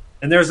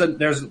 and there's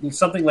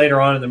something later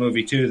on in the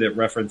movie too that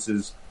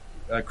references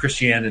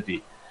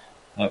Christianity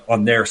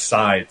on their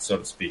side, so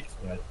to speak.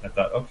 I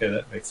thought, okay,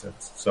 that makes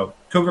sense. So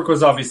Kubrick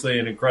was obviously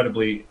an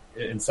incredibly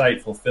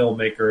insightful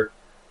filmmaker.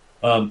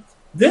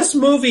 This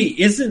movie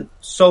isn't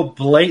so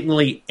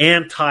blatantly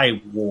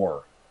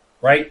anti-war,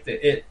 right?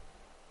 It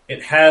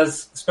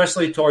has,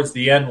 especially towards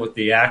the end with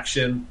the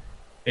action,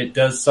 it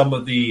does some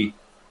of the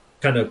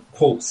kind of,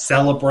 quote,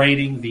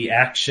 celebrating the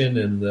action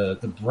and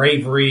the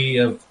bravery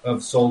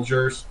of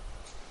soldiers.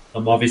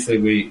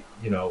 Obviously,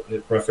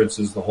 it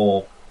references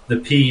the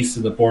peace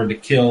and the Born to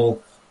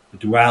Kill, the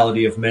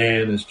duality of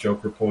man, as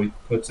Joker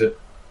puts it.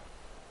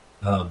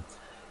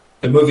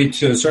 The movie,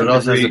 to a certain degree,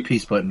 also has a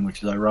peace button,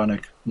 which is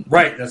ironic.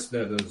 Right, that's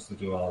the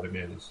duality of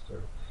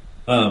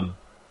man.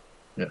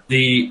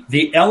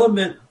 The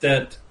element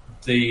that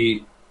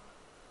the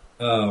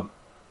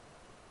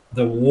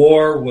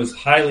war was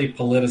highly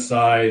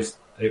politicized.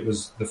 It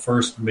was the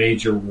first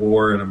major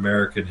war in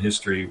American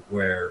history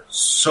where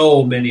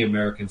so many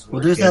Americans were.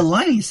 Well, there's that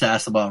line he's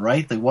asked about,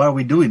 right? Like, why are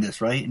we doing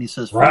this, right? And he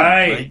says,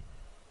 right?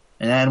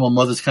 And Animal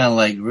Mother's kind of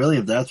like, really?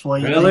 If that's why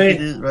you think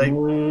it is, right?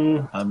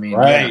 I mean,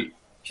 right. Yeah.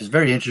 Which is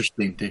very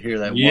interesting to hear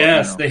that.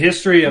 Yes, the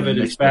history of it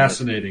is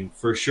fascinating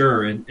for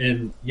sure.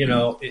 And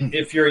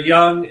if you're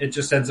young, it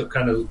just ends up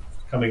kind of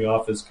coming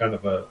off as kind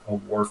of a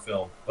war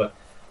film. But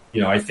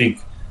I think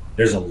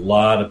there's a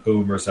lot of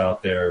boomers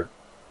out there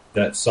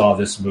that saw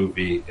this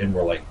movie and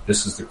were like,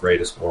 "This is the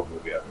greatest war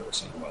movie I've ever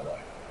seen in my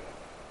life."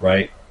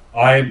 Right?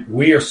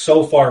 We are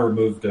so far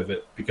removed of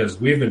it because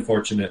we've been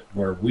fortunate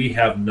where we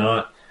have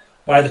not.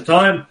 By the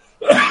time,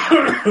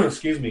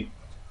 excuse me,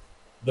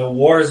 the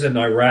wars in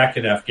Iraq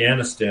and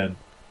Afghanistan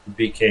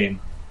became,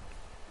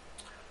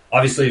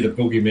 obviously the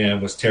boogeyman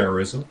was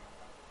terrorism,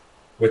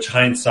 which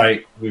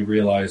hindsight we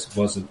realized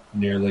wasn't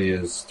nearly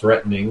as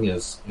threatening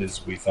as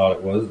we thought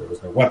it was. There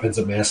was no weapons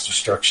of mass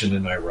destruction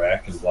in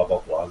Iraq and blah, blah,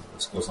 blah.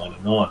 This goes on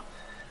and on.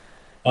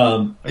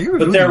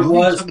 But there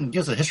was...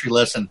 Gives a history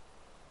lesson.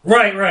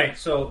 Right.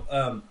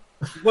 So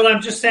what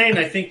I'm just saying,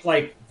 I think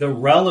like the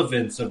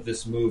relevance of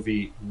this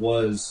movie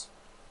was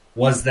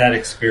that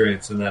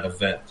experience and that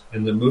event.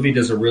 And the movie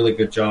does a really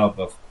good job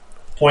of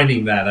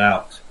pointing that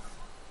out.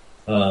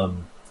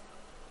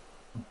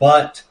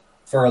 But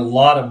for a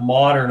lot of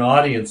modern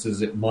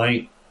audiences, it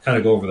might kind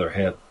of go over their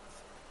head.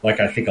 Like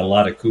I think a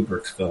lot of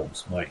Kubrick's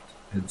films might.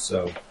 And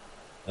so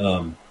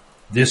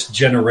this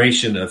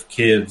generation of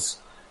kids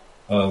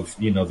of,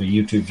 the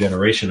YouTube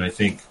generation, I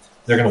think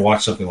they're going to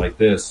watch something like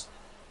this.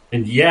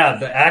 And yeah,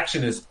 the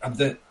action is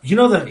the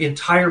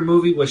entire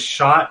movie was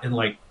shot in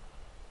like,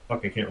 I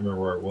can't remember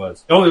where it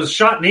was. Oh, it was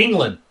shot in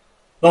England.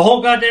 The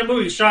whole goddamn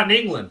movie was shot in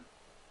England.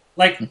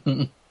 Like,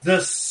 the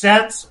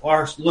sets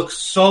look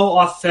so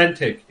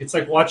authentic. It's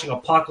like watching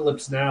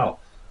Apocalypse Now.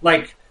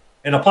 Like,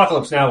 and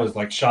Apocalypse Now was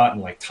like shot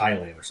in like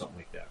Thailand or something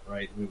like that,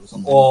 right? It was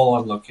all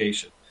on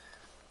location.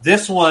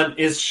 This one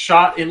is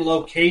shot in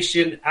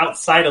location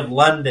outside of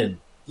London.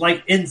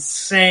 Like,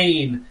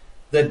 insane.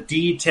 The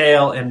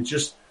detail and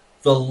just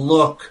the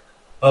look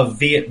of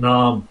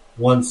Vietnam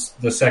once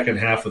the second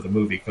half of the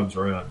movie comes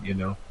around,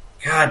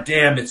 God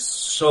damn, it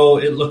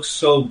looks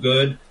so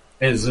good,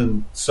 as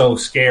in so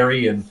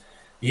scary, and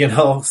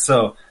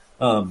so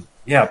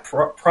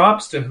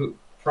props to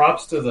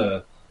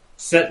the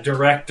set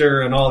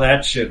director and all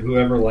that shit,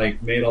 whoever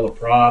like made all the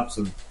props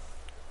and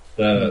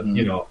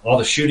the all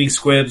the shooting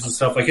squibs and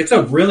stuff. Like, it's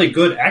a really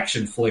good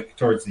action flick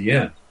towards the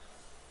end.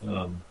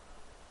 So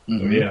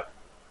yeah.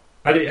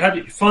 How do you,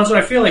 Fonzo,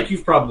 I feel like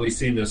you've probably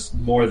seen this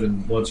more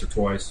than once or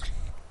twice.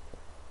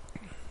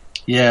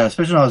 Yeah,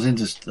 especially when I was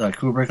into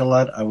Kubrick a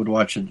lot, I would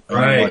watch it. I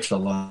would watch it a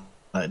lot.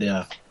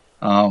 Yeah,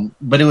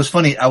 but it was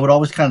funny. I would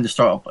always kind of just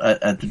start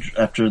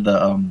after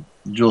the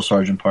drill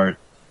sergeant part.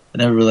 I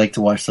never really liked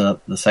to watch the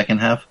second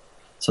half.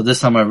 So this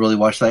time I really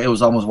watched that. It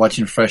was almost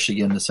watching fresh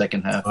again the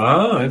second half.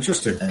 Oh,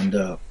 interesting. And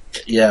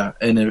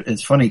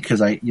it's funny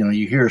because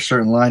you hear a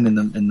certain line in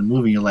the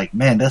movie, and you're like,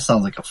 man, that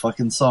sounds like a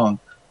fucking song.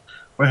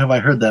 Where have I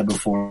heard that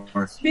before?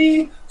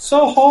 Me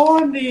so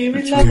horny,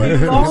 we love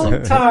a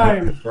long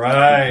time.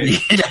 Right.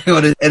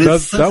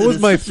 That was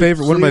my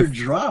favorite. One of my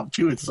drop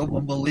too. It's so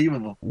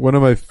unbelievable. One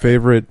of my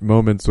favorite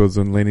moments was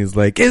when Laney's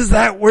like, "Is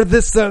that where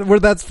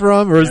that's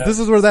from, or this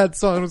is where that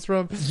song was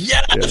from?"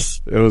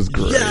 Yes, it was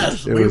great.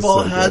 Yes, we've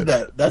all had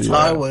that. That's how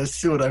I was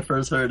too when I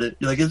first heard it.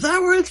 You're like, "Is that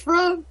where it's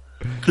from?"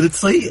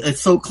 Because it's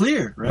so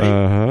clear, right?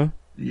 Uh-huh.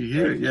 You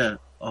hear it, yeah.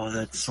 Oh,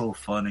 that's so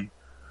funny.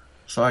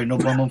 Sorry, no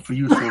bum for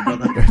you, so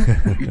brother.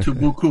 You too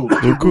buku.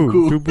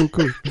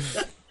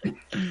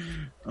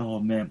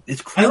 Oh man,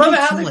 it's crazy. I love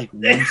how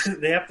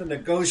they have to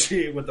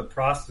negotiate with the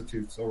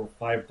prostitutes over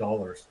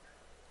 $5.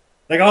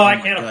 Like,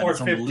 I can't afford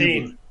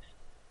 15.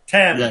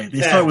 10. Yeah, they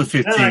start with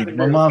 15.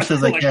 My mom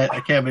says I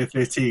can't pay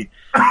 15.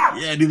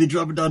 Yeah, dude, they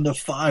drop it down to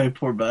 5.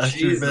 Poor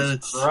bastard, man.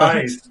 It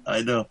sucks.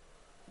 I know.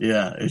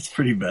 Yeah, it's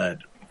pretty bad.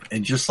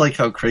 And just like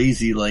how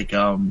crazy, like,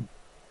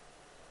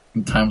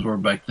 times were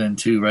back then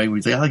too, right?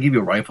 We say, I'll give you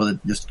a rifle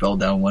that just fell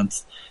down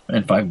once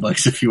and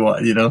 $5 if you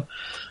want, you know?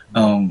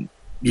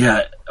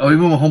 Yeah. Oh,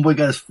 even when homeboy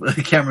got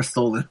his camera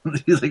stolen,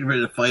 he's like ready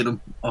to fight him,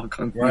 all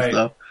kung fu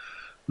stuff.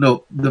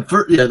 No, the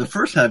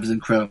first half is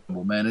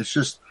incredible, man. It's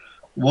just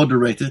well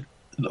directed.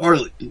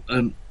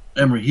 And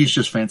Emery, he's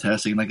just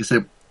fantastic. And like I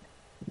said,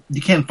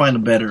 you can't find a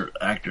better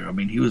actor. I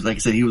mean, he was, like I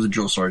said, he was a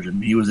drill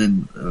sergeant. He was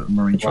in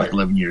Marines for like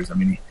 11 years. I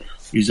mean,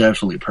 he's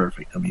absolutely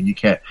perfect. I mean, you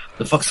can't.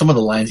 Some of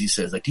the lines he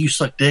says, like, "Do you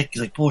suck dick?"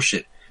 He's like,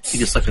 "Bullshit." He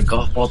just sucked a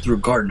golf ball through a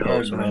garden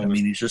hose, right? I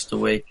mean, he's just the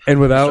way. And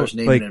without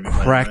like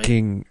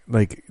cracking,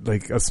 right?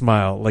 like a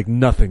smile, like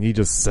nothing. He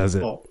just says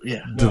it. Oh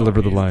yeah.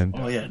 Deliver the line.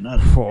 Oh yeah,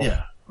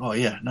 yeah. Oh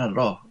yeah, not at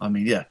all. I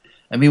mean, yeah.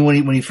 I mean,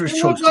 when he first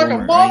chokes like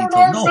Gomer, a modern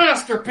art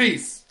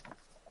masterpiece.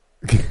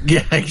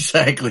 Yeah,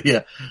 exactly.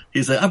 Yeah,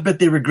 he's like, "I bet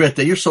they regret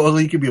that. You're so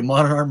ugly. You could be a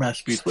modern art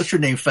masterpiece. What's your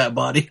name, fat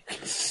body?"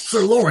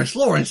 "Sir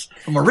Lawrence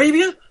from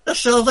Arabia. That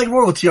sounds like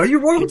royalty. Are you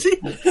royalty?"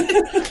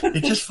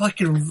 It just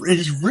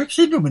rips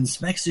into him and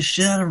smacks the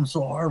shit out of him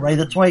so hard, right?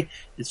 That's why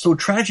it's so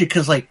tragic,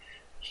 because like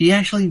he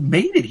actually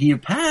made it. He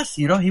passed.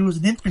 You know, he was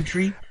an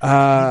infantry.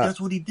 That's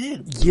what he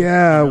did.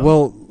 Yeah. You know?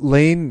 Well,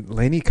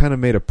 Laney kind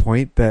of made a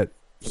point that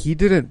he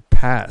didn't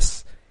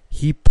pass.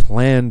 He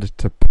planned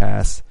to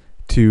pass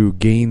to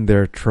gain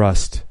their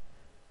trust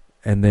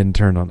and then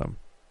turn on them.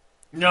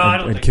 No, I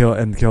don't think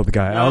kill the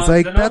guy. No, I was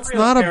like, that's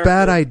not a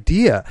bad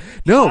idea.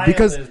 No,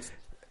 because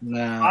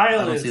I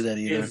don't see that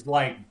either. Is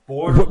like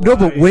borderline. No,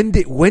 but when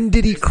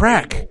did he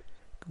crack?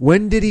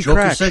 When did he Joker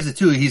crack? says it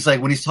too. He's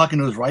like, when he's talking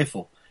to his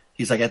rifle,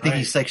 he's like, "I think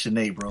he's Section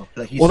 8, bro."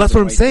 Like, well, that's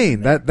what I'm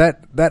saying.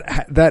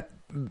 That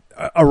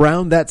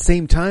around that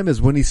same time is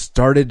when he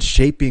started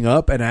shaping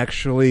up and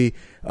actually,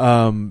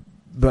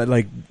 but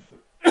like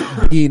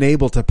being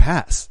able to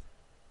pass.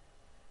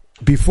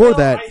 Before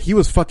that, he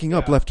was fucking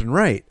up left and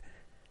right.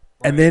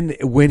 And then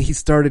when he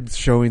started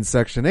showing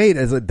Section 8,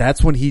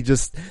 that's when he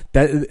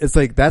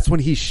that's when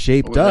he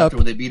shaped up. After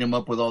when they beat him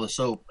up with all the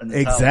soap. And the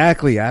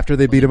exactly. towel. After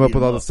they beat him up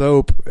with all the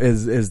soap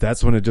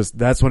that's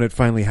when it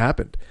finally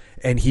happened.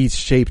 And he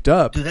shaped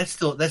up. Dude,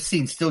 that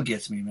scene still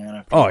gets me,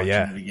 man. Oh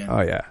yeah.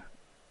 Oh yeah.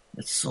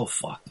 It's so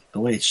fucked.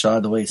 The way it's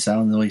shot, the way it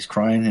sounds, the way he's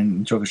crying,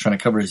 and Joker's trying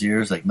to cover his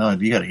ears. Like, no,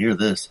 you got to hear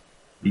this.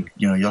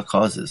 Y'all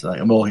cause this.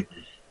 Like,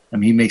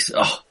 he makes.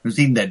 There's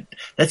even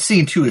that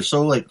scene too is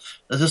so like.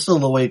 That's just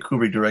the way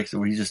Kubrick directs it,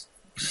 where he's just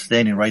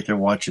standing right there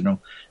watching him.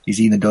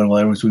 He's eating the donut while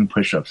everyone's doing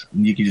push-ups,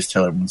 and you can just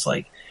tell everyone's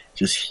like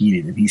just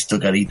heated, and he's still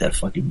got to eat that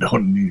fucking donut.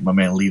 And my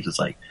man leaves. It's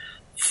like,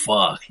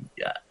 fuck,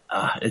 yeah,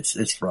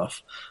 it's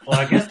rough. Well,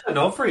 I guess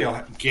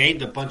D'Onofrio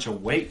gained a bunch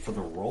of weight for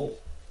the role.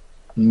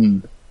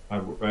 I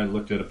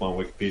looked it up on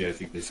Wikipedia. I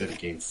think they said he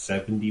gained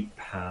 70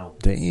 pounds.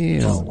 Damn.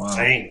 Which is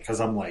insane,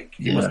 because I'm like,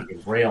 he must have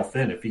been rail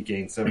thin if he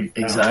gained 70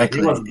 pounds. Exactly.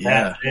 He wasn't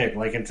that big.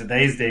 Like in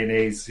today's day and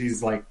age,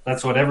 he's like,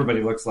 that's what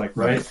everybody looks like,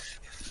 right?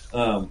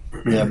 Yeah,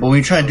 but when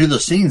you try and do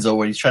those scenes though,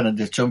 where he's trying to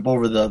just jump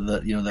over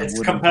the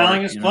it's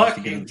compelling as fuck.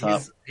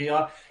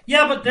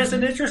 Yeah, but there's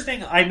an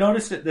interesting. I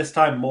noticed it this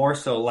time more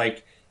so.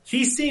 Like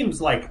he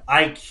seems like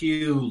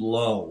IQ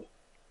low.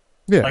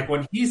 Yeah. Like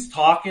when he's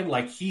talking,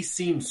 like he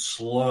seems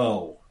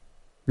slow.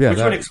 Yeah, which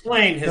would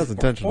explain his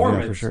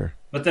performance. For sure.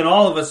 But then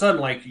all of a sudden,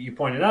 like you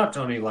pointed out,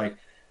 Tony, like,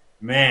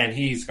 man,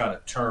 he's got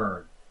a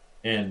turn.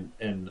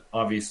 And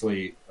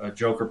obviously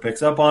Joker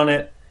picks up on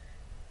it.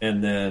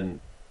 And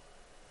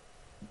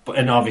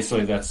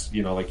obviously that's,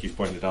 like you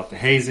pointed out, the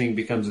hazing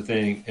becomes a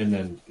thing. And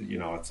then,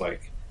 it's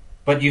like,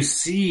 but you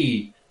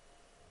see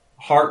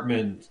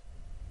Hartman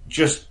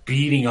just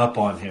beating up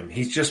on him.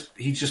 He just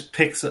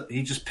picks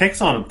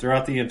on him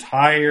throughout the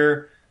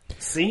entire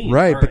scene.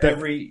 Right. But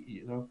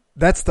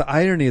that's the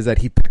irony, is that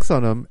he picks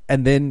on him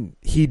and then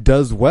he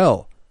does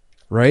well,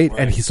 right?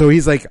 And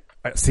he's like,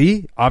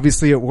 see,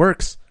 obviously it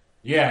works.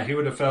 Yeah, he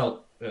would have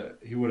felt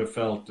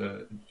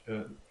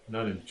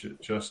not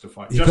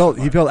justified. He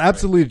felt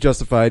absolutely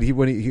justified.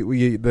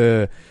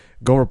 The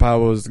Gomer Pyle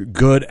was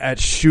good at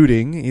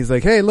shooting. He's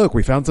like, hey, look,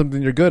 we found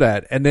something you're good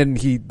at. And then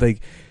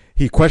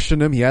he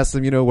questioned him. He asked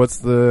him, what's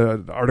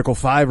the Article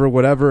 5 or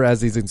whatever,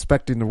 as he's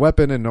inspecting the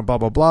weapon and blah,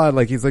 blah, blah.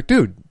 Like, he's like,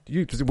 dude,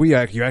 you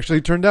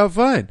actually turned out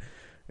fine.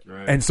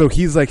 Right. And so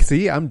he's like,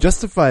 see, I'm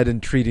justified in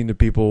treating the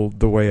people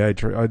the way I,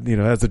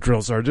 as a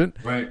drill sergeant,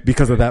 right,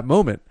 because of that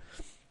moment.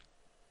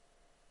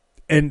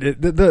 And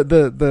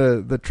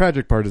the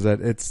tragic part is that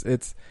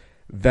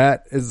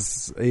that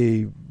is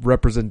a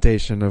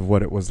representation of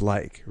what it was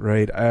like,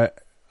 right?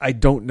 I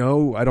don't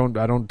know. I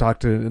don't talk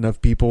to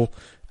enough people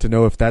to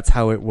know if that's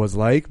how it was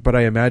like, but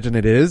I imagine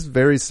it is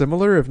very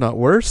similar, if not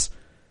worse.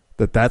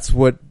 That's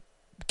what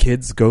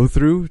kids go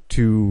through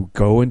to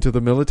go into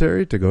the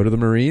military, to go to the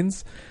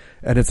Marines.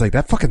 And it's like,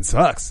 that fucking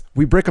sucks.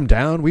 We break them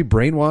down. We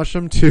brainwash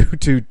them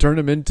to turn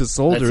them into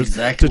soldiers,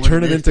 to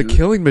turn them into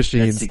killing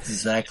machines. That's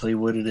exactly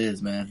what it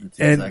is, man. That's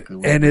exactly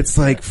what and it's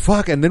like,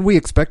 fuck. And then we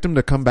expect them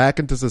to come back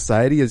into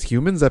society as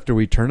humans after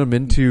we turn them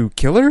into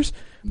killers?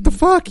 What the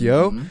fuck,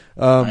 yo?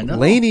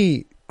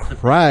 Lainey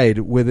cried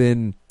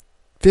within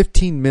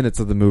 15 minutes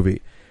of the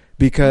movie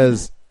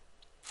because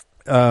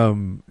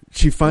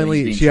she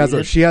finally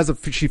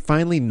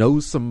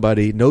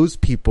knows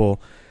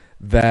people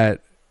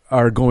that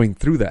are going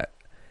through that,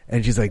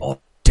 and she's like,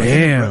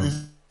 damn.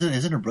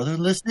 Isn't her brother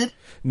enlisted?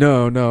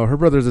 No, her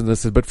brother's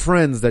enlisted, but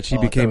friends that she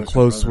became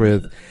close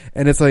with.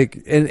 And it's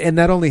like, and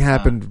that only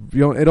happened,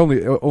 it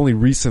only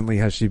recently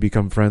has she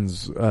become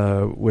friends,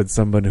 with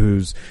someone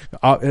who's,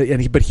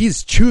 but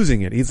he's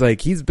choosing it. He's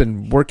like, he's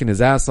been working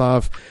his ass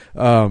off,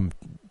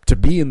 to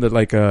be in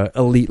the,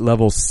 elite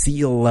level,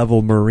 SEAL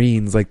level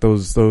Marines, like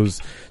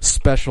those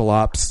special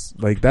ops,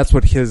 like that's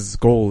what his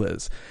goal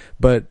is.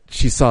 But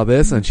she saw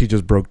this and she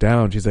just broke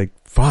down. She's like,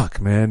 fuck,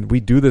 man,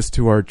 we do this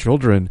to our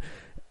children.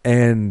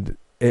 And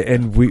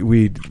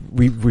we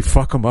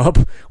fuck them up.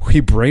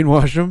 We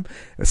brainwash them,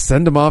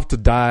 send them off to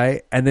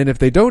die, and then if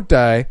they don't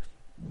die,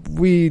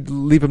 we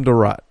leave them to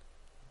rot.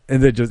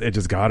 And it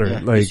just got her.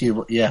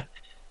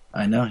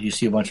 I know. You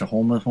see a bunch of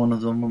homeless one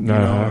of them,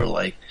 or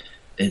like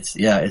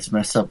it's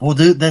messed up. Well,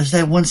 dude, there's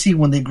that one scene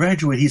when they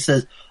graduate. He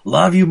says, "A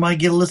lot of you might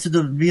get enlisted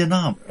to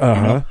Vietnam.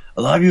 A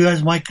lot of you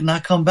guys might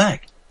not come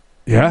back.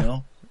 Yeah,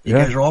 you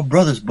guys are all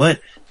brothers,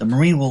 but the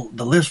Marine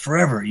lives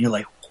forever." And you're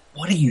like,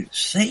 what are you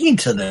saying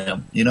to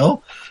them?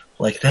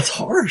 Like that's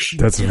harsh.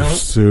 That's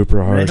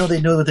super harsh. I know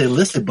they know that they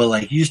enlisted, but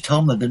like you just tell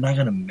them that they're not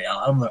going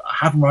to.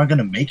 Half of them aren't going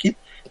to make it,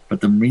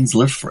 but the Marines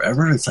live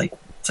forever. It's like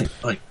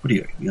what do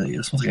you?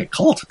 It smells like a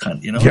cult,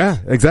 kind of. Yeah,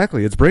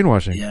 exactly. It's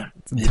brainwashing. Yeah,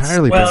 it's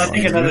entirely. I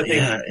think another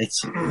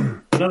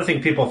thing. Another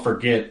thing people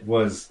forget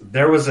was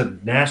there was a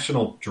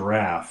national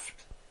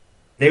draft.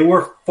 They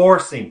were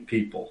forcing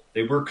people.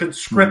 They were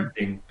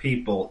conscripting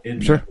people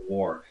into the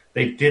war.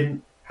 They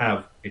didn't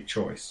have a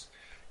choice.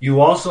 You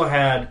also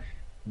had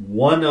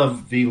one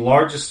of the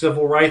largest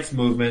civil rights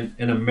movement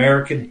in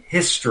American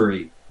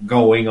history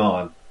going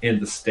on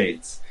in the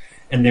States.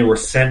 And they were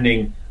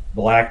sending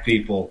black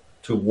people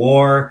to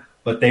war,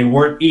 but they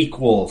weren't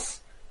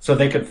equals. So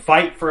they could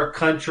fight for a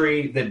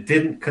country that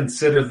didn't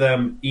consider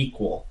them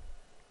equal.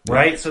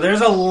 Right? So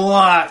there's a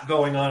lot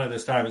going on at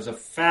this time. It's a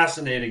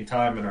fascinating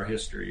time in our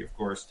history, of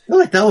course. I feel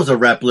like that was a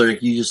rap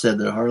lyric you just said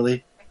there,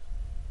 Harley.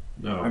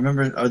 No. I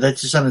remember, that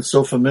just sounded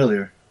so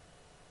familiar.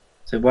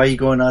 So why are you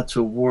going out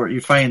to a war?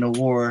 You're fighting a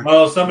war.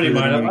 Oh, somebody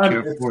might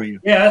have. For you.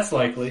 Yeah, that's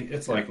likely.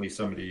 It's likely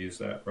somebody used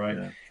that, right?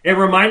 Yeah. It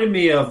reminded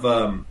me of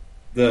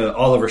the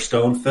Oliver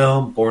Stone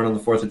film, Born on the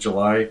 4th of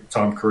July,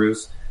 Tom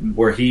Cruise,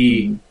 where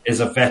he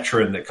is a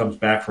veteran that comes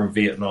back from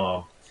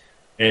Vietnam.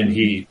 And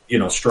he,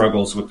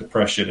 struggles with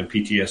depression and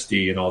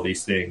PTSD and all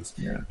these things.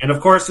 Yeah. And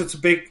of course, it's a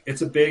big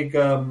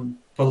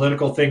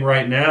political thing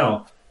right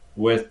now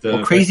with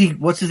the crazy.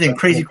 What's his name?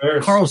 Crazy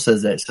Carl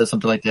says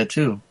something like that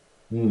too.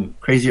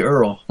 Crazy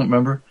Earl,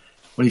 remember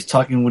when he's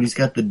talking when he's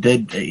got the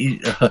dead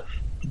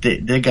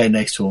guy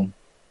next to him.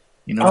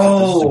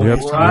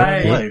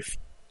 Right.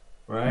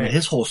 Right.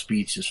 His whole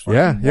speech is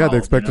fucking wild, they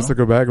expect us to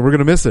go back, and we're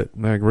gonna miss it.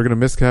 Like we're gonna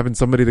miss having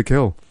somebody to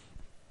kill.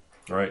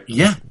 Right.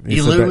 Yeah.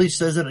 He literally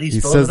says it. He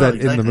says that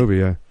in the movie.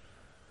 Yeah.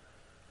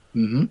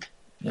 Mm-hmm.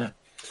 Yeah.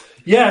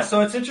 Yeah.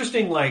 So it's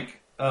interesting.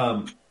 Like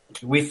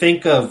we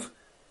think of,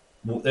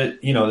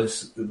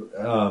 this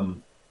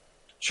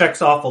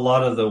checks off a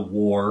lot of the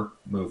war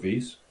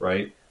movies,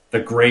 right? The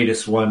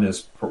greatest one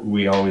is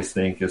we always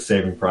think is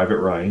Saving Private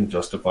Ryan,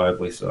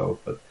 justifiably so.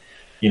 But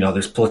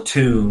there's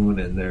Platoon,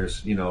 and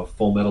there's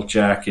Full Metal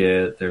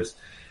Jacket. There's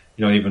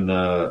even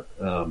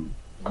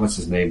what's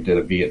his name did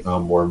a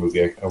Vietnam War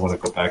movie. I want to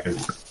go back and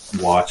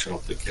watch. I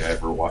don't think I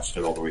ever watched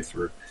it all the way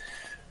through.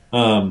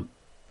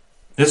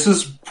 This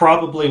is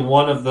probably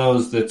one of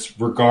those that's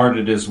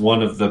regarded as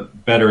one of the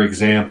better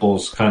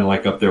examples, kind of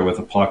like up there with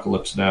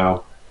Apocalypse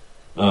Now.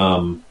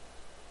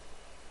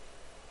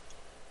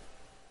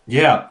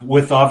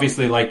 With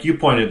obviously, like you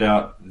pointed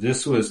out,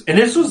 this was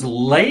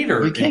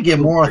later. You can't get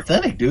more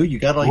authentic, dude. You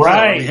got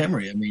right.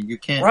 Henry. I mean, you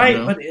can't. Right,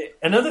 but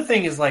another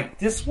thing is like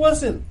this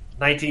wasn't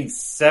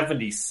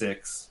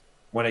 1976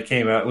 when it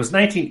came out. It was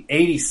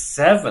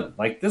 1987.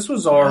 Like this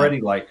was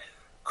already like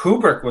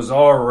Kubrick was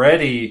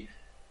already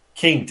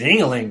King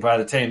Ding-a-ling by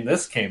the time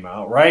this came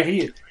out,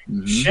 right?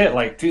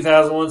 Like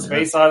 2001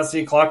 Space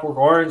Odyssey, Clockwork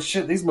Orange,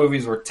 shit, these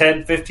movies were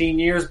 10, 15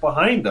 years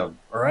behind them,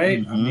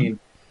 right? I mean,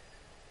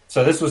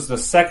 so this was the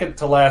second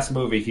to last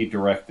movie he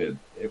directed.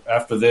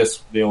 after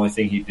this, the only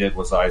thing he did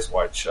was Eyes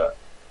Wide Shut.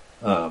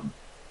 And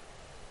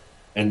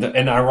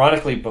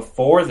ironically,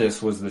 before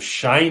this was The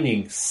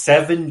Shining.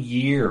 7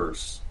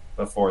 years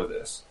before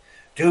this,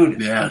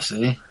 dude. Yeah,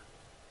 see,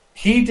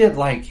 he did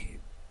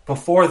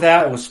before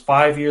that. It was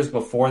 5 years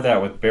before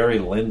that with Barry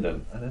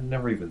Lyndon. I had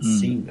never even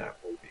seen that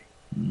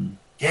movie.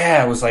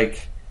 Yeah, it was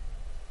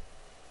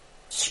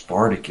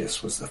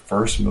Spartacus was the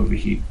first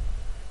movie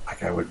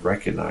I would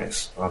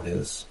recognize on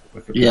his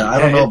Wikipedia. Yeah, I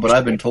don't know, but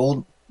I've been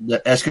told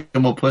that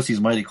Eskimo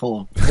Pussy's mighty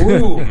cold.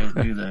 Ooh.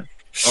 Do that.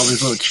 All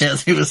these little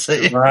chants he was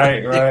saying.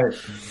 Right.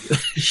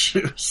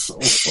 Shit was so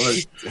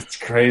funny. It's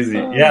crazy.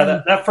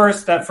 Yeah, that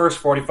first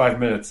 45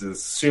 minutes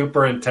is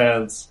super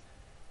intense,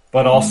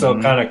 but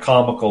also kind of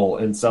comical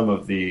in some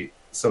of the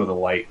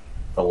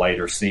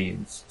lighter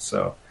scenes.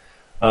 So,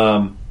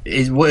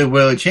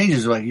 it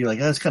changes. You're like,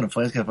 that's kind of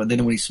funny.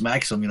 Then when he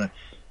smacks him, you're like,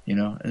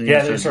 and then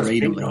he starts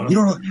rating, you don't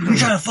know. You're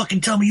trying to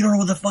fucking tell me you don't know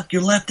what the fuck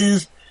your left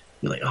is.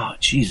 You're like, oh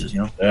Jesus,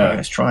 that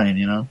guy's trying.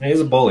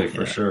 He's a bully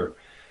for sure.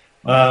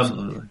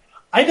 Absolutely.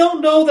 I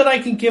don't know that I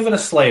can give it a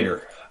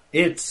Slater.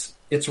 It's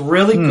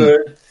really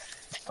good.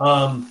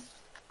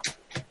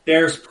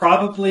 There's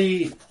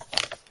probably,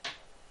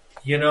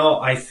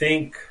 I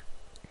think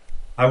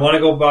I want to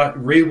go back,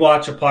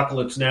 rewatch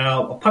Apocalypse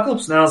Now.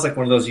 Apocalypse Now is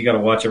one of those you got to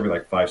watch every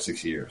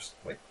 5-6 years.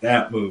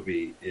 That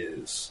movie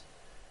is.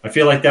 I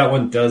feel like that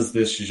one does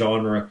this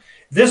genre.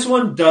 This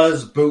one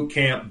does boot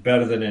camp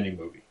better than any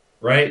movie,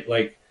 right?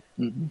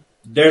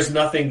 There's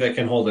nothing that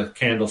can hold a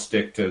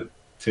candlestick to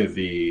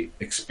the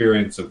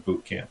experience of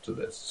boot camp to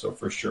this. So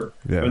for sure.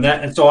 Yeah.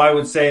 And so I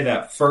would say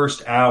that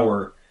first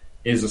hour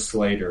is a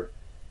Slater.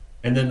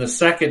 And then the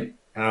second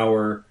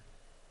hour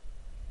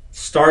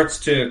starts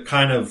to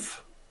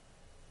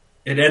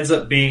it ends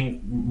up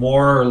being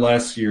more or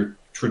less your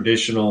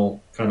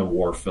traditional kind of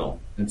war film.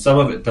 And some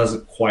of it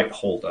doesn't quite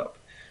hold up.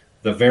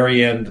 The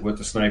very end with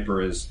the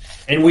sniper is,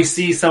 and we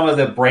see some of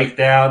the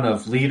breakdown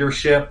of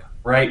leadership,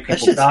 right?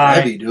 People die.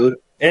 Heavy, dude.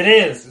 It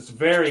is. It's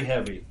very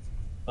heavy.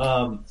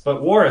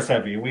 But war is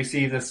heavy. We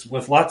see this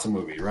with lots of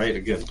movies, right?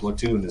 Again,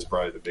 Platoon is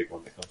probably the big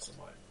one that comes to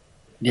mind.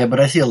 Yeah, but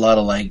I see a lot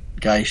of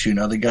guys shooting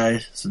other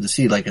guys. So to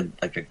see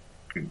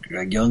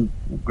a young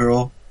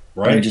girl,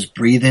 right, just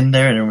breathe in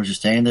there, and everyone's just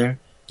standing there.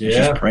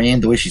 Yeah, she's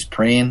praying. The way she's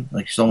praying,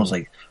 she's almost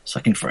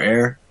sucking for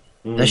air.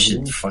 Mm-hmm. That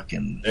shit's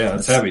fucking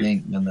it's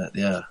heavy.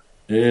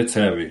 It's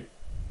heavy.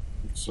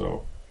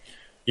 So,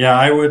 yeah,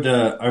 I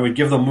would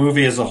give the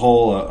movie as a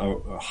whole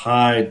a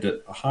high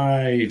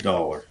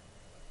dollar.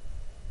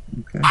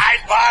 Okay.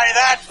 I'd buy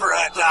that for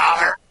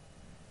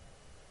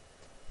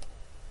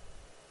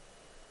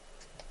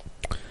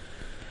 $1.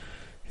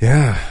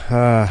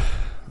 Yeah.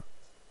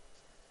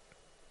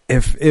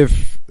 If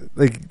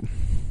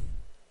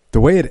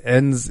the way it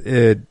ends,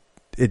 it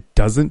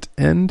doesn't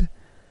end,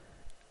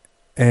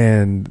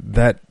 and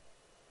that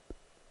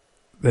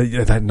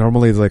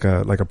normally is like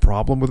a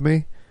problem with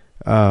me,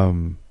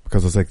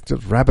 because it's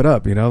just wrap it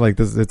up,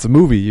 this, it's a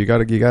movie. You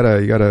gotta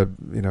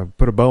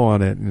put a bow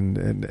on it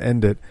and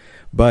end it.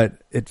 But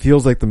it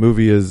feels like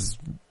the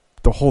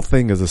whole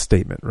thing is a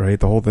statement, right?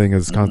 The whole thing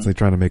is constantly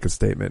trying to make a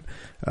statement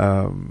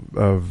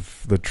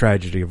of the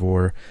tragedy of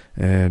war.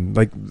 And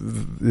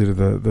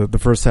the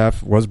first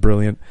half was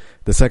brilliant.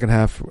 The second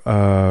half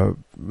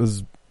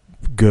was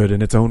good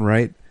in its own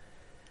right.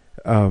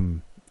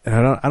 And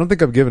I don't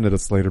think I've given it a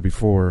Slater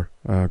before,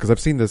 because I've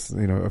seen this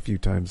a few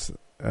times.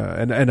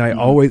 And I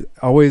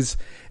always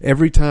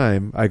every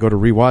time I go to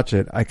rewatch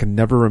it, I can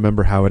never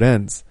remember how it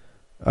ends.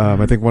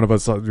 I think one of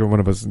us said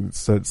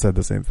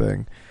the same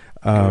thing.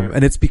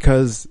 And it's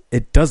because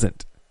it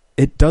doesn't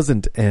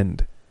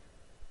end.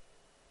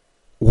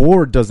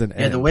 War doesn't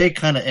end. Yeah, the way it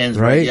kind of ends,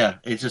 right? Yeah,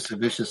 it's just a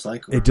vicious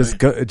cycle. It just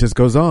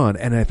goes on,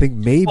 and I think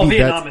maybe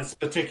Vietnam in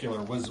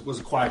particular was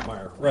a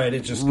quagmire, right? It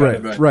just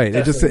right.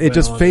 It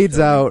just fades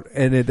out,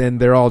 and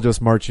they're all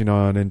just marching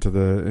on into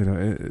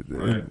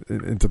the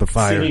into the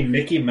fire, singing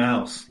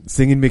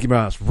Mickey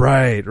Mouse,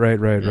 right.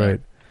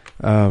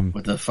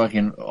 With the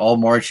fucking all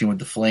marching with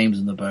the flames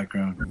in the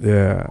background.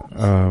 Yeah.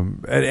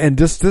 And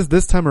just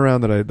this time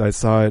around that I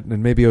saw it,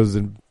 and maybe it was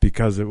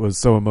because it was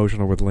so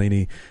emotional with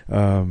Lainey,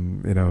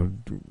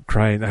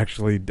 crying,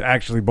 actually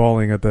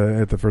bawling at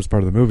the first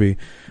part of the movie.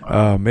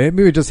 Wow.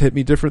 Maybe it just hit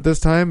me different this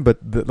time, but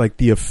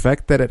the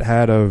effect that it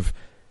had of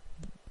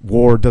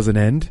war doesn't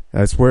end.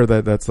 I swear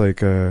that's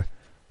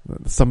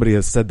somebody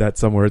has said that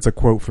somewhere. It's a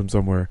quote from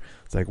somewhere.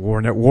 It's like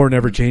war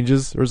never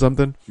changes or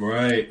something.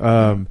 Right.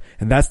 And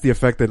that's the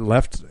effect that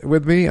left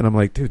with me. And I'm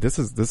like, dude, this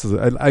is,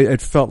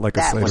 it felt like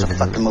a Slater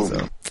movie.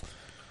 So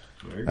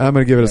I'm going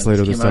to give it a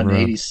Slater this time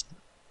around.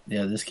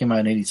 This came out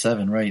in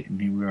 87, right? And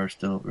here we are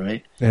still,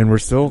 right? And we're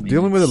still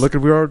dealing with it. Look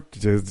at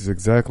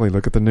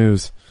the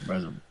news.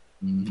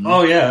 Mm-hmm.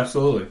 Oh yeah,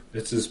 absolutely.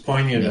 It's as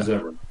poignant as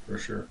ever, for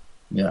sure.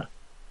 Yeah.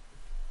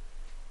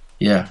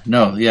 Yeah,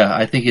 no, yeah,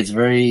 I think it's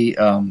very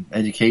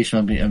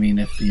educational. I mean,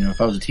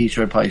 if I was a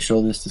teacher, I'd probably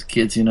show this to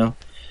kids.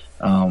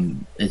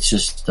 It's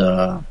just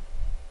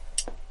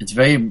it's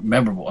very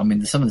memorable. I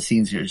mean, some of the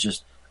scenes here is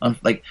just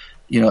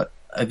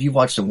if you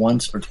watched it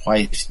once or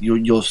twice,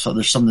 you'll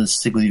there's something that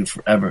stick with you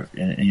forever,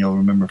 and you'll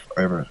remember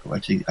forever. I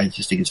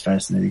just think it's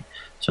fascinating.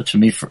 So to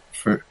me,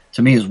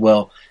 to me as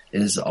well,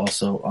 it is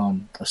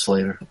also a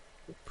Slater.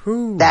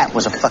 That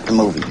was a fucking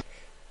movie.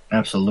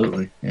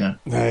 Absolutely, yeah.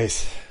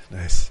 Nice.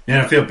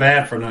 Yeah, I feel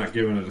bad for not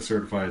giving it a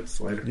certified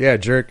Slater. Yeah,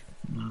 jerk.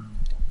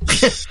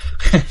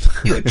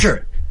 You a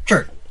jerk.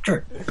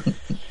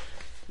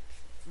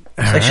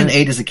 Section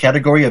 8 is a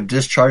category of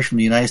discharge from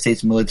the United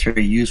States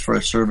military used for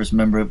a service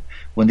member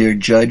when they are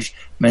judged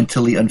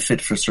mentally unfit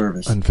for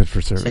service.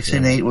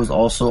 Section 8 was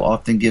also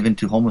often given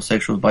to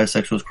homosexuals,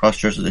 bisexuals,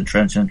 cross-dressers, and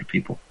transgender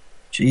people.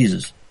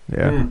 Jesus.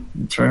 Yeah.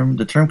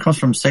 The term comes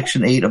from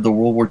Section 8 of the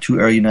World War II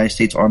era United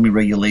States Army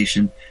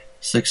Regulation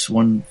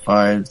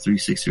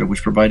 615360,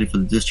 which provided for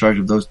the discharge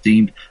of those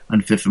deemed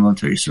unfit for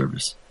military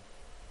service.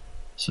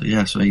 So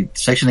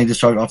Section 8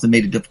 discharge often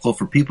made it difficult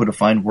for people to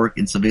find work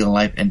in civilian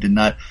life and did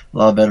not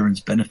allow veterans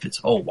benefits.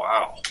 Oh,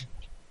 wow.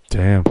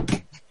 Damn.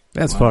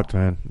 That's fucked,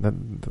 man.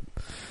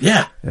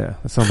 Yeah. Yeah,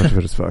 so much of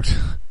it is fucked.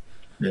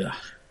 Yeah.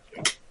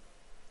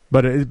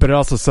 But it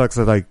also sucks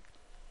that, like,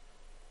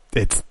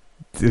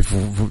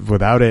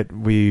 without it,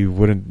 we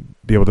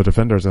wouldn't be able to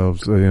defend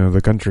ourselves,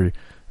 the country.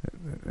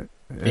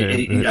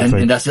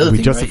 And that's the other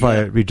thing,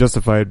 right? We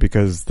justify it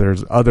because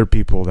there's other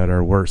people that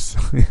are worse,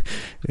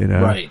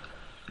 Right.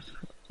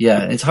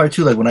 Yeah, it's hard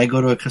too. Like when I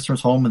go to a customer's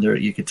home and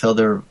you can tell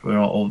they're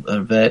a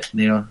vet.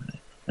 They're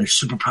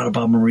super proud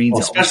about Marines,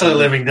 especially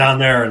living down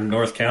there in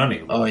North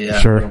County. Oh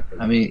yeah, sure.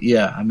 I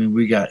mean,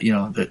 we got they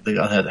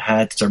all have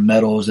hats, their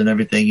medals, and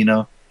everything.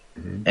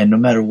 Mm-hmm. And no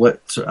matter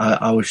what, I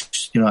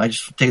always I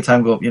just take the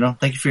time and go.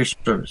 Thank you for your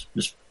service.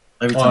 Just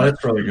every time. Oh,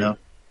 that's really good.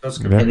 That's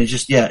good. And it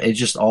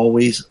just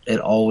always they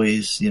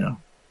always thank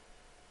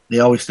me. They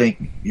always say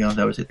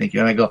thank you,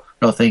 and I go,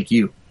 no, thank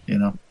you.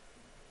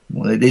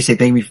 Well, they say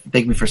thank me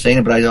for saying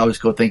it, but I always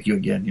go thank you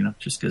again.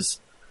 Just because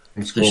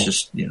it's cool.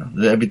 just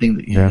everything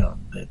that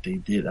that they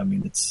did. I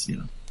mean, it's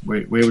we're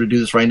able to do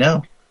this right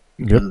now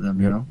because of them.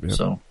 Yep.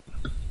 So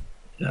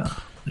yeah,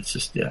 it's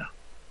just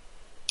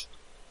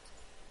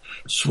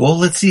So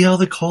let's see how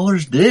the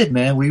callers did,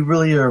 man. We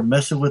really are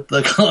messing with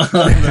the.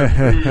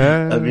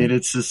 I mean,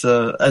 it's just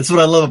that's what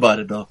I love about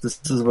it, though. This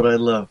is what I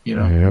love.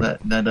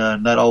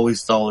 Not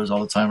always dollars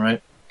all the time,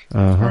 right?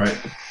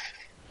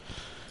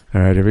 All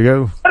right, here we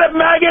go. What up,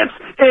 maggots?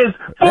 Is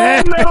Full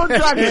Metal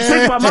Jacket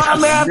picked by my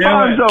man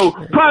Fonzo.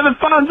 Private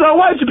Fonzo,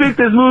 why'd you pick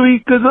this movie?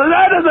 Because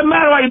that doesn't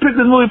matter why you picked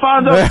this movie,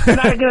 Fonzo.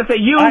 You're not going to say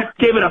you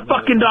gave it a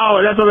fucking $1.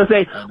 That's what I'm going to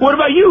say. What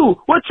about you?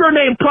 What's your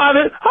name,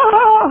 Private?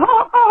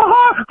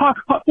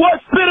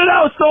 What? Spit it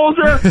out,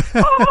 soldier.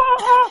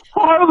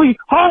 Harley.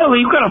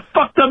 You got a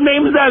fucked up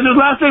name. Is that his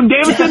last name,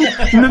 Davidson?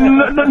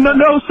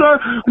 No, sir.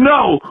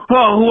 No.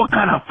 Oh, what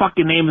kind of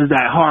fucking name is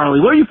that, Harley?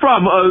 Where are you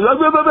from?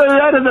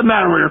 That doesn't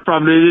matter where you're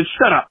from.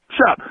 Shut up.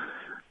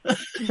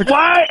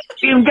 Why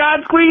in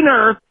God's green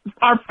earth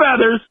are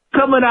feathers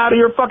coming out of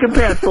your fucking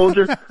pants,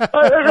 soldier?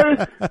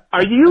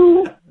 Are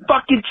you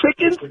fucking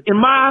chickens in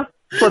my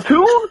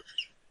platoon?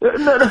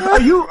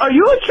 Are you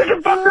a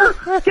chicken fucker?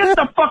 Get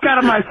the fuck out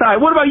of my side.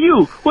 What about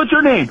you? What's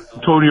your name?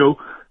 Antonio,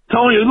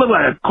 you look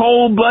like a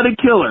cold-blooded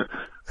killer.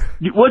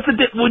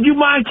 Would you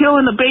mind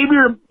killing a baby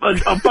or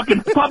a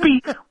fucking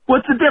puppy?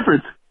 What's the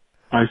difference?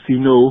 I see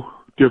no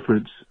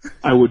difference.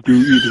 I would do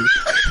either.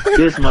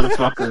 This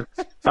motherfucker.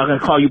 I'm gonna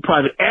call you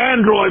Private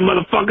Android,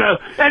 motherfucker.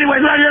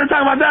 Anyways, we're here to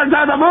talk about that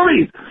type of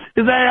movies.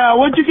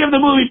 What'd you give the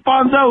movie,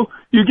 Fonzo?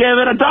 You gave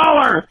it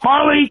 $1.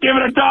 Harley gave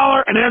it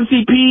 $1, and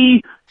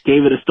MCP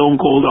gave it a stone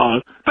cold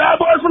 $1. Bad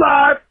Boys for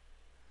Life.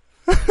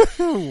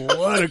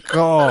 What a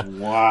call!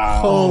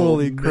 Wow!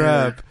 Holy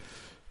crap!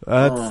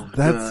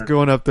 That's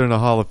going up there in the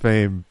Hall of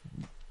Fame.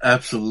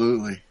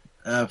 Absolutely.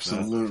 He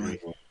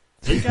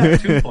got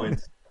 2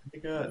 points. He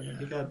got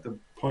the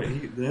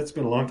point. That's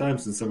been a long time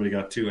since somebody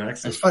got 2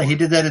 access. That's funny. He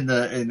did that in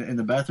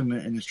the bathroom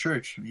in his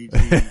church. He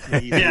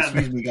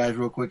excuse me, guys,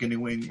 real quick.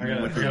 Anyway, I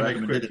gotta make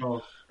a quick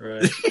call.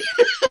 Right.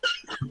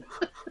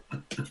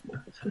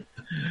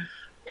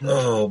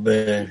 Oh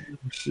man.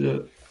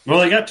 Shit. Well,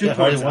 I got 2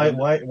 points.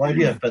 Why do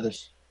you have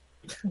feathers?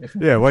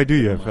 Yeah, why do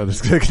you have feathers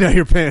sticking out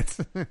your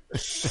pants?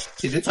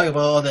 See, they talk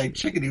about all that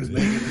chicken he was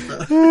making and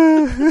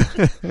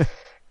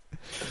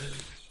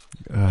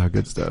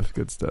stuff.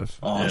 Good stuff.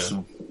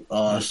 Awesome.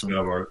 All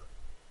right.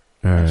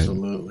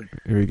 Absolutely.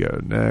 Here we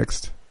go.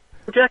 Next.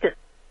 Jacket.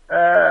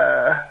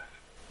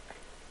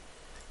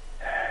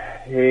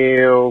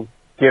 He'll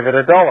give it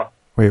 $1.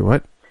 Wait,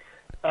 what?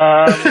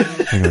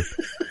 Hang on.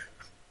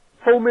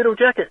 Full Metal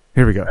Jacket.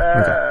 Here we go.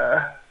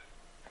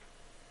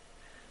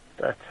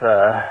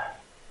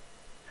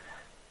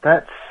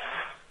 That's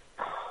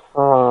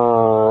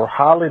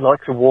Harley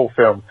likes a war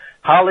film.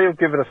 Harley will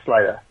give it a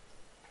Slater.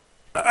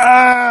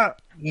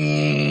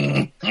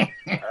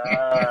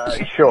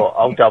 Sure,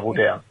 I'll double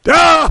down.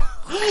 God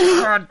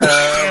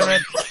damn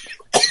it.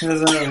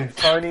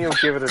 Tony will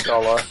give it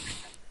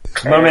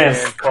 $1. My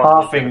man's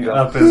coughing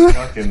up his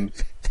fucking...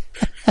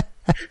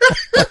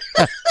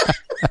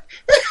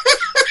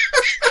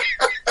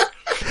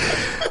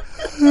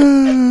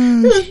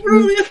 That's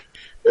brilliant.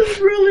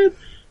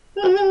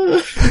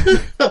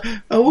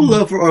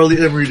 enough for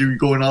Arlie Emery to be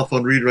going off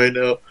on Reed right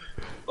now.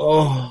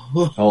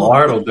 Oh,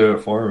 Art will do it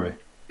for me.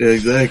 Yeah,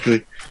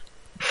 exactly.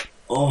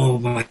 Oh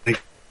my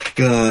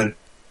God!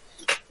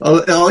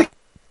 All I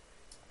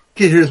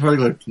can hear is Harley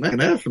going,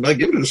 "Man, for not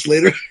giving it a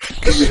Slater."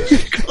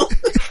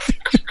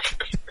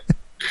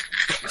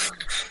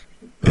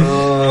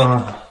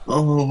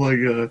 Oh my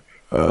God!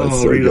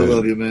 So Reed, I good.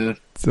 love you, man.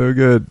 So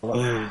good.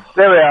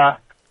 There we are.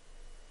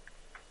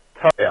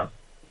 Yeah.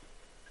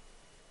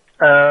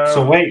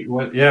 So wait,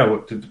 what? Yeah,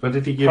 what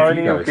did he give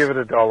Tony you guys? will give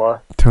it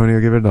 $1. Tony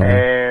will give it $1.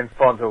 And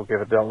Fonzo will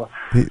give it $1.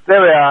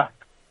 There we are.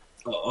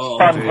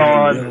 Fun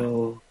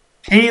time.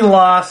 He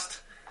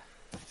lost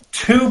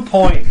 2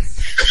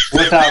 points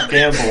without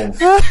gambling.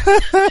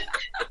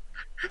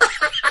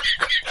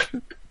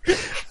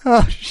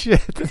 Oh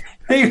shit!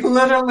 He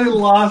literally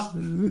lost.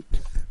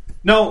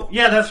 No,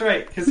 yeah, that's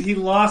right. Because he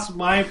lost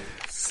my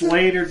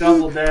Slater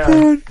double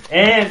down,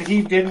 and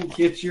he didn't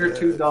get your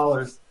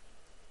 $2.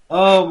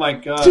 Oh my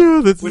God!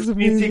 Dude, which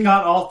means he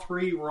got all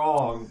 3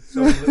 wrong.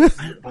 So he loses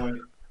the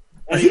point.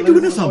 Is he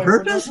doing this on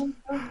purpose?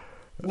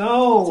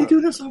 No. Is he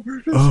doing this on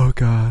purpose? Oh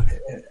God!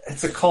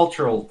 It's a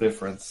cultural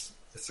difference.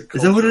 Is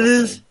that what it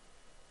is? Thing.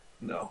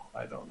 No,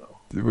 I don't know.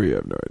 We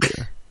have no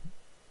idea.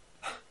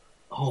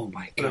 Oh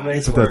my But God! it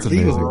makes But for that's a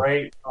amazing.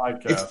 great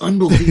podcast. It's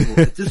unbelievable.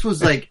 If this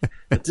was like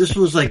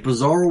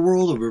Bizarro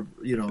World, or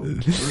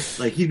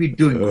like he'd be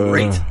doing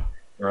great.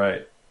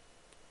 Right.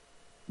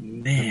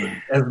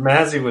 Man, as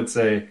Mazzy would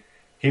say,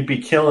 he'd be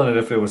killing it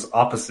if it was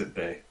opposite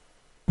day.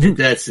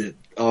 That's it.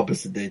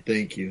 Opposite day.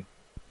 Thank you.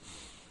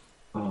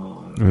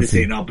 This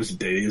ain't opposite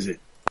day, is it?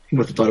 He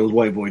must have thought it was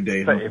White Boy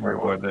Day. Huh? White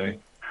Boy Day.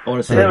 I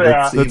want to say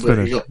let's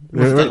finish. He must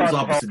have thought it was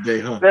opposite day,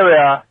 huh? There we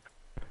are.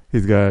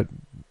 He's got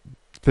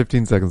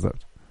 15 seconds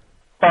left.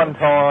 Fun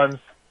times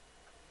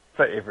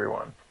for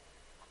everyone.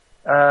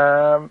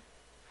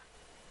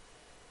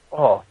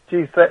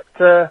 Geez,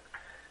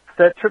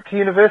 that trip to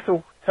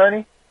Universal,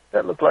 Tony,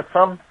 that looked like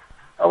fun.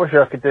 I wish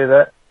I could do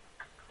that.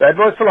 Bad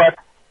Boys for Life.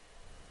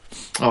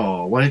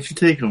 Oh, why didn't you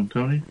take him,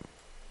 Tony?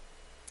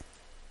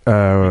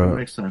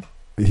 Next time.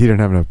 He didn't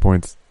have enough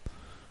points.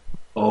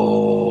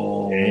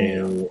 Oh,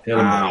 damn.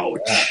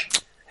 Ouch.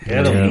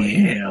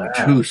 Damn.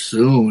 Too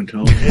soon,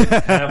 Tony.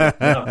 Damn.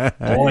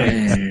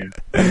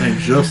 I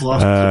just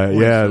lost 2 points,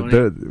 yeah,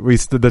 Tony.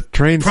 the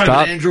train Private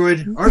stopped.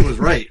 Android, Art was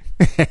right.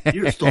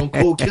 You're a stone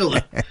cold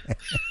killer.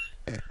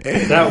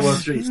 That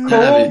was savage.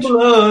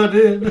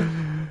 cold-blooded.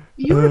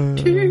 Yeah.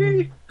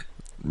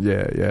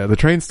 The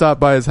train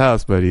stopped by his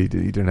house, but he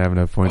didn't have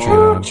enough points.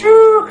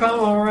 Choo, come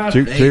on, right.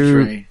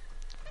 Choo.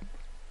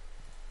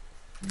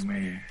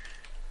 Man.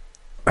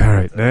 All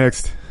right,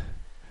 next.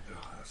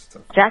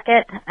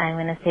 Jacket, I'm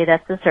going to say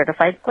that's the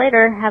certified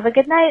Slater. Have a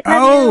good night.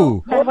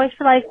 Oh! Bad Boys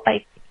for Life.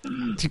 Bye.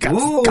 You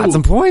got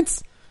some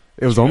points.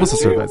 It was almost a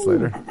certified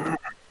Slater.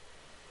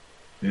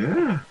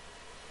 Yeah.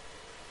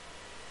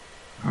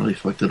 Harley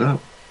fucked it up.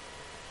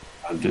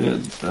 I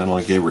did. I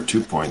only gave her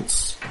 2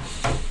 points.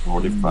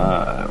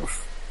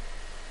 45.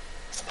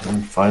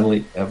 And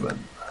finally,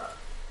 Evan.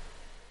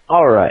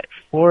 All right.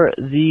 For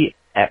the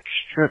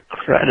extra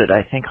credit,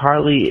 I think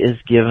Harley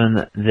is giving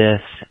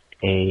this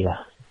a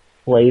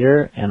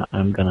Slater, and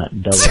I'm going to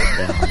double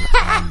down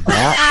on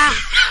that.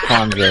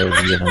 Fonzo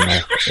is giving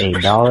this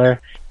 $1,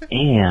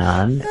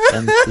 and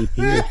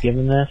MCP is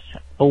giving this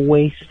a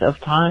waste of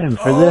time.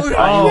 For this,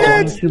 I'm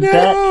going to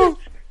bet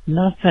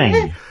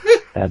nothing.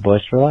 Bad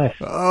Boys for Life.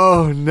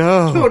 Oh,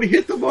 no. Tony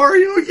hit the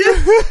Mario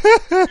again.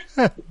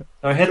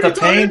 I hit the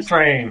pain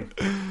train.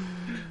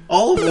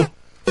 All of them.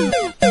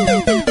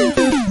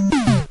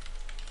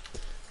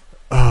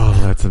 Oh,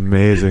 that's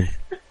amazing.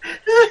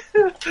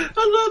 I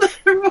love that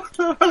everyone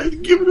Harley's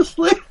giving a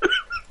Slater.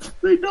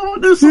 They know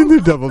what this They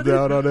double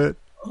down on it.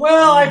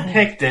 Well, I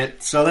picked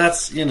it, so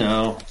that's,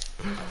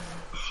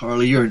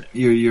 Harley, you're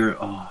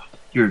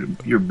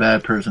a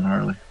bad person,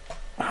 Harley.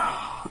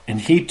 And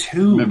he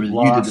too Remember,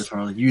 lost. you did this,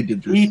 Harley. You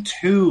did this. He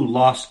too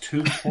lost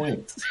 2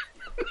 points.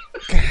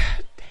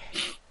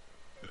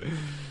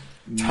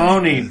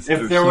 Tony,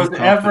 if there was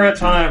ever a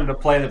time to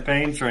play the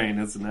pain train,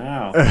 it's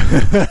now.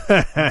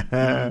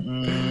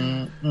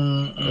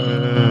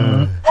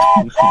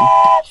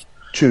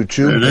 Choo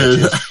choo. There it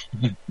is.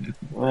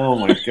 Oh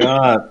my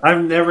God.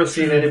 I've never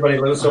seen anybody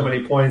lose so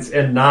many points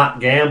and not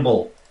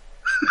gamble.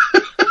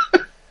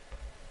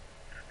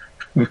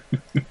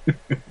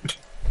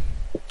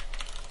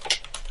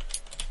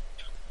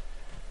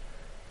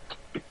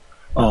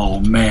 Oh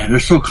man,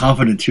 they're so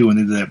confident too when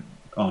they do that.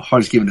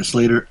 Hart's giving it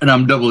Slater, and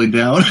I'm doubling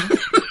down.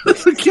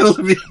 That's what kills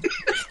me.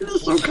 They're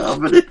so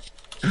confident,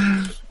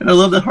 and I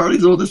love that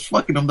Harley's all this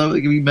fucking. I'm not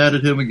gonna be mad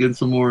at him again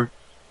some more.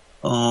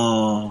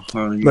 Oh,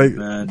 Harley, you're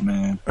bad,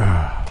 man.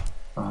 Oh,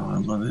 I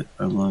love it.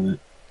 I love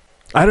it.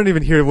 I don't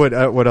even hear what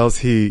else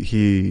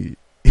he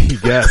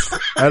guessed.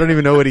 I don't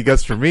even know what he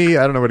guessed for me.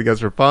 I don't know what he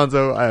guessed for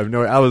Fonzo.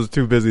 I was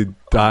too busy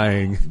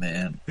dying.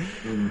 Man,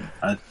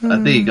 I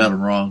think he got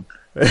him wrong.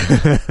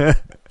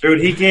 Dude,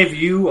 he gave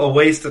you a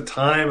waste of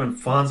time and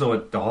Fonzo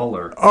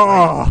 $1.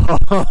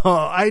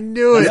 Oh, I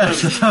knew it.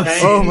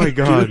 Oh my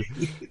god.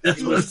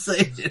 That's what I'm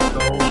saying.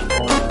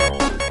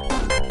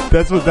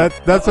 That's what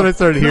I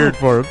started hearing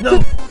for him.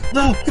 No.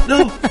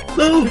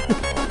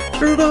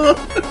 Turn it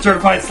off.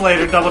 Certified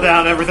Slater, double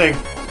down, everything.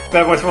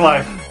 Bad Boys for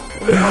Life.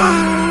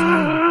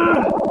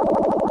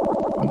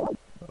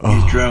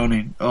 He's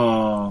drowning.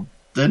 Oh.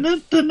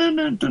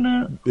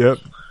 Yep.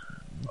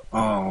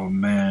 Oh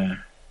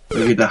man.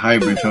 Look at the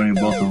hybrid, Tony,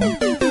 both of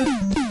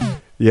them.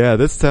 Yeah,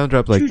 this sound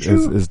drop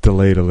is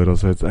delayed a little,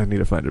 so I need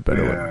to find a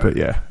better one. But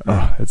yeah,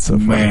 it's so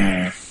funny.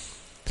 Man.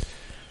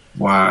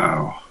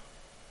 Wow.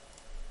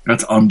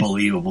 That's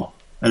unbelievable.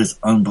 That is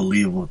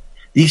unbelievable.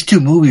 These two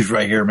movies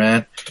right here,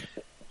 man.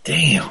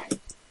 Damn.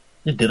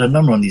 They did a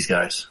number on these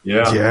guys.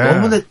 Yeah.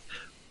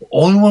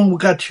 Only one we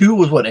got 2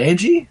 was what,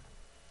 Angie?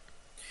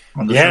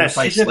 On the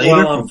Certified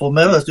Slater from Full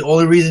Metal. That's the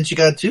only reason she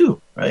got 2,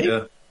 right?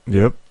 Yeah.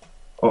 Yep.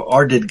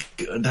 Or how did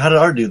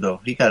R do though?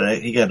 He got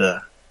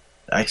a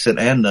accent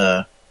and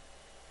but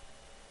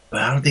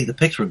I don't think the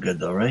picks were good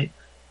though, right?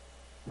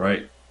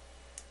 Right.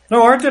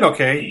 No, R did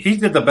okay. He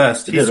did the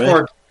best.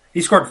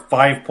 He scored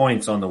 5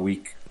 points on the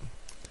week.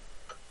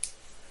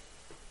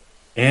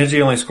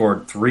 Angie only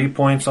scored 3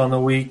 points on the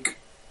week.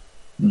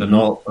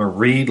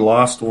 Reed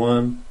lost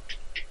 1.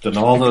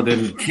 Donaldo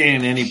didn't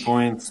gain any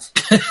points.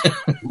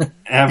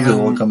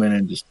 Evan will come in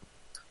and just.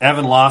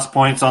 Evan lost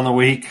points on the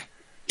week.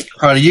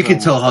 Harley, you can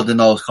tell how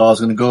Donaldo's call is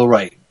going to go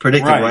right.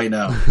 Predict it right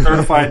now.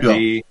 Certified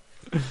B.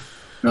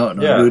 No.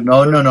 Do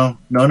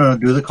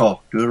the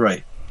call. Do it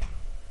right.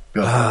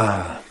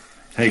 Go.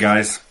 Hey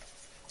guys,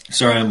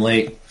 sorry I'm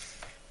late.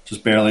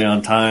 Just barely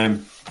on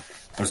time.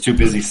 I was too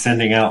busy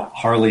sending out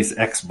Harley's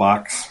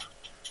Xbox.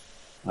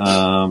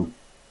 But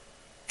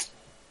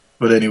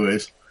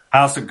anyways,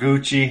 House of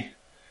Gucci.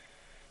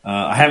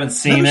 I haven't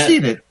seen Never it.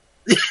 seen it.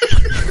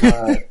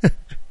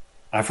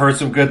 I've heard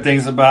some good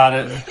things about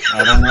it.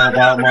 I don't know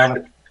about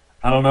Marvin.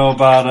 I don't know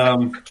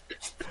about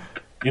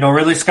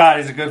Ridley Scott.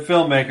 He's a good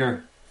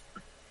filmmaker.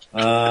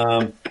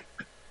 I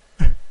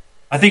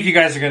think you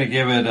guys are going to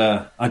give it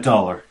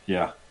 $1.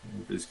 Yeah,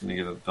 everybody's going to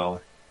give it $1.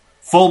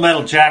 Full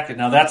Metal Jacket.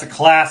 Now that's a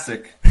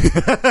classic.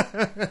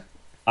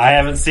 I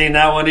haven't seen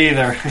that one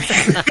either,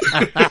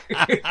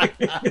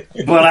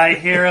 but I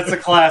hear it's a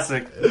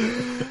classic,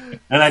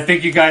 and I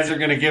think you guys are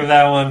going to give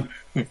that one.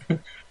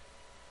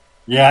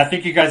 Yeah, I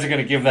think you guys are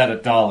going to give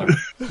that $1.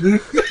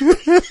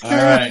 All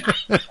right,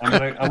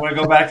 I'm gonna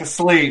go back to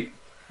sleep.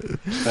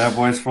 Bad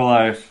Boys for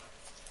Life.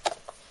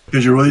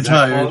 Because you're really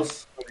tired.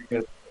 Close?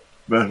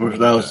 That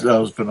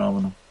was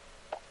phenomenal.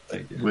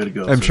 Thank you. Way to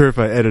go. I'm sure if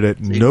I edit it,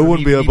 no one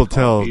will be able to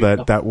tell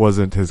that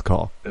wasn't his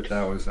call.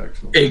 That was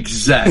excellent.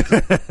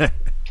 Exactly.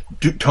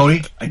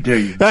 Tony, I dare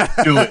you.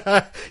 Do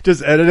it.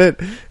 Just edit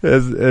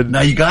it.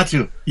 Now you got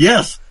to.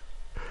 Yes.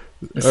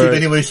 Let's see if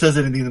anybody says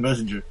anything in the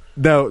messenger.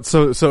 No,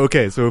 so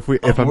okay. So if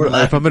I'm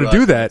going to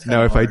do that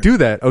now, if I do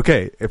that,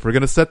 okay. If we're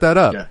going to set that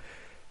up,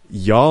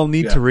 y'all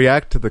need to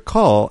react to the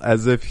call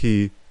as if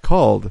he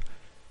called,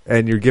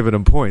 and you're giving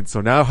him points.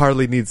 So now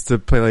Harley needs to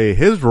play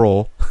his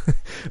role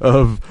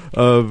of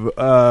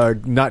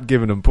not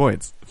giving him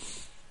points.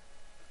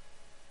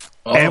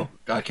 Oh,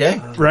 okay.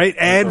 Right,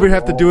 and we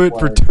have to do it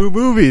for 2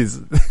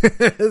 movies.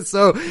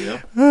 So,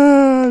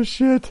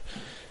 shit.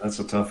 That's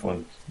a tough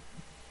one.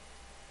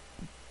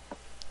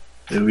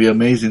 It'll be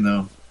amazing,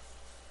 though.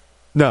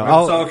 No,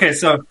 I'll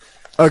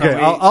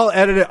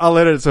edit it. I'll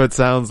edit it so it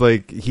sounds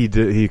like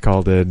he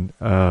called in.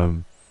 Yeah,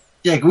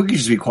 we can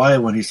just be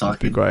quiet when he's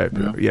talking. Be quiet. You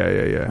know?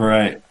 Yeah.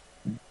 Right.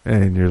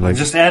 And you're like,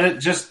 just edit.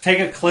 Just take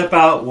a clip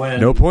out when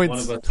no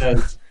points. One of us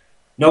says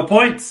no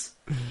points.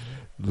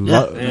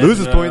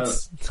 Loses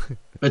points.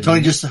 But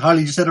Tony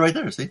Harley just said it right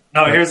there. See?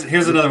 No, here's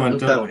another one.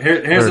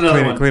 Here's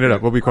another one. Clean it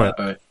up. We'll be quiet.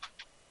 All right.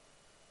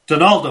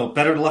 Donaldo,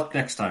 better luck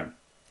next time.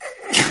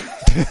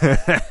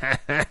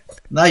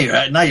 Now you're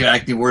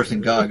acting worse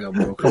than Gaga,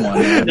 bro. Come on,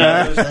 man.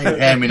 Now you're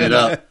hamming it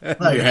up. Why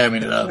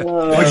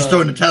don't you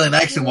throw an Italian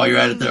accent while you're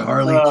at it there,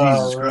 Harley?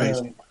 Jesus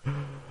Christ.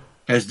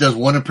 Guys does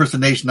one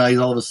impersonation, now he's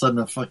all of a sudden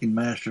a fucking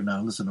master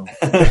now. Listen to him.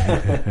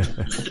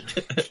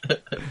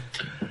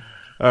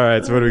 All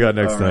right, so what do we got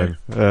next time?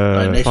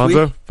 Next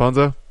Fonzo? week?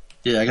 Fonzo?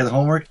 Yeah, I got the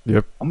homework.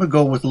 Yep. I'm going to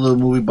go with a little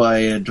movie by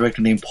a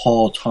director named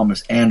Paul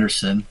Thomas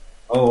Anderson.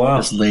 Oh, wow.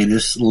 His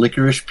latest,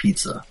 Licorice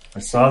Pizza. I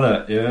saw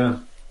that, yeah.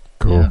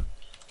 Cool.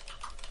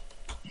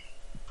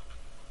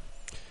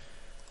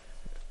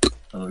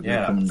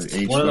 Yeah,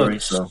 it's one of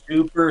those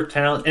super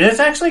talented, and it's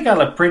actually got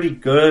a pretty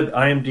good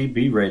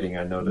IMDb rating.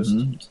 I noticed.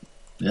 Mm-hmm.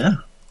 Yeah,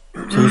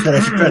 so who's got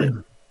extra credit?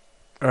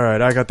 All right,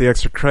 I got the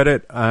extra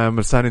credit. I'm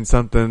assigning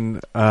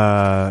something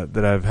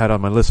that I've had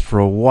on my list for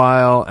a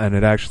while, and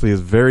it actually is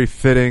very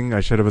fitting. I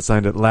should have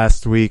assigned it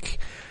last week.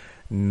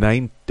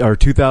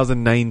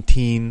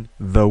 2019,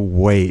 The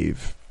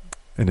Wave.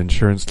 An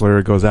insurance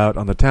lawyer goes out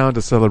on the town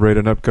to celebrate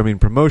an upcoming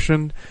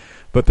promotion.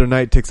 But their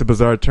night takes a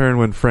bizarre turn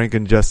when Frank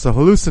ingests a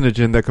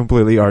hallucinogen that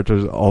completely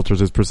alters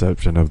his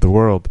perception of the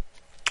world.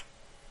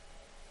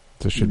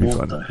 This should be fun.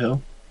 What the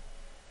hell?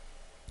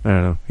 I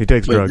don't know. He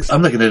takes drugs.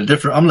 I'm looking at a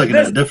different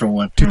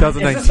one.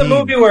 2019. Is this the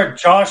movie where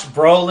Josh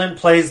Brolin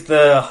plays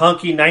the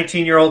hunky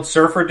 19-year-old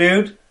surfer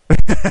dude?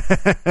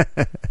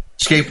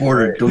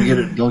 Skateboarder. Don't get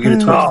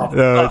it twisted.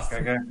 No,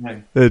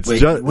 it's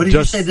what did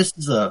you say? This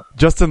is a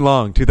Justin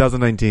Long,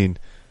 2019.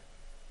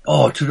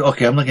 Oh,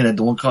 okay. I'm looking at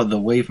the one called The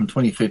Wave from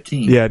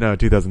 2015. Yeah, no,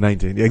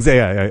 2019.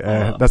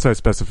 Yeah, that's why I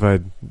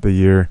specified the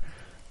year.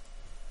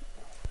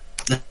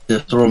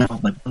 Just throw them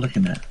out like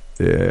looking at.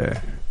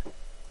 Yeah.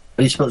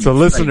 So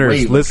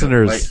listeners,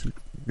 right?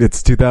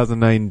 it's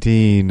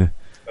 2019.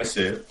 I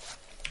see it.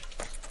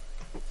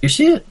 You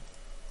see it?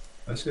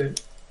 I see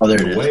it. Oh,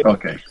 there it is.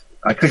 Okay.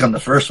 I click on the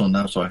first one.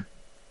 That's why.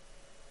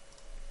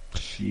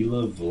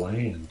 Sheila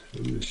Vland.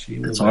 Who is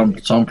Sheila?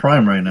 It's on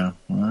Prime right now.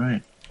 All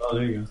right. Oh,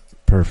 there you go.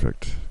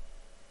 Perfect.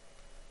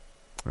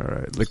 All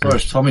right.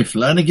 Licorice. Tommy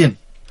Flanagan.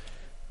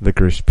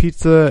 Licorice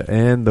Pizza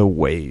and The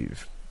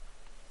Wave.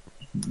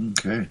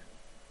 Okay.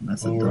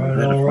 That's all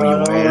right.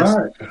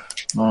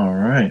 All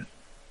right.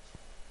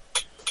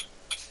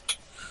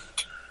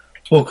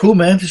 Well, cool,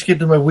 man. Just get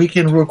to my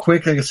weekend real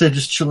quick. Like I said,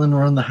 just chilling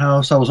around the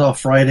house. I was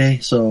off Friday,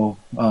 so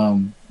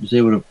was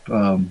able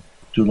to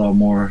do a lot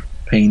more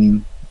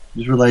painting.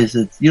 Just realized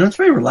that it's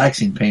very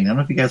relaxing painting. I don't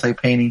know if you guys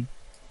like painting.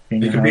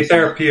 It can be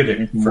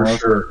therapeutic for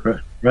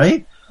sure,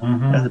 right?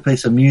 Mm-hmm. I have to play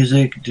some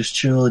music, just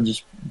chill and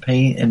just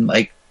paint. And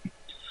like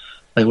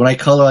when I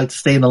color, I like to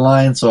stay in the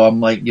line. So I'm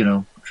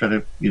try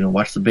to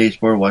watch the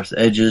baseboard, watch the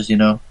edges.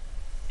 Try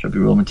to be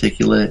real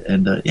meticulous.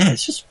 And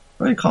it's just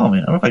very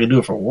calming. I don't know if I can do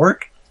it for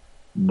work,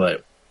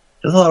 but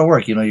there's a lot of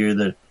work. You're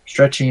either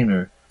stretching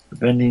or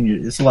bending.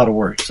 It's a lot of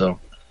work. So,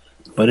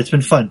 but it's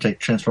been fun to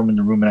transforming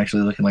the room and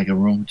actually looking like a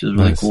room, which is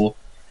really cool.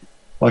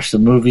 Watch the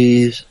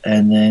movies,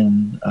 and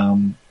then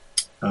I'm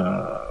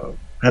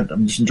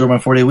just enjoying my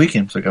 4-day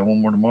weekend. So I got one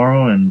more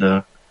tomorrow,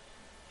 and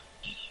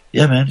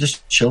yeah, man,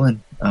 just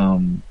chilling.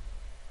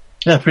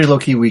 Pretty low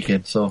key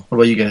weekend. So, what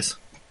about you guys?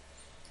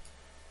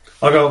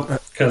 I'll go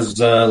because,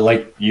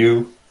 like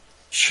you,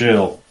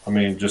 chill. I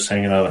mean, just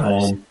hanging out at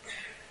home.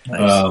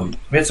 Nice.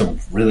 We had some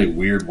really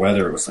weird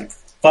weather. It was like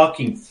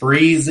fucking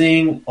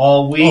freezing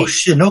all week. Oh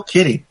shit! No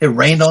kidding. It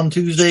rained on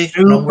Tuesday.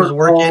 Super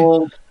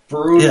cold,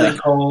 brutally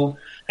cold.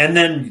 And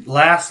then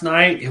last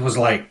night it was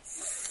like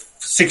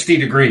 60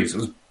 degrees.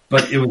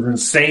 But it was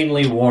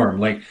insanely warm.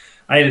 Like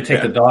I had to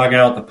take the dog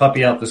out, the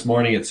puppy out this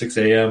morning at 6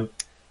 a.m.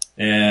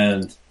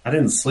 And I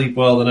didn't sleep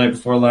well the night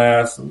before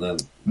last. And then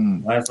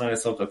last night I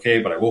slept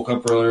okay, but I woke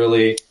up real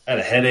early. I had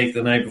a headache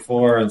the night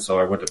before, and so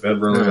I went to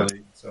bed real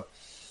early. So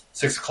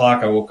 6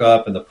 o'clock I woke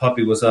up and the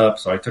puppy was up,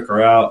 so I took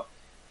her out.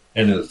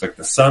 And it was like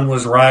the sun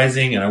was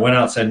rising, and I went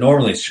outside.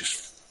 Normally it's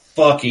just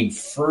fucking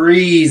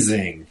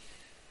freezing.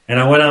 And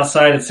I went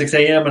outside at 6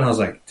 a.m. and I was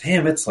like,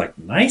 damn, it's like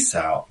nice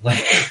out.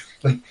 Like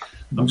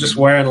I'm just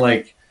wearing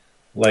like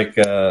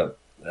a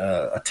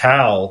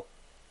towel,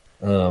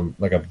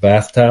 like a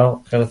bath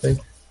towel kind of thing.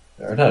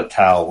 Or not a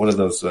towel. What are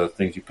those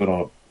things you put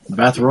on? A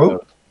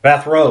bathrobe?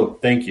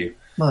 Bathrobe. Thank you.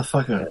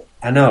 Motherfucker.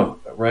 I know,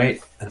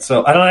 right? And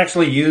so I don't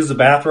actually use the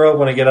bathrobe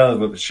when I get out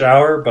of the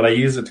shower, but I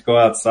use it to go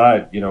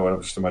outside, when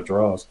I'm just in my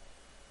drawers.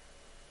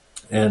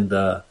 And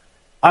I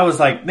was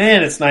like,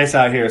 man, it's nice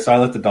out here. So I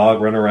let the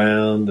dog run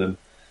around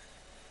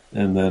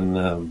and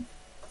then,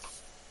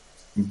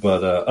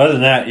 but other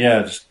than that,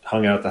 just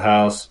hung out at the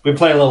house. Been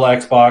playing a little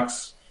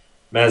Xbox.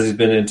 Mazzy's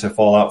been into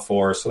Fallout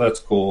 4, so that's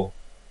cool.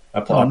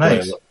 I'll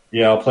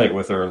play it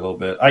with her a little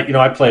bit.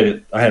 I played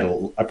it. I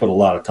put a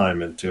lot of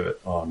time into it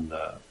on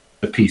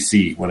the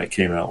PC when it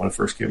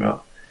first came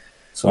out.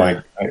 So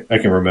I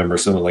can remember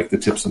some of like the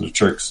tips and the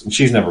tricks. And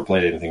she's never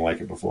played anything like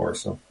it before.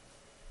 So,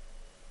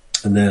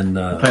 and then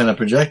playing a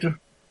projector.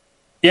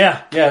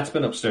 Yeah, it's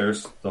been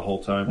upstairs the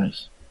whole time.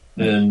 Nice.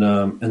 And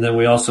then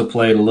we also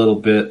played a little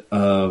bit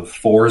of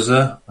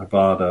Forza. I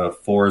bought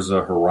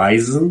Forza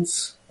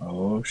Horizons.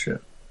 Oh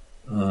shit!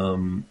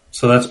 So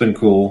that's been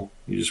cool.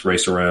 You just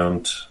race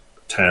around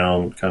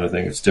town, kind of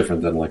thing. It's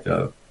different than like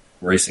a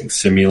racing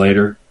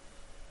simulator.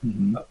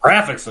 Mm-hmm.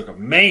 Graphics look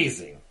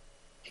amazing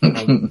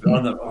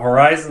on the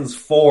Horizons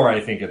 4, I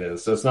think it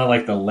is. So it's not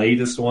like the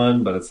latest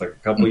one, but it's like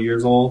a couple of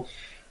years old.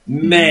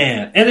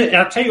 Man, and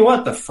I'll tell you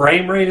what, the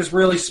frame rate is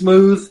really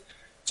smooth.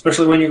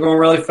 Especially when you're going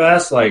really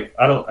fast. Like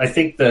I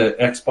think the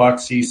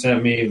Xbox he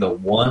sent me, the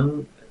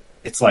one,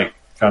 it's like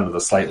kind of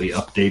the slightly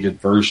updated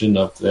version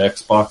of the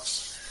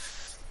Xbox.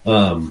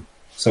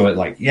 So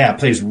it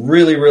plays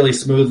really, really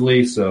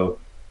smoothly. So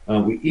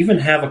we even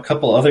have a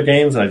couple other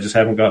games that I just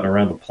haven't gotten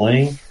around to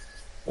playing.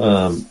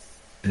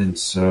 And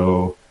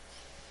so,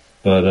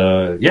 but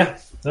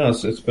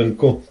it's been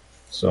cool.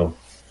 So,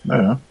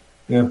 right on.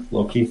 Yeah,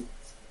 low key.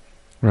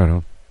 Right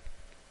on.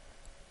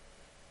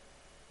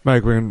 My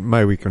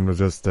weekend was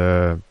just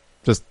the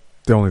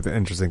only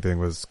interesting thing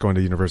was going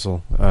to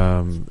Universal.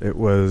 It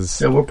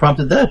was. Yeah, what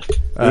prompted that?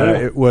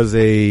 It was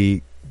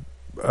a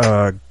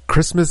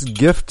Christmas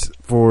gift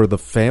for the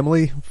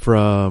family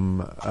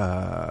from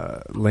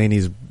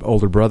Laney's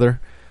older brother.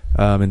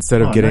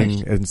 Instead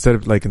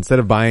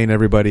of buying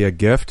everybody a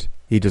gift,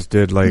 he just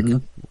did like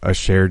a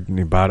shared. And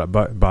he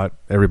bought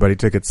everybody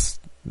tickets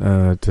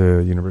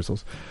to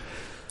Universal's.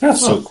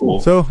 That's so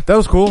cool. So that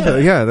was cool.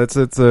 Yeah,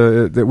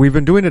 we've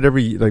been doing it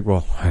every we've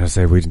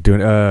been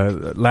doing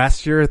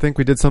last year. I think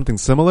we did something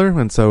similar,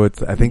 and so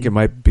I think it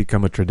might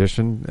become a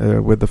tradition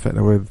with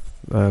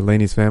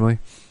Laney's family.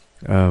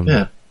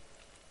 But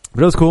it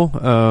was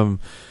cool.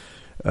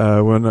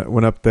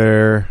 Went up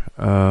there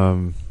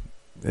and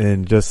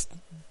just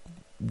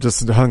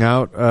hung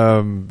out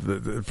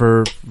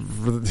for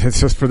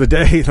the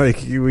day.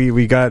 Like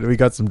we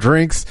got some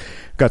drinks,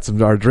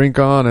 got our drink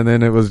on, and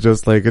then it was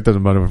just like it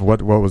doesn't matter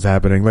what was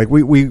happening. Like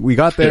we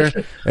got there,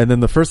 and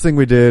then the first thing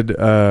we did,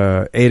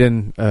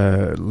 Aiden,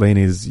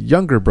 Laney's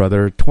younger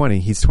brother,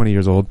 he's 20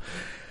 years old.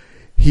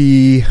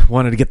 He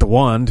wanted to get the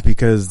wand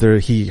because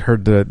he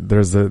heard that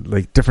there's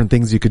different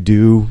things you could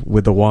do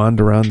with the wand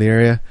around the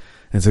area,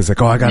 and so he's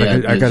like, "Oh, I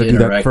gotta do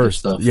that first."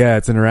 Stuff. Yeah,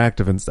 it's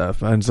interactive and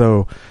stuff, and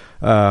so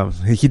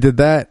he did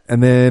that,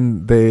 and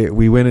then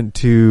we went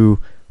into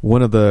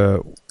one of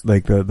the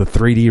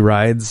 3D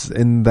rides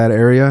in that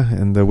area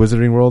in the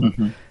Wizarding World,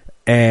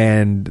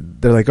 and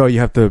they're like, "Oh, you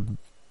have to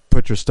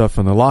put your stuff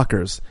in the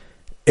lockers."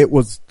 It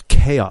was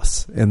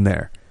chaos in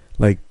there,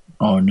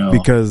 oh no!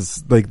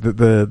 Because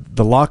the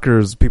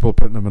lockers, people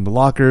putting them in the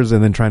lockers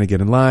and then trying to get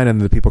in line, and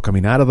the people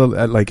coming out of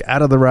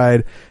the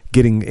ride,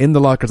 getting in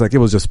the lockers, it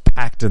was just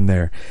packed in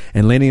there.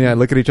 And Laney and I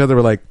look at each other,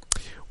 we're like,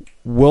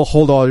 "We'll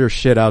hold all your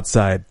shit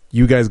outside.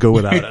 You guys go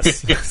without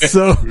us."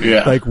 So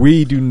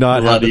we do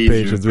not have the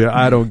patience.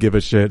 I don't give a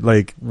shit.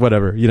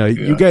 Whatever,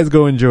 you guys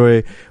go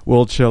enjoy.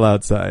 We'll chill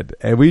outside.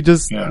 And we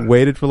just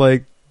waited for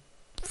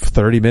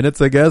 30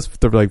 minutes, I guess,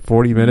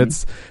 40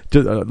 minutes.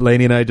 Just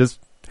Laney and I just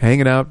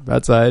hanging out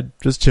outside,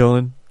 just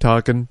chilling,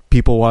 talking,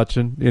 people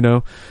watching, It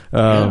was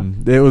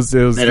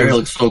that area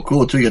looks so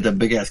cool too. You got that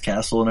big ass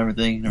castle and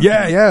everything.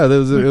 Yeah. It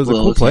was a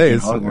cool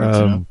place.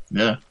 So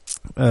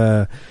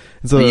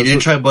you didn't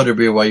try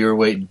butterbeer while you were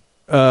waiting?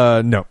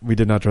 No, we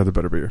did not try the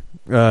butterbeer.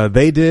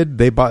 They did.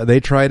 They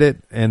tried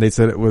it and they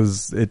said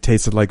it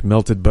tasted like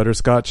melted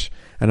butterscotch.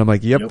 And I'm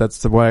like, yep, that's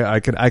the way I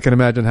can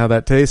imagine how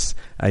that tastes.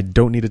 I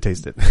don't need to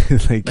taste it.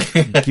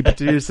 Keep it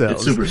to yourselves.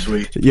 It's super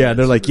sweet. Yeah,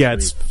 they're like,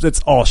 it's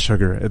all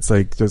sugar. It's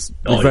like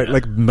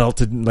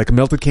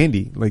melted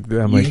candy. You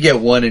can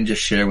get one and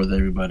just share with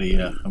everybody.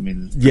 Yeah, I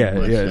mean,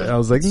 I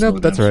was like,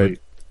 nope, that's right.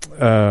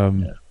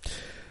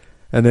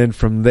 And then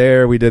from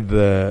there we did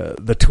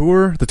the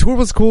tour. The tour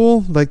was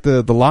cool,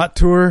 the lot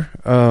tour.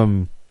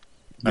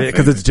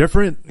 Because it's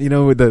different,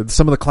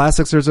 some of the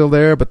classics are still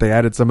there, but they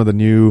added some of the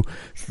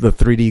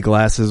 3D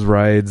glasses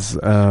rides.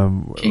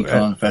 King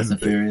Kong, Fast and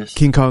Furious.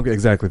 King Kong,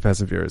 exactly, Fast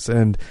and Furious.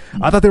 And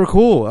I thought they were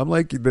cool. I'm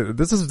like,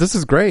 this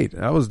is great.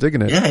 I was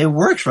digging it. Yeah, it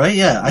works, right?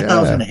 Yeah. I thought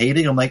I was going to hate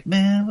it. I'm like,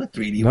 man, what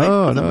 3D?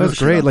 No, it's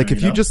great.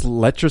 If you just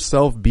let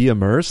yourself be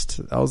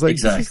immersed, I was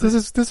like,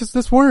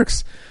 this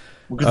works.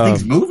 Because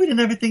things moving and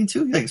everything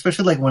too,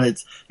 especially when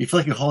you feel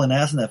like you're hauling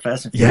ass in that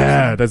Fast and Furious.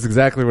 Yeah, that's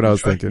exactly what I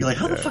was thinking. You're like,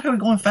 how the fuck are we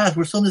going fast?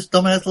 We're still in this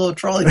dumbass little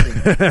trolley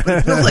thing. But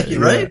it feels like it,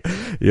 right?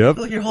 Yep. You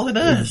feel like you're hauling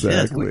ass. Exactly.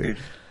 Yeah, it's weird.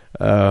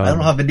 I don't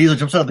know how Vin Diesel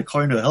jumps out of the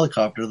car into a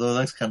helicopter though.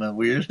 That's kind of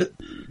weird.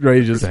 Right,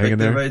 you're just hanging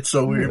there. Right, it's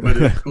so weird, but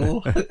it's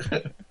cool.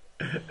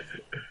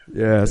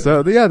 Yeah.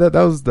 So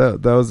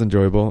that was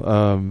enjoyable.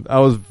 I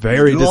was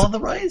very. Did you do all the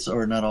rides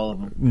or not all of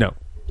them? No.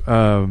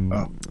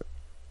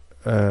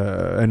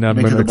 And I'm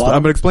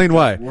gonna explain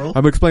why. I'm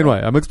gonna explain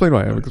why.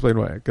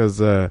 Because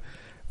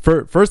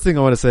first thing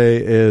I want to say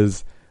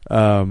is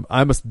I'm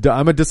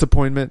a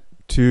disappointment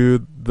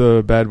to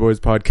the Bad Boys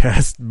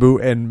podcast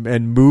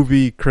and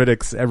movie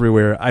critics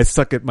everywhere. I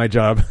suck at my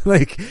job.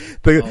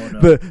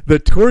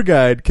 The tour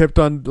guide kept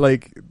on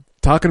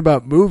talking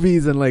about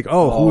movies and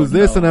who is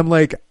this? And I'm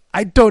like,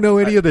 I don't know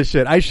any of this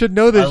shit. I should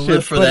know this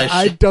shit, but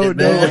I don't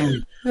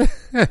know.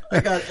 I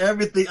got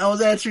everything. I was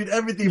answering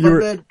everything, but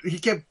then he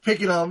kept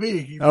picking on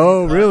me.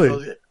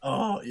 Really?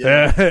 Oh,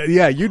 yeah.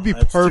 Yeah, you'd be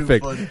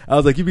perfect. I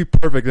was like, you'd be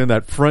perfect in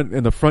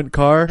the front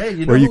car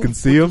where you can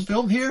see him.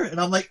 Film here, and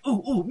I'm like,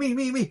 ooh,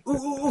 me,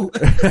 ooh.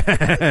 Is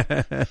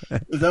that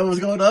what was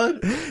going on?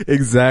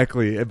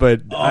 Exactly.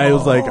 But I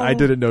was like, I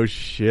didn't know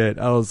shit.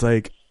 I was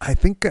like, I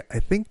think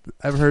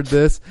I've heard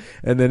this,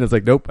 and then it's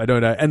like, nope, I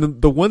don't know.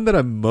 And the one that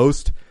I'm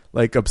most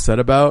upset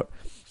about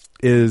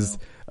is.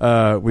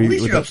 At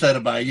least you're upset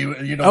about you.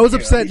 I was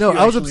upset. No,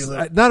 I was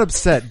not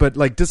upset, but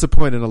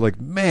disappointed. I'm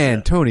like,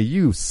 man, Tony,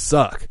 you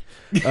suck.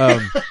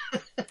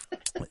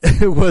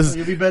 It was.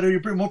 You'll be better.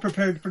 You're more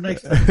prepared for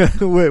next time.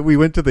 We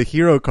went to the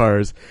hero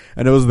cars,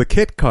 and it was the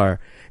kit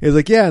car. It was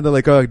like, yeah, and they're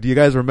like, oh, do you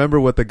guys remember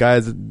what the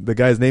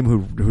guy's name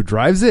who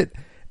drives it?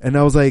 And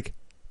I was like,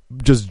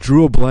 just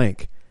drew a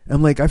blank.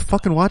 I'm like, I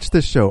fucking watched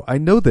this show. I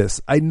know this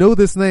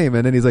name.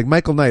 And then he's like,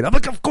 Michael Knight. I'm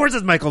like, of course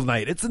it's Michael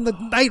Knight. It's in the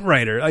Knight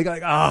Rider.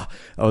 I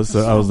was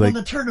like,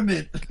 the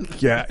tournament.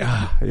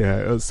 yeah,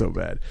 it was so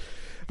bad.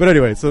 But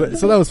anyway, so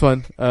that was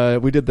fun.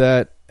 We did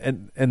that,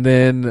 and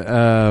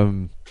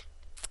then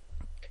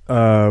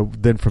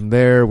Then from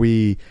there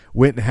we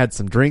went and had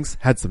some drinks,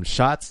 had some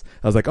shots.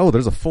 I was like, oh,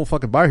 there's a full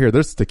fucking bar here.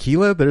 There's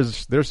tequila.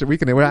 There's we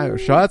can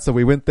have shots. So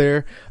we went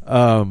there.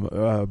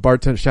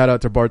 Bartender, shout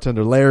out to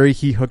bartender Larry.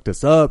 He hooked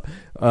us up.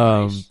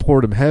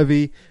 Poured him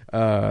heavy.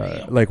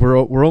 Like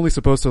we're only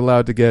supposed to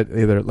allowed to get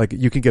either like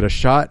you can get a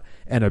shot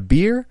and a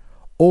beer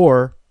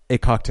or a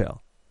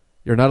cocktail.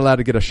 You're not allowed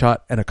to get a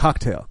shot and a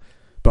cocktail.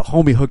 But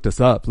homie hooked us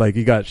up. Like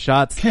he got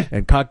shots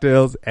and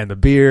cocktails and the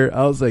beer.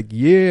 I was like,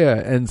 yeah.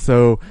 And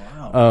so,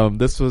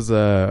 this was,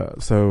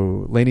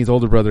 so Laney's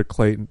older brother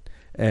Clayton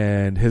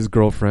and his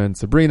girlfriend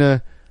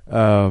Sabrina,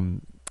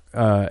 and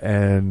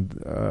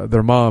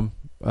their mom,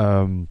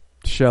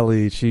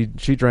 Shelly, she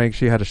drank,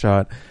 she had a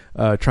shot,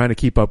 trying to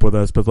keep up with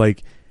us, but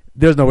like,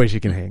 there's no way she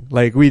can hang.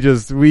 Like we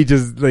just,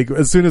 like,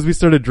 as soon as we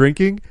started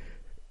drinking,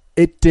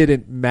 it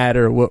didn't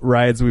matter what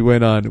rides we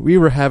went on. We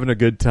were having a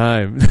good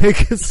time. Like,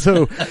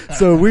 so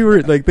we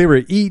were like, they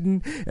were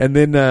eating and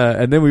then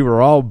we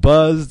were all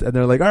buzzed and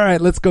they're like, all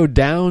right, let's go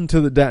down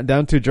to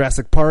down to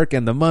Jurassic Park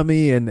and the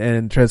Mummy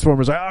and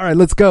Transformers. Like, all right,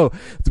 let's go.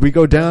 So we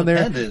go down there.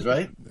 Panda is,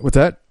 right? What's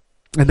that?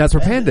 And that's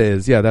where Panda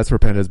is. Yeah, that's where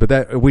Panda is.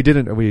 But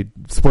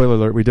spoiler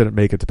alert, we didn't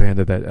make it to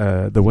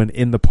Panda, the one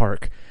in the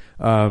park.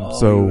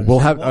 So we'll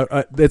have,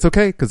 it's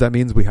okay, because that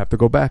means we have to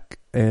go back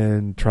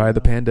and try the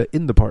Panda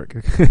in the park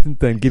and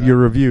then give you a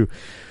review.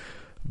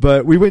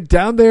 But we went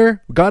down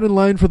there, got in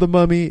line for the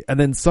Mummy, and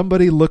then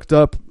somebody looked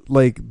up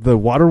like the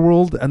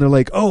Waterworld and they're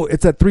like, oh,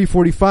 it's at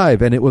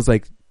 3:45. And it was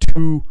like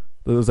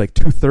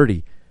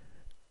 2:30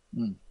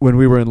 when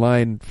we were in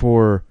line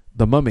for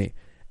the Mummy.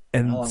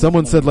 And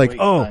someone said like,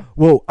 oh,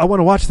 well, I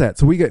want to watch that.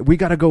 So we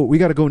gotta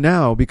go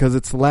now because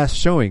it's the last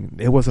showing.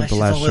 It wasn't the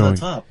last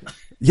showing.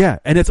 Yeah,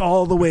 and it's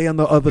all the way on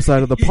the other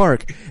side of the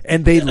park.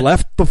 And they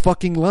left the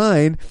fucking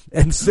line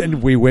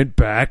and we went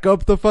back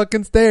up the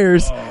fucking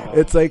stairs.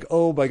 It's like,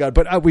 oh my God.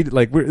 But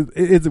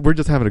we're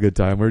just having a good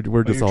time.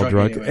 We're just all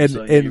drunk.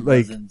 Anyway, and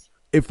like,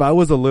 if I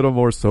was a little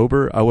more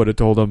sober, I would have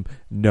told them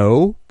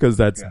no, cause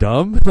that's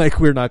dumb. Like,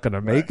 we're not going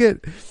to make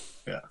it.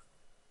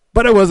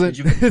 But I wasn't.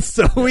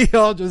 So we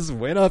all just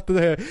went up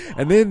there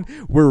and then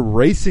we're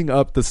racing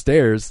up the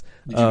stairs.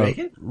 Did you make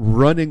it?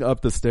 Running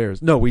up the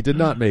stairs. No, we did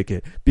not make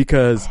it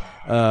because,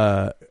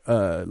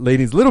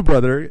 Lady's little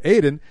brother,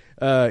 Aiden,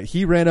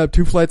 he ran up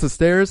 2 flights of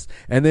stairs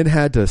and then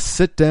had to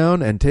sit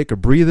down and take a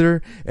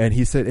breather. And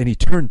he said, and he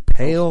turned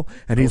pale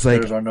and he's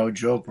like, stairs are no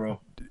joke, bro.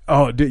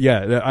 Oh,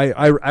 yeah.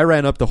 I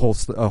ran up the whole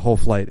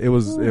flight. It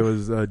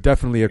was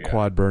definitely a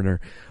quad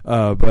burner.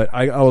 But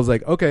I was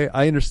like, okay,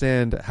 I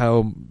understand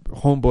how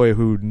homeboy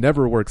who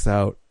never works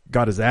out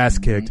got his ass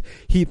kicked.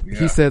 He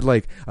said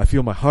like, I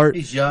feel my heart.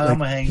 He's young,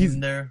 like, hanging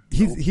there.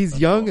 He's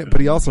young, but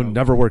he also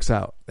never works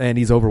out and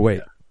he's overweight.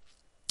 Yeah.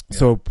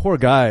 So poor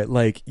guy,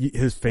 like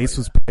his face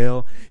was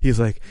pale. He's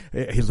like,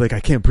 I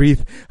can't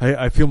breathe.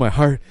 I feel my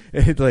heart.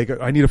 And like,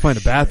 I need to find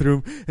a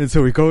bathroom. And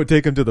so we go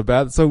take him to the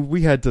bath. So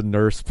we had to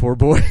nurse poor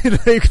boy,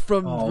 like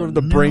from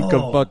the brink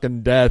of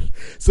fucking death.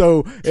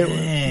 So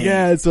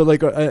so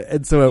like,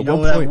 and so at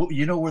one point,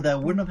 you know where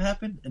that wouldn't have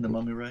happened? In the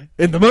Mummy ride.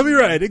 In the Mummy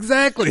ride,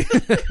 exactly.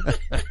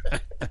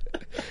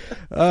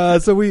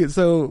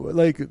 So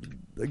like,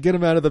 get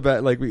him out of the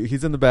bath. Like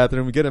he's in the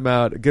bathroom. We get him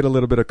out, get a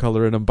little bit of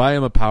color in him, buy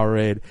him a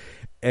Powerade.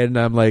 And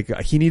I'm like,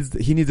 he needs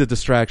a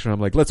distraction.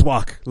 I'm like, let's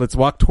walk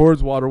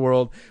towards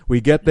Waterworld.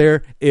 We get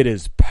there. It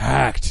is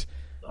packed.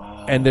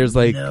 And there's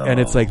like, and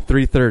it's like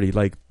 3:30,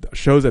 like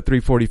shows at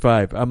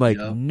 3:45. I'm like,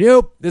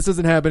 nope, this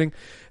isn't happening.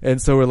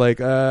 And so we're like,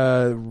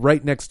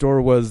 right next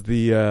door was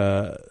the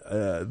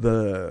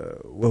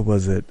what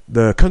was it?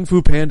 The Kung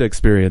Fu Panda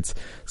experience.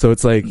 So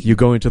it's like you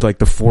go into like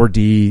the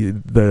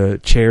 4D, the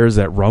chairs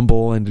that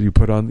rumble and you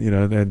put on,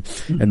 and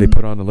they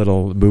put on a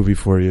little movie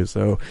for you.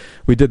 So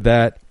we did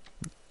that.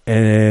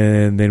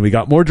 And then we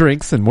got more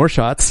drinks and more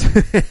shots.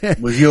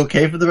 Was he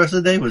okay for the rest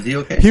of the day? Was he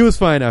okay? He was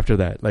fine after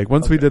that. Like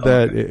once we did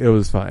that, it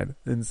was fine.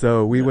 And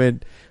so we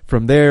went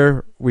from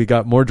there. We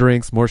got more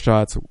drinks, more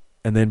shots.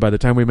 And then by the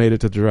time we made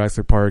it to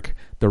Jurassic Park,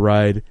 the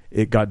ride,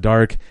 it got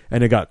dark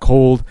and it got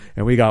cold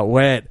and we got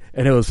wet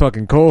and it was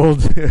fucking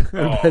cold.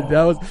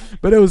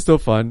 But it was still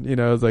fun. It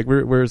was like,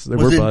 we're buzzed.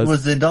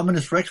 Was the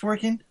Indominus Rex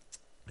working?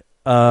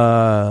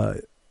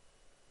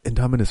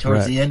 Indominus Towards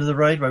Rex. the end of the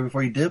ride, right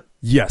before you dip?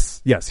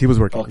 Yes, he was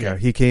working. Okay. Yeah,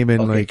 he came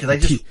in he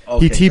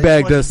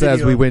teabagged us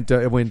as we went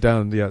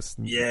down. Yes.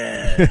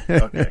 Yeah.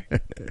 Okay.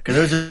 Because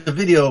there was a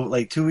video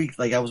like 2 weeks,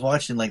 like I was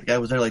watching, like I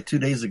was there like 2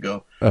 days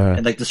ago,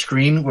 and like the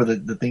screen where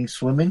the thing's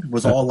swimming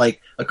was all like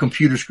a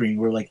computer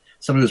screen where like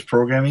somebody was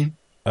programming.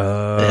 They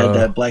had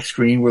that black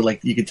screen where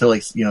like you could tell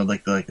like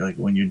like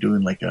when you're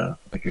doing like a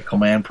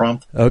command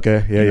prompt.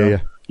 Okay. Yeah.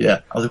 Yeah.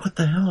 I was like, what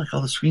the hell? Like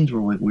all the screens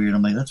were weird.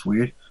 I'm like, that's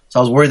weird. So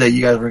I was worried that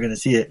you guys weren't going to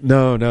see it.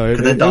 No. Because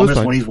then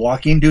Dominus, when he's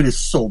walking, dude, is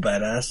so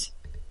badass.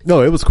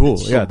 No, it was cool.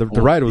 The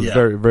ride was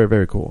very, very,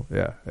 very cool.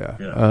 Yeah.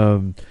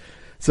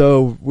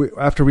 So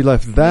after we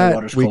left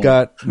that, we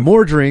got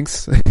more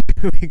drinks.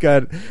 We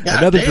got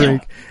another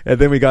drink, and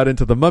then we got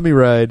into the Mummy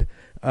ride.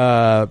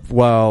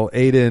 While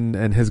Aiden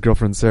and his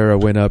girlfriend Sarah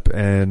went up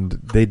and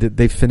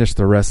they finished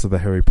the rest of the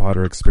Harry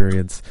Potter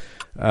experience.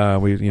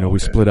 We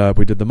split up.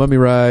 We did the Mummy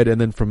ride,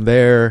 and then from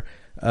there,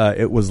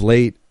 it was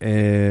late,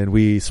 and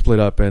we split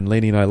up. And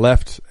Lainey and I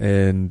left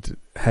and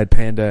had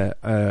Panda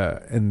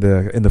in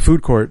the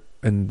food court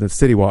in the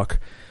City Walk,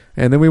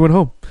 and then we went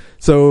home.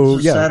 So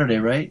this is Saturday,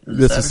 right?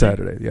 This is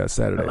Saturday. Yeah,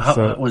 Saturday.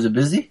 How was it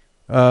busy?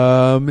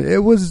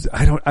 It was.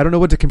 I don't know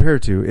what to compare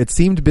it to. It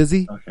seemed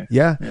busy. Okay.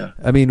 Yeah.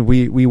 I mean,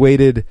 we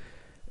waited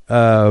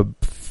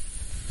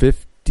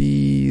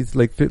 50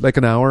 like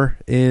an hour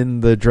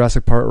in the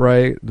Jurassic Park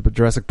ride. The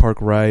Jurassic Park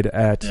ride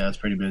at that's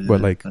pretty busy.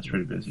 That's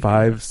pretty busy.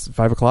 5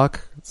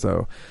 o'clock.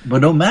 So,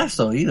 but no masks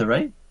though either,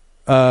 right?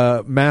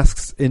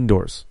 Masks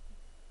indoors.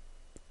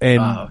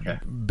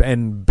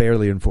 And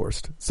barely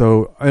enforced.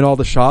 So in all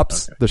the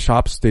shops,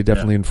 they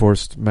definitely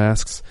enforced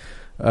masks.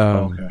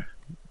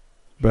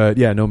 But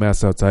yeah, no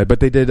masks outside. But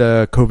they did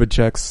COVID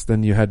checks.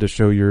 Then you had to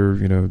show your,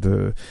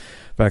 the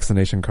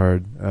vaccination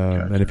card.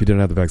 And if you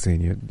didn't have the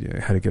vaccine, you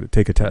had to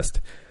take a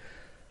test.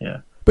 Yeah.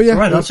 But yeah,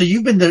 right. So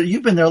you've been there.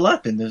 You've been there a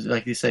lot. Then,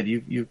 like you said,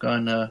 you've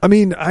gone. I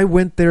mean, I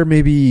went there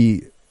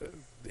maybe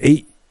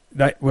 8.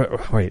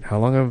 Wait, how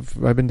long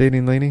have I been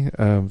dating Lainey?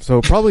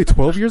 So probably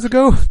 12 years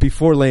ago,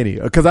 before Lainey.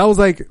 Because I was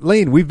like,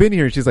 Lane, we've been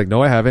here. She's like,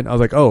 no, I haven't. I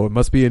was like, oh, it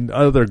must be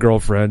another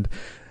girlfriend.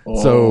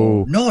 Oh,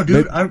 so no,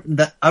 dude. I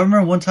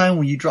remember one time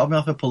when you dropped me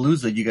off at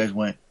Palooza, you guys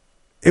went.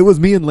 It was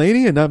me and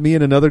Lainey, and not me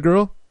and another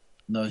girl.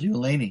 No, it was you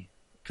and Lainey.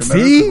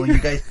 See, when you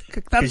guys,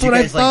 that's what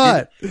I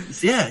thought.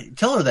 Yeah,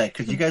 tell her that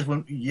because you guys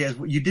went.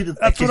 You did it.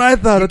 That's what I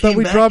thought. I thought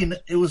we dropped.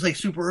 It was like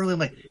super early. I'm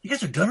like, you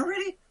guys are done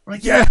already. We're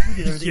like,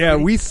 yeah,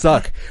 we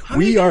suck. How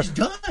we are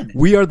done.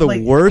 We are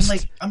the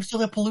worst. I'm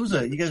still at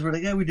Palooza. You guys were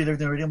like, yeah, we did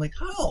everything already. I'm like,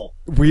 how?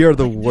 We are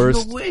the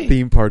worst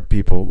theme park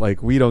people.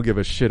 Like, we don't give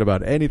a shit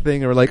about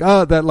anything. Or we're like,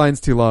 oh, that line's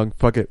too long.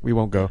 Fuck it, we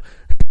won't go.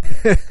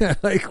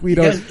 Like we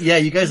don't.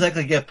 You guys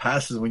actually get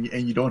passes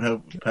and you don't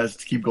have passes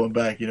to keep going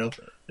back.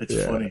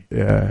 It's funny.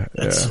 Yeah,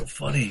 that's so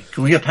funny. Because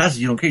when you get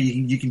passes, you don't care.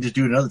 You can just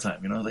do it another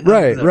time. Like,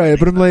 right.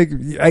 But I'm like,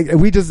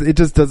 it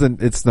just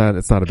doesn't. It's not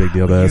a big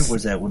deal to us. Where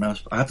was that when I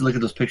have to look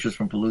at those pictures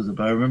from Palooza,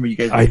 but I remember you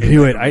guys. I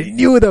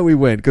knew it that we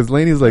went because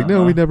Lainey's like,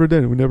 no, we never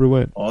did. We never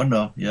went. Oh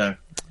no, yeah.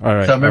 All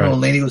right. So I remember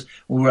when Lainey when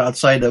we were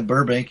outside of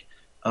Burbank.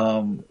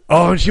 And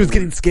she was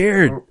getting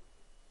scared.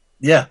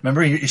 Yeah,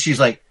 remember she's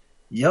like,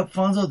 "Yep,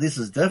 Fonzo, this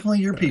is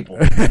definitely your people."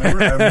 I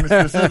remember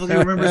specifically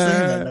saying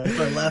that. And I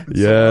started laughing.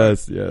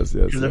 Yes. Because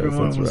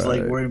everyone was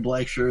like wearing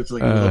black shirts,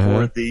 like with a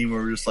horror theme,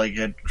 or just like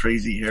had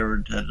crazy hair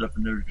and had up,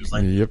 and they're just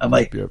like,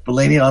 but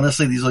Lainey,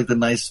 honestly, these are like the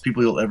nicest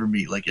people you'll ever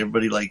meet. Like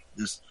everybody, like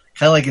just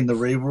kind of like in the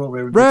rave world,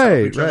 where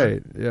right,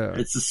 yeah,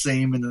 it's the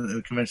same in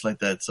the convention like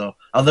that. So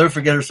I'll never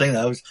forget her saying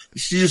that.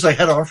 She just like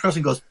had her arms crossed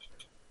and goes,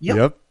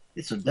 "Yep.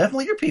 It's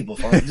definitely your people,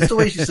 Fonzo." Just the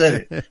way she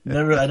said it.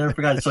 I never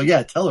forgot it. So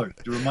yeah, tell her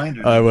to remind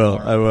her. I will.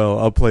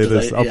 I'll play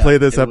this. I'll play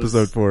this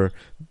episode for her.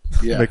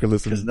 Yeah, make her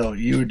listen. Because no,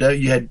 you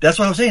had. That's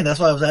what I was saying. That's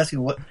why I was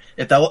asking what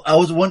if that I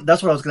was one.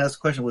 That's what I was going to ask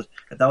the question was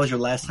if that was your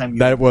last time.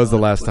 That was the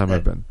last time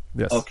I've been.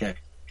 Yes. Okay,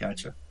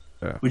 gotcha.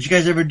 Yeah. Would you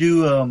guys ever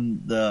do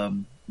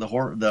the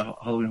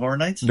Halloween Horror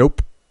Nights?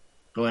 Nope.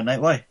 Go at night?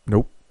 Why?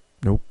 Nope.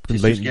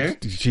 She's too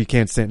scared? She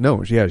can't stand.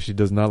 No, she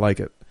does not like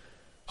it.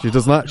 She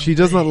does not. She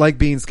does not like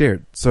being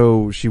scared,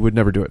 so she would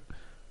never do it.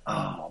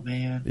 Oh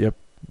man. Yep.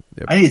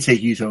 I need to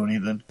take you, Tony.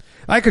 Then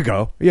I could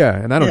go. Yeah,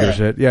 and I don't give a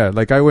shit. Yeah,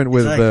 like I went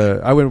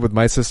with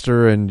my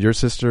sister and your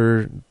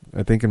sister.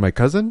 I think, and my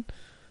cousin.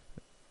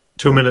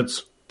 2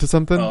 minutes to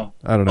something. Oh.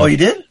 I don't know. Oh, you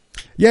did?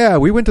 Yeah,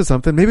 we went to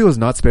something. Maybe it was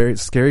not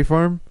Scary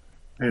Farm.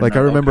 Like I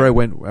remember, I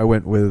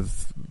went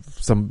with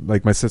some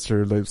like my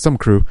sister, like some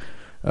crew.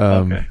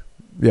 Okay.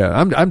 Yeah,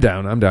 I'm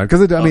down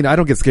because I mean I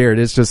don't get scared.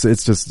 It's just right.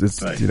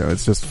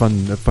 It's just fun,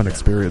 a fun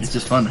experience. It's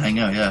just fun to hang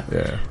out. Yeah.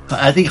 Yeah.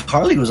 I think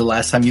Harley was the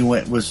last time you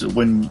went was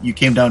when you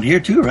came down here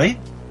too, right?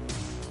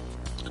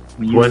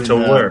 When you went to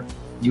where?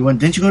 You went?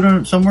 Didn't you go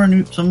to some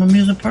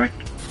amusement park?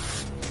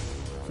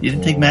 You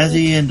didn't take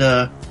Mazzy and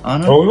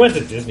Anna? Oh, we went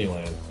to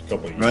Disneyland a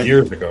couple of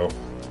years ago.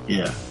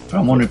 Yeah, but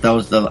I'm wondering if that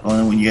was the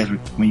when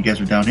you guys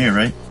were down here,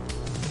 right?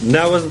 And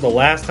that wasn't the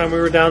last time we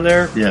were down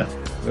there. Yeah,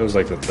 it was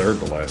like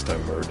the last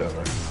time we were down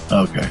there.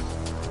 Okay.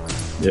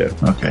 Yeah.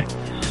 Okay.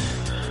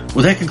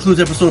 Well, that concludes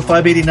episode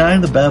 589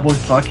 of the Bad Boys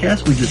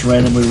Podcast. We just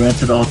randomly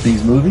ranted all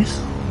things movies.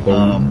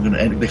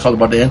 They called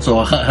about to end, so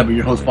I'll have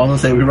your host Fonzo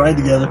say we ride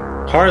together.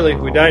 Harley,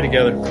 we die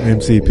together.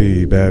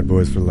 MCP, Bad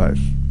Boys for Life.